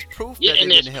 And there's proof Yeah, that they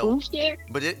and there's didn't help. proof there.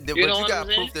 But but You know you what got I'm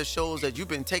saying? proof that shows that you've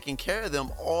been taking care of them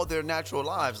all their natural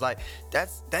lives. Like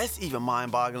that's even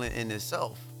mind-boggling in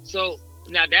itself. So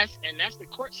now that's the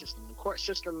court system. The court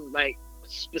system, like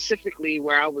specifically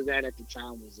where I was at the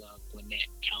time, was Gwinnett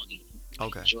County,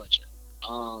 Okay. Georgia.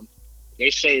 They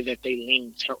say that they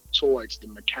lean towards the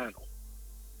maternal.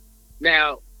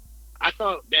 Now, I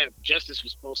thought that justice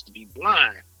was supposed to be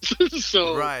blind.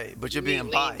 So Right, but you're being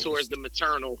lean biased. towards the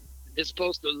maternal. It's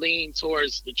supposed to lean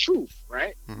towards the truth,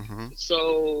 right? Mm-hmm.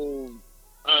 So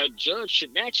a judge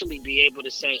should naturally be able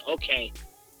to say, okay,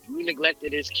 you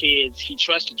neglected his kids, he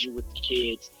trusted you with the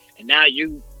kids, and now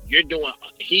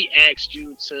he asked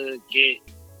you to get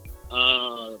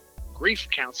grief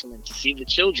counseling to see the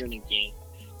children again,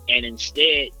 and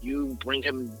instead you bring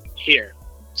him here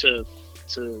to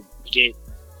get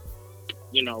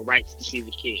rights to see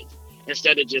the kids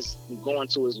instead of just going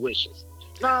to his wishes.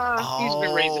 Nah, he's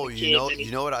been raising the kids.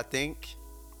 You know what I think?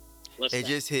 What's It that?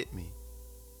 just hit me.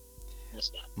 What's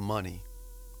that? Money.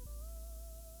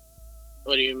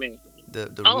 What do you mean? The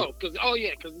Because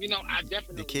I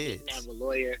definitely kids. didn't have a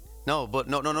lawyer. No, but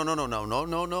no.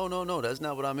 That's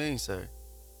not what I mean, sir.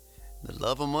 The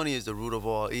love of money is the root of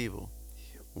all evil.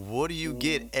 What do you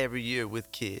get every year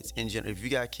with kids in general? If you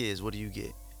got kids, what do you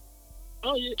get?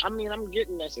 Oh, yeah. I mean, I'm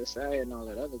getting SSI and all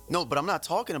that other thing. No, but I'm not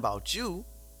talking about you.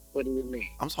 What do you mean?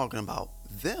 I'm talking about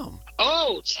them.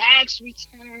 Oh, tax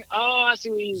return. Oh, I see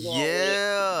where you're going.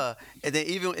 Yeah. And then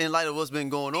even in light of what's been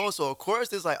going on, so of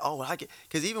course it's like, oh, I get,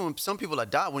 because even when some people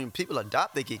adopt,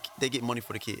 they get money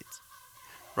for the kids,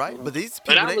 right? But these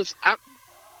But people,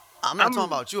 I'm not talking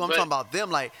about you. I'm talking about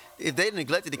them. Like, if they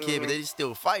neglected the kid, but they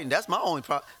still fighting, that's my only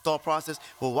thought process.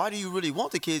 Well, why do you really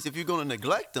want the kids if you're going to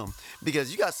neglect them?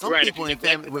 Because you got some Right, people if you in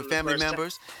family neglected with them the family first time.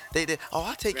 members.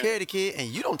 I take care of the kid, and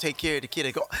you don't take care of the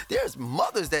kid. There's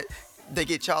mothers that they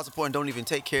get child support and don't even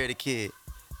take care of the kid.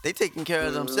 They taking care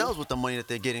of themselves with the money that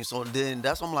they're getting. So then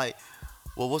that's when I'm like,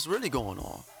 well, what's really going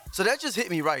on? So that just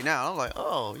hit me right now. I'm like,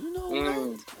 oh, you know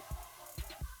what?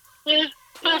 Yeah,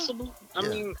 possible. I Yeah.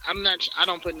 mean, I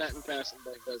don't put nothing past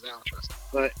them because I don't trust them.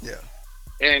 But Yeah.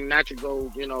 and not to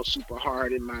go, super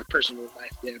hard in my personal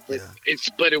life there, but Yeah.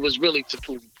 but it was really to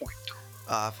prove a point.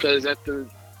 I feel Because you.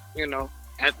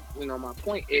 my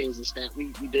point is that we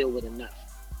deal with enough,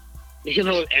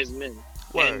 as men.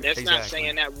 Word, And that's not exactly.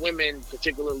 saying that women,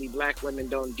 particularly black women,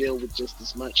 don't deal with just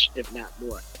as much, if not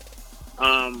more.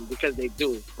 Because they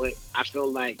do. But I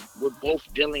feel like we're both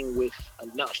dealing with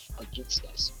enough against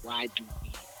us. Why do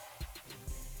we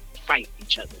fight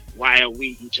each other? Why are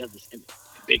we each other's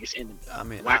biggest enemy? I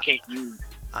mean, Why can't you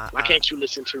I- can't you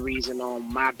listen to reason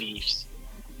on my beefs,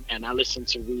 and I listen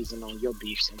to reason on your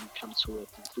beefs, and we come to a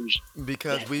conclusion?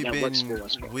 Because that works for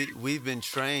us, bro. we've been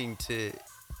trained to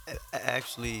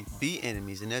actually be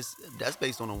enemies, and that's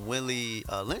based on the Willie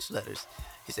Lynch letters.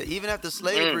 He said even after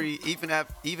slavery, even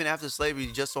after slavery,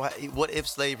 just so what if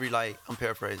slavery, like, I'm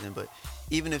paraphrasing, but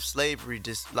even if slavery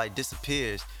just like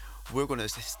disappears, we're gonna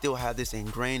still have this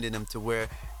ingrained in them to where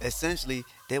essentially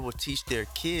they will teach their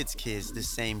kids the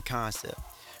same concept.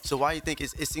 So why do you think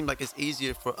it seems like it's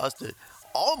easier for us to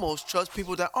almost trust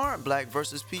people that aren't black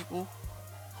versus people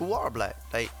who are black?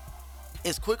 Like,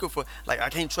 it's quicker for, like, I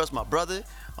can't trust my brother,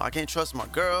 or I can't trust my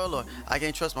girl, or I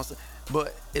can't trust my son.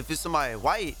 But if it's somebody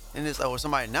white and or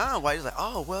somebody non-white, it's like,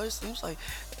 oh, well, it seems like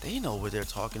they know what they're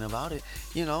talking about,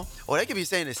 or they could be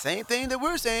saying the same thing that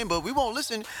we're saying, but we won't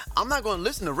listen. I'm not going to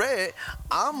listen to Red.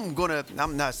 I'm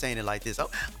not saying it like this.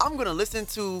 I'm going to listen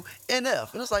to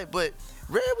NF. And it's like, but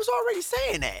Red was already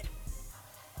saying that.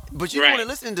 But you don't want to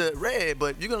listen to Red,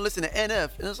 but you're going to listen to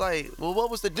NF. And it's like, well,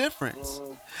 what was the difference?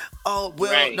 Oh,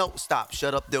 well, Right. no, stop,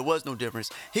 shut up. There was no difference.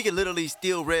 He could literally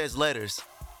steal Red's letters.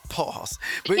 Pause.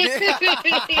 But yeah.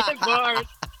 Bars.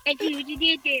 I see what you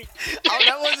did there. Oh,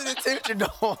 that wasn't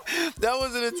intentional. That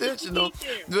wasn't intentional.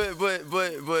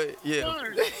 But yeah.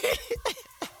 Bars.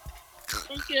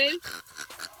 Okay.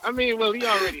 I mean, well, he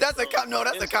already. That's a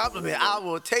compliment. I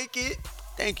will take it.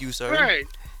 Thank you, sir. Right.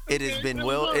 It has Okay, been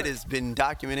well done. it has been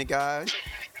documented, guys.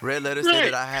 Red Letter said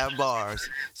that I have bars.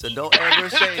 So don't ever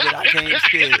say that I can't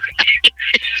spit.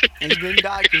 It's been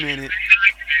documented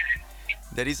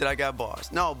that he said I got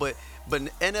bars. No, but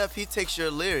NF, he takes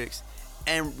your lyrics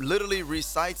and literally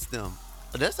recites them.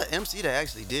 That's an MC that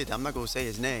actually did. I'm not gonna say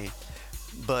his name,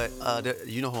 but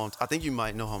you know who I think you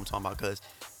might know who I'm talking about, because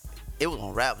It was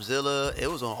on Rapzilla. It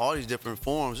was on all these different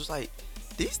forums. It's like,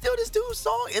 these still this dude's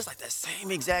song? It's like the same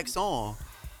exact song.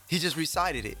 He just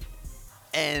recited it.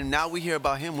 And now we hear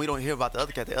about him. We don't hear about the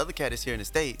other cat. The other cat is here in the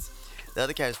States. The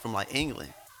other cat is from like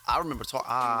England. I remember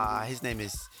his name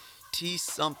is T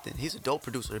something. He's a dope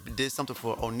producer. He did something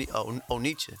for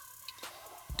Onicha.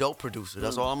 Dope producer.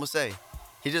 That's all I'm gonna say.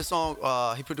 He did a song.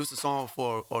 He produced a song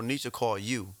for Onicha called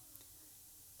 "You."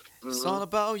 It's all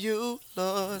about you,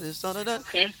 Lord. It's all of that.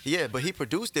 Okay. Yeah, but he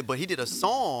produced it. But he did a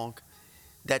song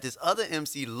that this other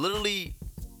MC literally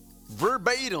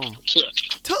verbatim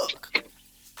took.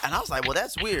 And I was like, well,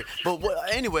 that's weird. But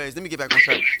anyways, let me get back on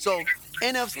track. So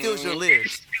NF steals your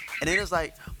lyrics. And then it's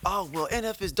like, oh, well,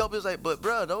 NF is dope. It's like, but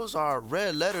bro, those are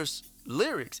Red Letters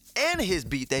lyrics and his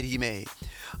beat that he made.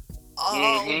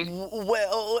 Oh,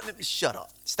 well, shut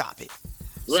up. Stop it.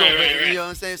 Right. You know what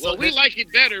I'm saying? Well, So we like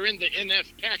it better in the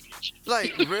NF package.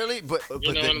 like, really? But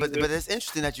You know what I'm but saying? it's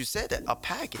interesting that you said that, a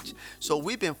package. So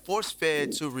we've been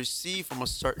force-fed to receive from a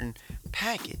certain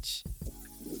package.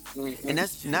 And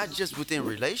that's not just within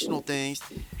relational things.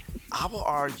 I will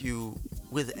argue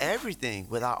with everything,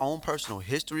 with our own personal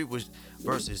history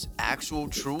versus actual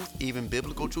truth, even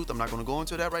biblical truth. I'm not going to go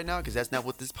into that right now because that's not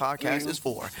what this podcast is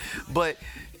for. But,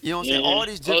 you know what I'm saying? All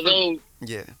these different...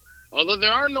 Although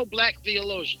there are no black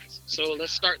theologians, so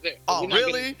let's start there. Oh,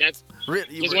 really? That's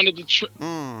Really? just wanted to.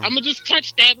 I'm gonna just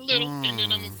touch that a little, and then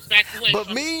I'm gonna back away. But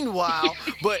from meanwhile,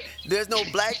 but there's no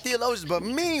black theologians. But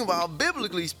meanwhile,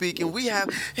 biblically speaking, we have.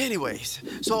 Anyways,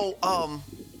 so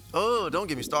oh, don't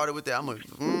get me started with that. Let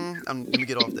me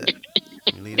get off that.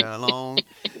 Let me leave that alone,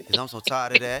 because I'm so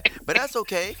tired of that. But that's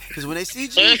okay, because when they see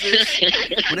Jesus,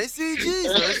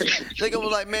 they gonna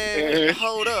be like, man,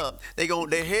 hold up.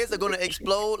 Their heads are gonna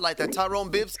explode like that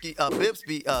Tyrone Bibsky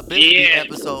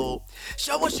episode.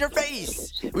 Show us your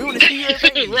face. We want to see your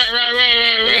face.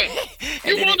 right. And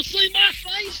You then want to see my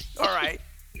face? all right.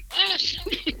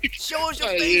 Show us your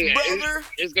Oh, face, yeah. brother.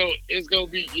 It's gonna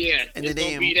be And it's then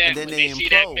gonna be that and then when they they see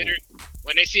that implode.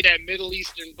 when they see that Middle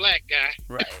Eastern black guy,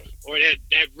 Right. or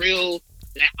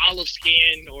that olive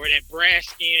skin or that brass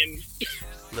skin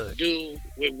Look. dude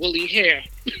with woolly hair,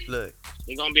 Look.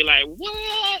 they're gonna be like,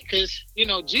 what? Because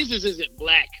Jesus isn't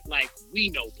black like we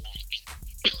know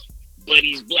black, but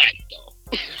he's black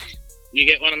though. You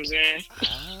get what I'm saying?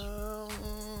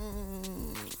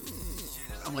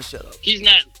 I'm gonna shut up. He's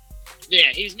not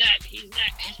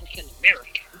African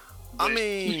American. I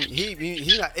mean,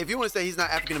 he's not. If you want to say he's not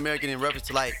African American in reference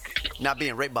to like not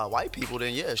being raped by white people,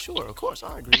 then yeah, sure, of course,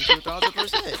 I agree with you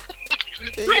 1,000%.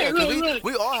 Yeah, because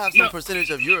we all have some percentage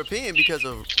of European because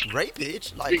of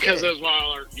rapage, like Because that. of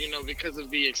our, because of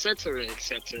the et cetera.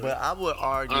 But I would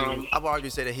argue,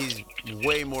 say that he's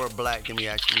way more black than we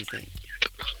actually think.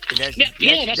 And that's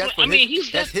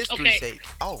history's sake.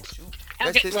 Oh shoot,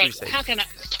 that's history's sake. How can I?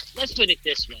 Let's put it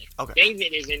this way. Okay.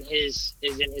 David is in his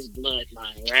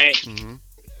bloodline, right? Mm-hmm.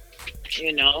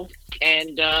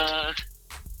 And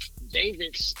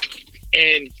David's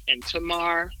and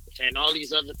Tamar and all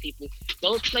these other people.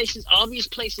 All these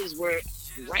places were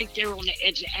right there on the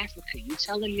edge of Africa. You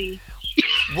telling me?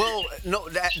 Well, no,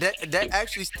 that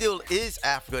actually still is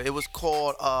Africa. It was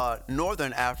called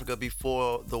Northern Africa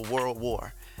before the World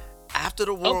War. After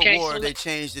the World War, they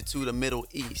changed it to the Middle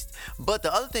East. But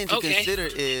the other thing to consider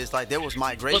is like there was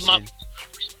migration.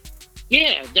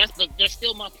 That's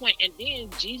still my point. And then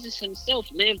Jesus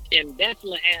himself lived in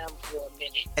Bethlehem for a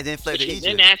minute, And then fled to which is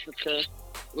Egypt. in Africa,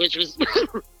 which was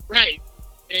right.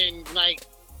 And like,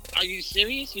 are you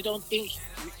serious? You don't think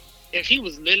if he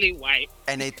was lily white?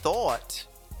 And they thought.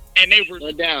 And they were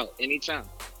no doubt anytime.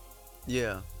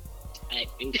 Yeah. I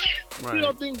think. Right. You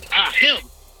don't think him,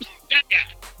 that guy.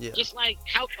 Yeah. Just like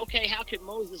how could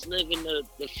Moses live in the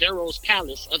Pharaoh's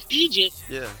palace of Egypt?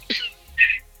 Yeah.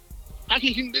 How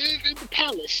can he live in the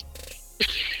palace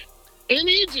in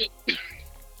Egypt?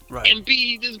 Right. And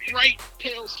be this bright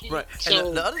pale skin? Right. So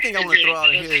And the other thing I want to throw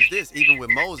out here is this: even with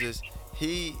Moses,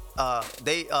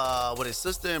 with his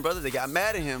sister and brother, they got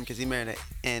mad at him because he married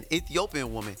an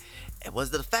Ethiopian woman. It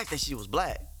wasn't the fact that she was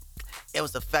black; it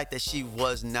was the fact that she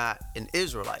was not an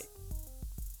Israelite.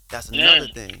 That's another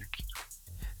thing.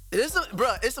 It's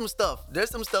some stuff. There's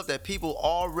some stuff that people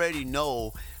already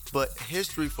know, but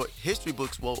history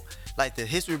books like the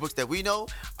history books that we know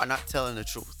are not telling the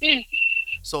truth. Yeah.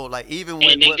 So like even and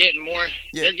when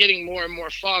they're getting more and more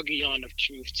foggy on the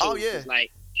truth too. Oh yeah.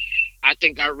 Like I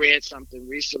think I read something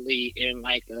recently in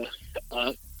like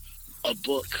a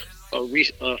book,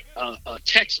 a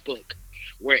textbook,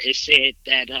 where it said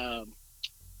that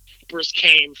helpers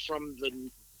came from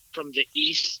the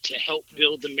east to help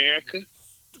build America.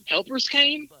 Helpers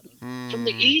came from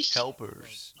the east.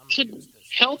 Helpers.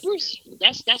 helpers.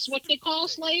 That's what they call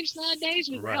slaves nowadays.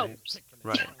 We were Right. helpers.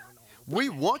 Right. We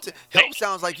want to They, help.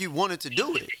 Sounds like you wanted to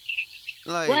do it.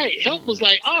 Like, right. Help was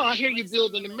like, oh, I hear you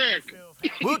building America.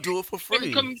 we'll do it for Let me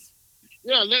free. come.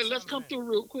 Yeah, let's come through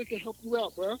real quick and help you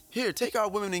out, bro. Here, take our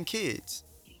women and kids.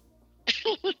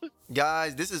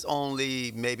 Guys, this is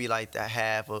only maybe like the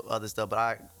half of other stuff, but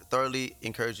I thoroughly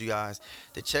encourage you guys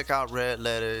to check out Red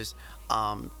Letters.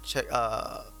 Check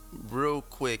real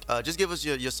quick. Just give us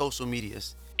your social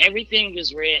medias. Everything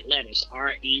is red letters.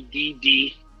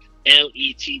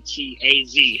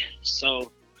 REDDLETTAZ.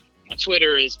 So my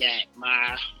Twitter is that.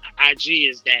 My IG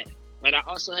is that. But I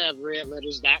also have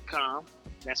redletters.com.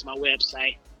 That's my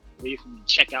website where you can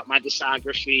check out my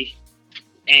discography.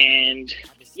 And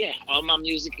yeah, all my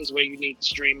music is where you need to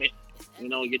stream it. You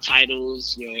know, your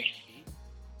titles, your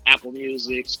Apple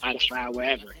Music, Spotify,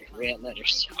 wherever. Red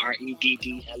letters.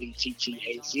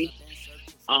 REDDLETTAZ.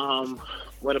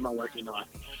 What am I working on?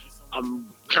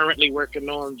 I'm currently working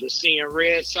on the Seeing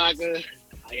Red saga.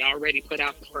 I already put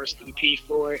out the first EP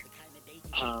for it,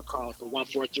 called the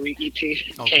 143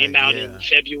 EP. Okay, Came out yeah. in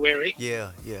February.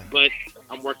 Yeah, yeah. But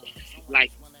I'm working,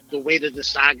 like, the way that the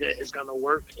saga is going to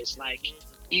work is like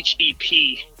each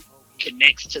EP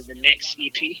connects to the next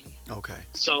EP. Okay.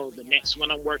 So the next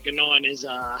one I'm working on is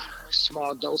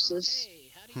Small Doses.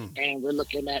 And we're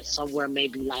looking at somewhere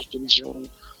maybe like in June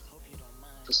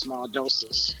for Small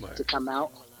Doses Right. to come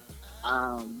out.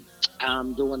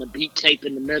 I'm doing a beat tape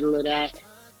in the middle of that,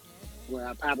 where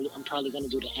I'm probably gonna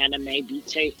do the anime beat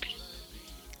tape.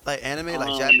 Like anime, like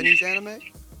Um, Japanese anime?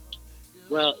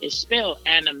 Well, it's spelled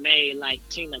anime like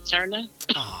Tina Turner,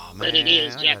 Oh man, but it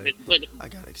is Japanese. I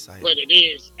got excited. But it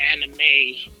is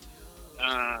anime.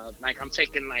 Like I'm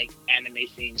taking like anime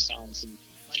theme songs and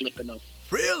flipping them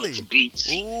Really? to beats.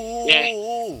 Ooh,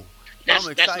 Yeah. I'm That's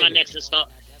excited. my next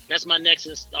That's my next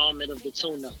installment of the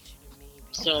tune-up.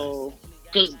 So,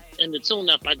 because in the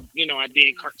tune-up, I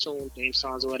did cartoon theme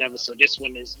songs or whatever. So this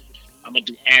one is, I'm gonna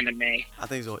do anime. I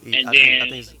think it's gonna eat. And I then-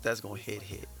 think that's gonna hit.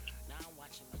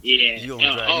 Yeah. You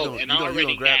gonna grab. oh, you gonna, and you I gonna, you already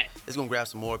gonna grab. got. It's gonna grab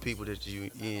some more people that you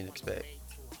didn't expect.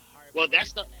 Well,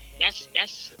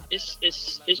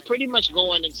 it's pretty much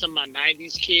going into my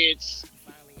 '90s kids.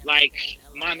 Like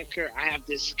moniker, I have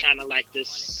this kind of like this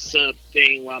sub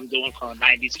thing where I'm doing called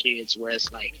 '90s kids, where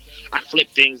it's like I flip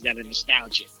things that are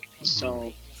nostalgic.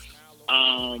 So,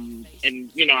 and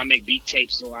I make beat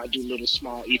tapes or I do little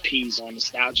small EPs on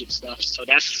nostalgic stuff. So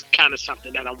that's kind of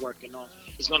something that I'm working on.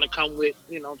 It's gonna come with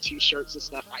t-shirts and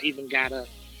stuff. I even got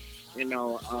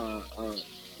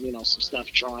some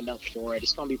stuff drawn up for it.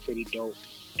 It's gonna be pretty dope.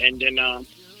 And then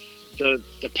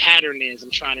the pattern is I'm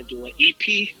trying to do an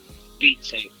EP beat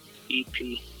tape,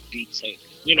 Okay.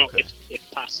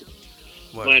 if possible.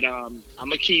 What? But I'm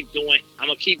gonna keep doing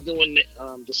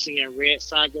the Seeing Red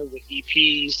saga with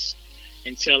EPs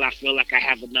until I feel like I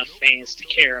have enough fans to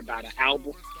care about an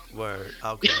album. Word.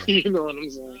 Okay. You know what I'm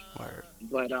saying? Word.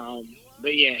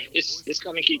 But yeah, it's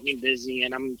gonna keep me busy,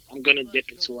 and I'm gonna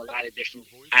dip into a lot of different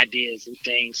ideas and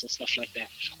things and stuff like that.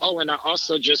 Oh, and I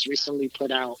also just recently put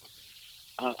out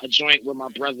a joint with my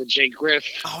brother Jay Griff.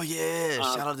 Oh yeah.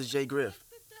 Shout out to Jay Griff.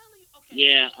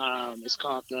 Yeah, it's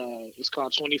called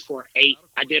 24/8.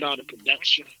 I did all the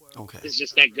production. Okay. It's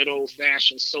just that good old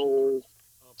fashioned soulful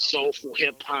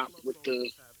hip hop with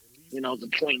the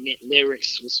poignant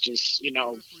lyrics. Was just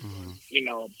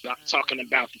talking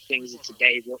about the things of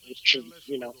today.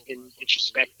 In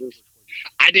introspective.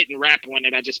 I didn't rap on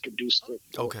it. I just produced it.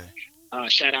 Okay.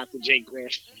 Shout out to Jay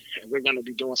Griff. We're gonna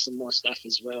be doing some more stuff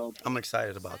as well. I'm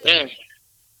excited about Yeah, that.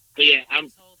 but yeah, I'm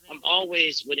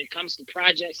always, when it comes to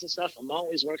projects and stuff, I'm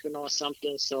always working on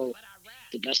something. So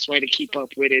the best way to keep up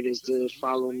with it is to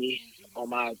follow me on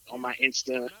my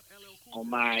Insta, on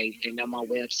my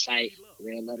website,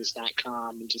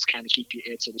 redletters.com, and just kind of keep your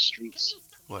ear to the streets.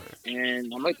 Word.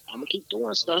 And I'm gonna keep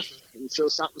doing stuff until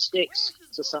something sticks,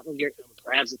 until something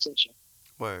grabs attention.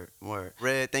 Word. Word.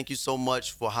 Red, thank you so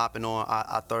much for hopping on.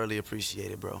 I thoroughly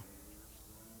appreciate it, bro.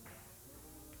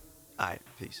 All right.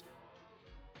 Peace.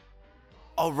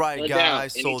 All right, No doubt.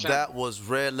 guys. So Anytime. that was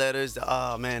Red Letters.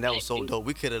 Oh man, that was so dope.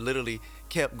 We could have literally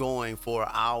kept going for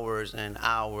hours and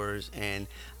hours and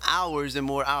hours and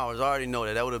more hours. I already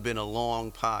know that would have been a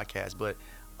long podcast, but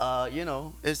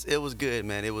it was good,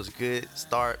 man. It was good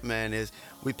start, man.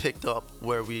 We picked up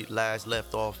where we last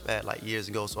left off at like years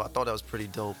ago, so I thought that was pretty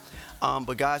dope.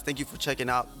 But guys, thank you for checking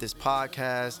out this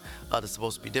podcast. This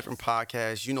supposed to be different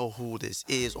podcast. You know who this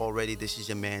is already. This is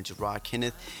your man Gerard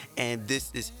Kenneth, and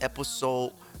this is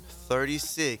episode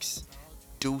 36,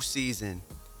 Due Season,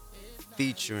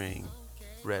 featuring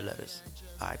Red Letters.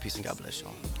 All right, peace and God bless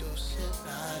y'all. Deuce.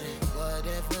 What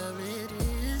if